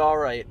 We'll be all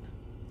right.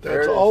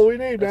 That's all we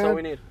need, man. That's all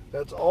we need.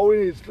 That's all we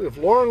need. If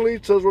Lauren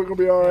Leach says we're going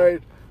to be all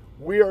right,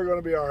 we are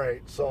going to be all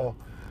right. So,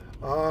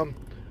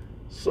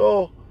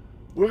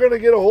 we're going to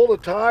get a hold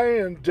of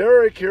Ty and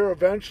Derek here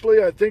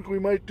eventually. I think we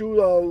might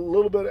do a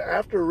little bit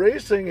after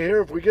racing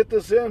here. If we get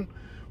this in,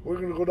 we're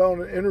going to go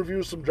down and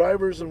interview some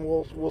drivers, and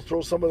we'll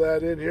throw some of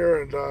that in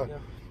here. And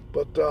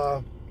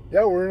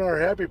we're in our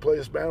happy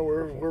place, man.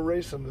 We're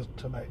racing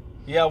tonight.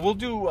 Yeah, we'll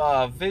do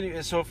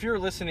video. So if you're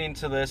listening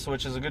to this,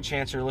 which is a good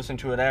chance you're listening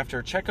to it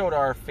after, check out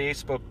our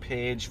Facebook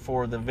page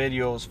for the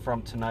videos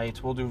from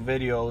tonight. We'll do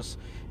videos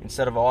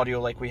instead of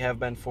audio like we have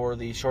been for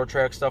the short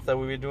track stuff that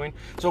we've been doing.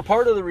 So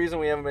part of the reason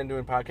we haven't been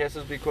doing podcasts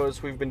is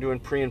because we've been doing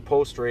pre- and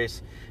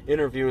post-race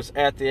interviews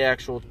at the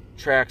actual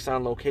tracks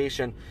on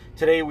location.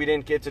 Today we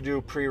didn't get to do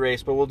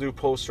pre-race, but we'll do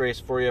post-race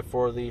for you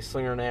for the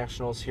Slinger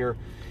Nationals here.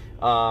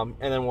 And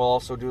then we'll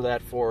also do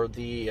that for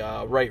the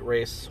right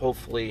race,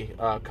 hopefully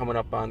coming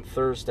up on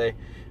Thursday.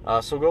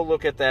 So go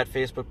look at that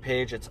Facebook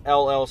page. It's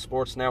LL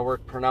Sports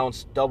Network,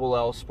 pronounced double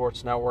L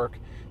Sports Network.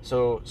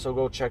 So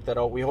go check that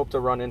out. We hope to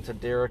run into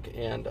Derek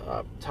and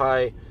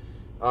Ty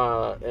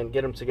and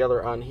get them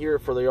together on here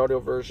for the audio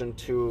version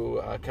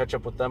to catch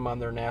up with them on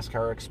their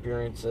NASCAR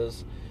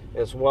experiences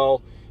as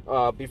well.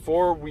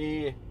 Before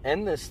we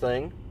end this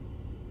thing,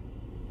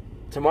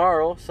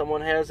 tomorrow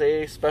someone has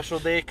a special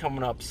day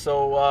coming up.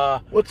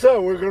 So what's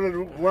that? We're going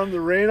to run the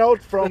rain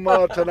out from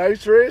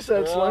tonight's race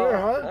at Slinger,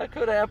 huh? That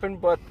could happen,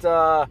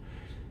 but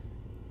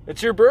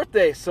it's your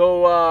birthday,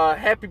 so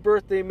happy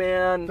birthday,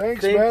 man.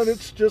 Thanks, man.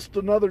 It's just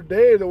another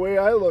day the way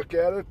I look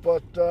at it,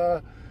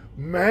 but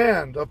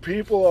man, the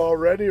people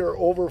already are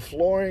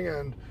overflowing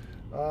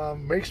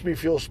and makes me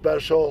feel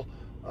special.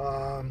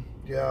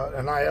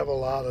 And I have a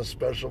lot of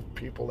special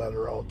people that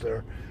are out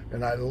there,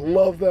 and I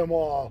love them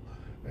all.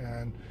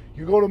 And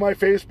you go to my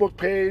Facebook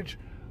page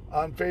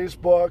on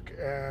Facebook,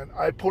 and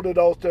I put it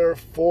out there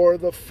for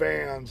the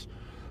fans.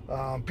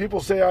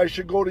 People say I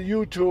should go to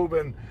YouTube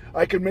and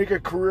I can make a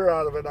career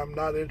out of it. I'm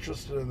not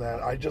interested in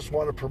that. I just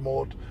want to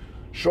promote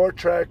short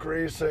track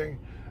racing,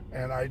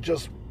 and I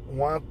just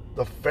want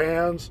the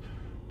fans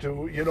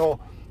to,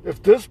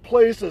 if this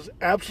place is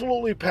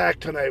absolutely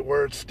packed tonight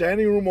where it's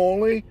standing room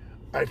only,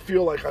 I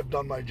feel like I've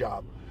done my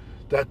job.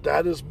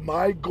 That is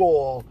my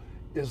goal,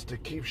 is to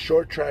keep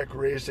short track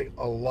racing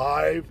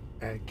alive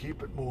and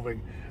keep it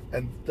moving.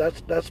 And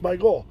that's my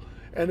goal.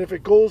 And if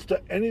it goes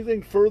to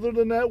anything further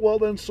than that, well,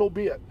 then so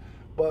be it.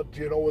 But,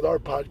 with our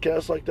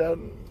podcast like that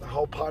and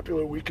how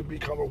popular we can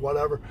become or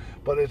whatever,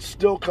 but it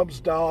still comes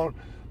down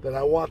that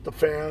I want the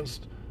fans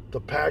to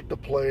pack the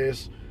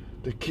place,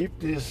 to keep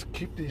these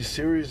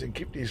series and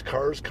keep these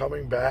cars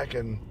coming back.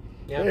 And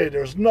hey,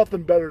 there's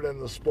nothing better than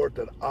the sport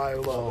that I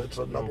love. It's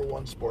a number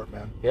one sport,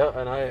 man. Yeah,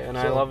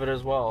 I love it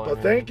as well.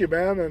 But thank you,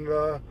 man.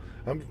 And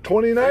I'm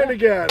 29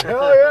 again.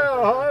 Hell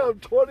yeah, I'm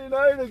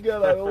 29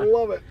 again. I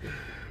love it.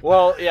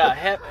 Well,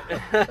 yeah,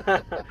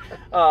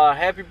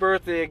 happy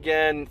birthday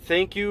again.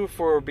 Thank you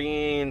for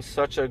being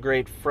such a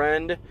great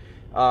friend,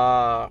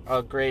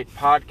 a great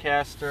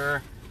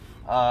podcaster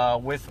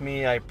with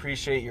me. I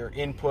appreciate your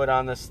input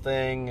on this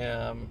thing.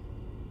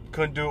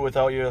 Couldn't do it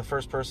without you. The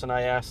first person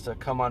I asked to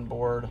come on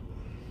board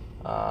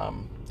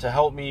to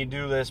help me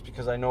do this,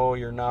 because I know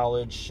your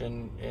knowledge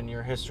and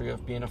your history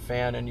of being a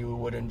fan, and you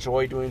would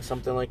enjoy doing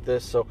something like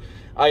this. So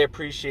I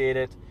appreciate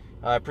it.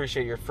 I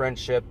appreciate your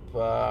friendship.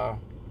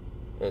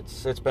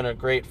 It's been a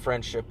great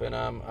friendship, and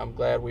I'm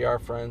glad we are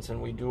friends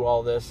and we do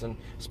all this. And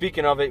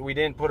speaking of it, we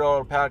didn't put out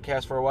a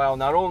podcast for a while.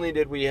 Not only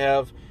did we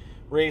have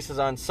races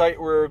on site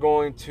we were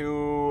going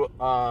to,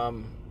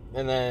 and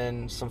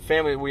then some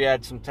family, we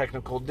had some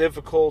technical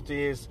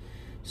difficulties.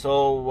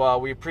 So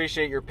we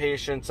appreciate your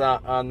patience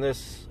on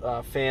this,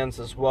 fans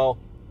as well.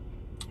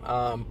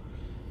 Why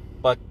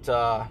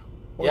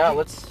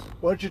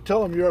don't you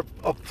tell them you're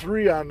up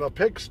 3 on the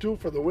picks too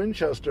for the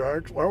Winchester?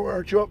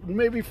 Aren't you up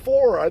maybe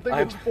 4? I think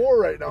it's 4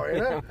 right now, ain't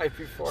it? Might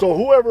be 4. So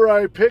whoever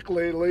I pick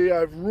lately,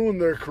 I've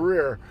ruined their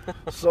career.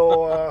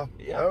 So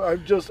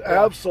I'm just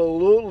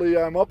absolutely,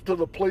 I'm up to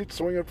the plate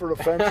swinging for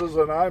the fences,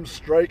 and I'm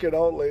striking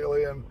out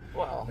lately. And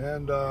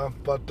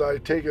but I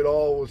take it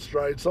all with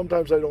stride.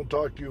 Sometimes I don't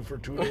talk to you for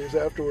 2 days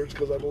afterwards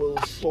because I'm a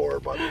little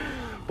sore, but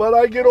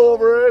I get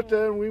over it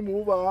and we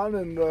move on,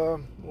 and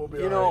we'll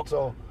be all right.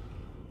 So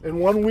in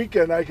one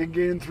weekend, I can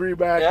gain 3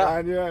 back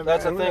on you. And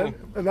that's a thing.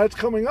 And that's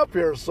coming up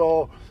here.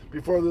 So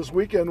before this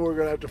weekend, we're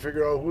going to have to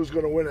figure out who's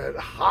going to win at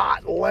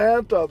Hot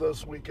Atlanta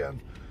this weekend.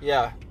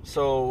 Yeah.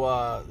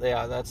 So,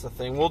 that's the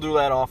thing. We'll do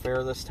that off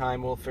air this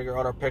time. We'll figure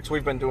out our picks.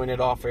 We've been doing it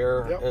off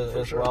air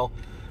as well.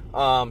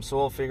 So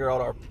we'll figure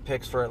out our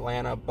picks for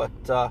Atlanta.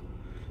 But,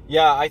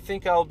 I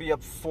think I'll be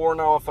up 4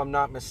 now if I'm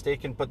not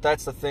mistaken. But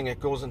that's the thing. It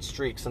goes in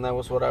streaks. And that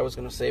was what I was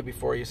going to say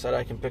before you said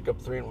I can pick up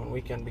 3 in one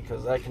weekend,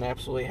 because that can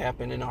absolutely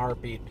happen in a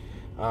heartbeat.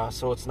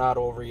 So it's not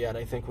over yet.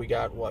 I think we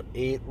got,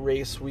 8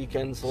 race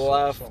weekends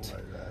left Something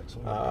like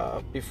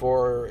that.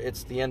 before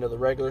it's the end of the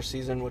regular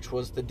season, which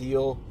was the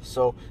deal.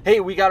 So, hey,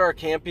 we got our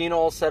camping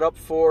all set up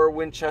for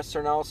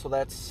Winchester now. So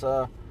that's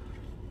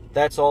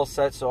all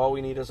set. So all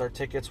we need is our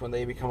tickets when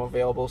they become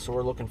available. So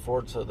we're looking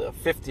forward to the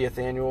 50th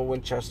annual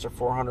Winchester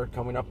 400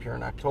 coming up here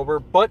in October.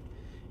 But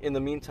in the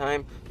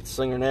meantime, the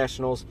Slinger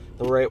Nationals,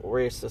 the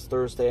race this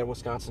Thursday at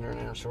Wisconsin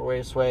International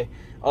Raceway.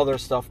 Other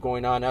stuff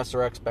going on.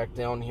 SRX back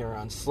down here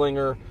on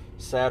Slinger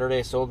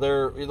Saturday. So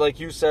they're, like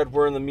you said,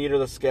 we're in the meat of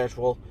the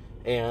schedule,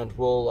 and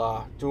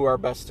we'll do our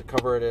best to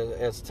cover it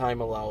as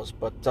time allows.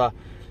 But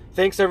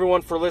thanks,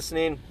 everyone, for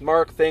listening.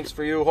 Mark, thanks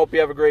for you. Hope you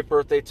have a great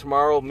birthday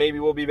tomorrow. Maybe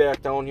we'll be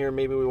back down here.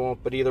 Maybe we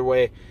won't. But either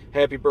way,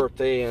 happy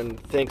birthday, and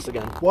thanks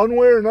again. One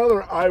way or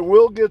another, I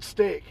will get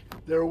steak.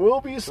 There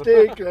will be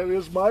steak. That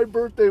is my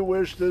birthday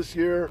wish this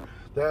year,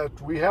 that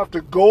we have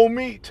to go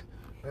meet.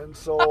 And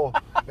so,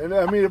 and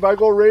I mean, if I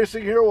go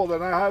racing here, well,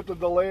 then I have to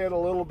delay it a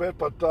little bit.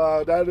 But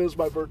that is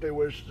my birthday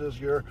wish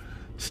this year.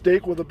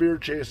 Steak with a beer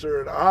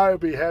chaser, and I'd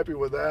be happy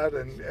with that.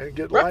 And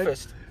get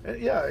breakfast.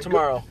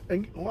 Tomorrow.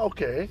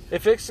 Okay.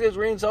 If it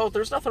rains out,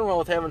 there's nothing wrong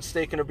with having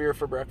steak and a beer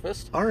for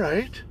breakfast. All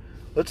right,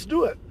 let's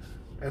do it.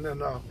 And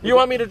then you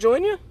want me to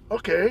join you?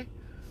 Okay.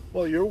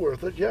 Well, you're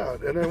worth it, yeah.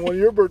 And then when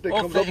your birthday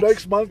comes up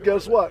next month,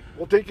 guess what?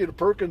 We'll take you to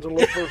Perkins and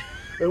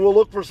we'll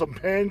look for some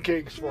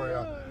pancakes for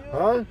you,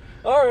 huh?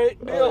 All right.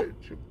 All right.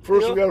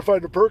 First, we got to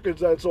find the Perkins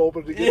that's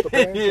open to get the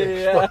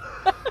pancakes.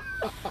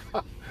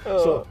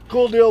 So,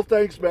 cool deal.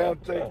 Thanks, man.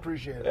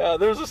 Appreciate it. Yeah,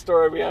 there's a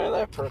story behind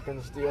that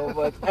Perkins deal.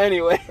 But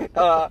anyway,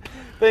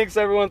 thanks,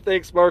 everyone.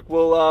 Thanks, Mark.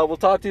 We'll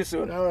talk to you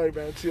soon. All right,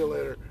 man. See you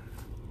later.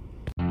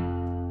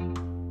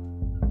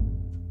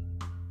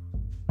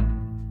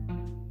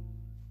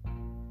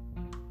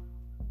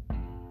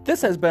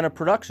 This has been a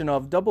production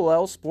of Double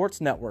L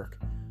Sports Network.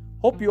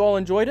 Hope you all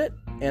enjoyed it,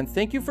 and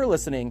thank you for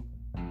listening.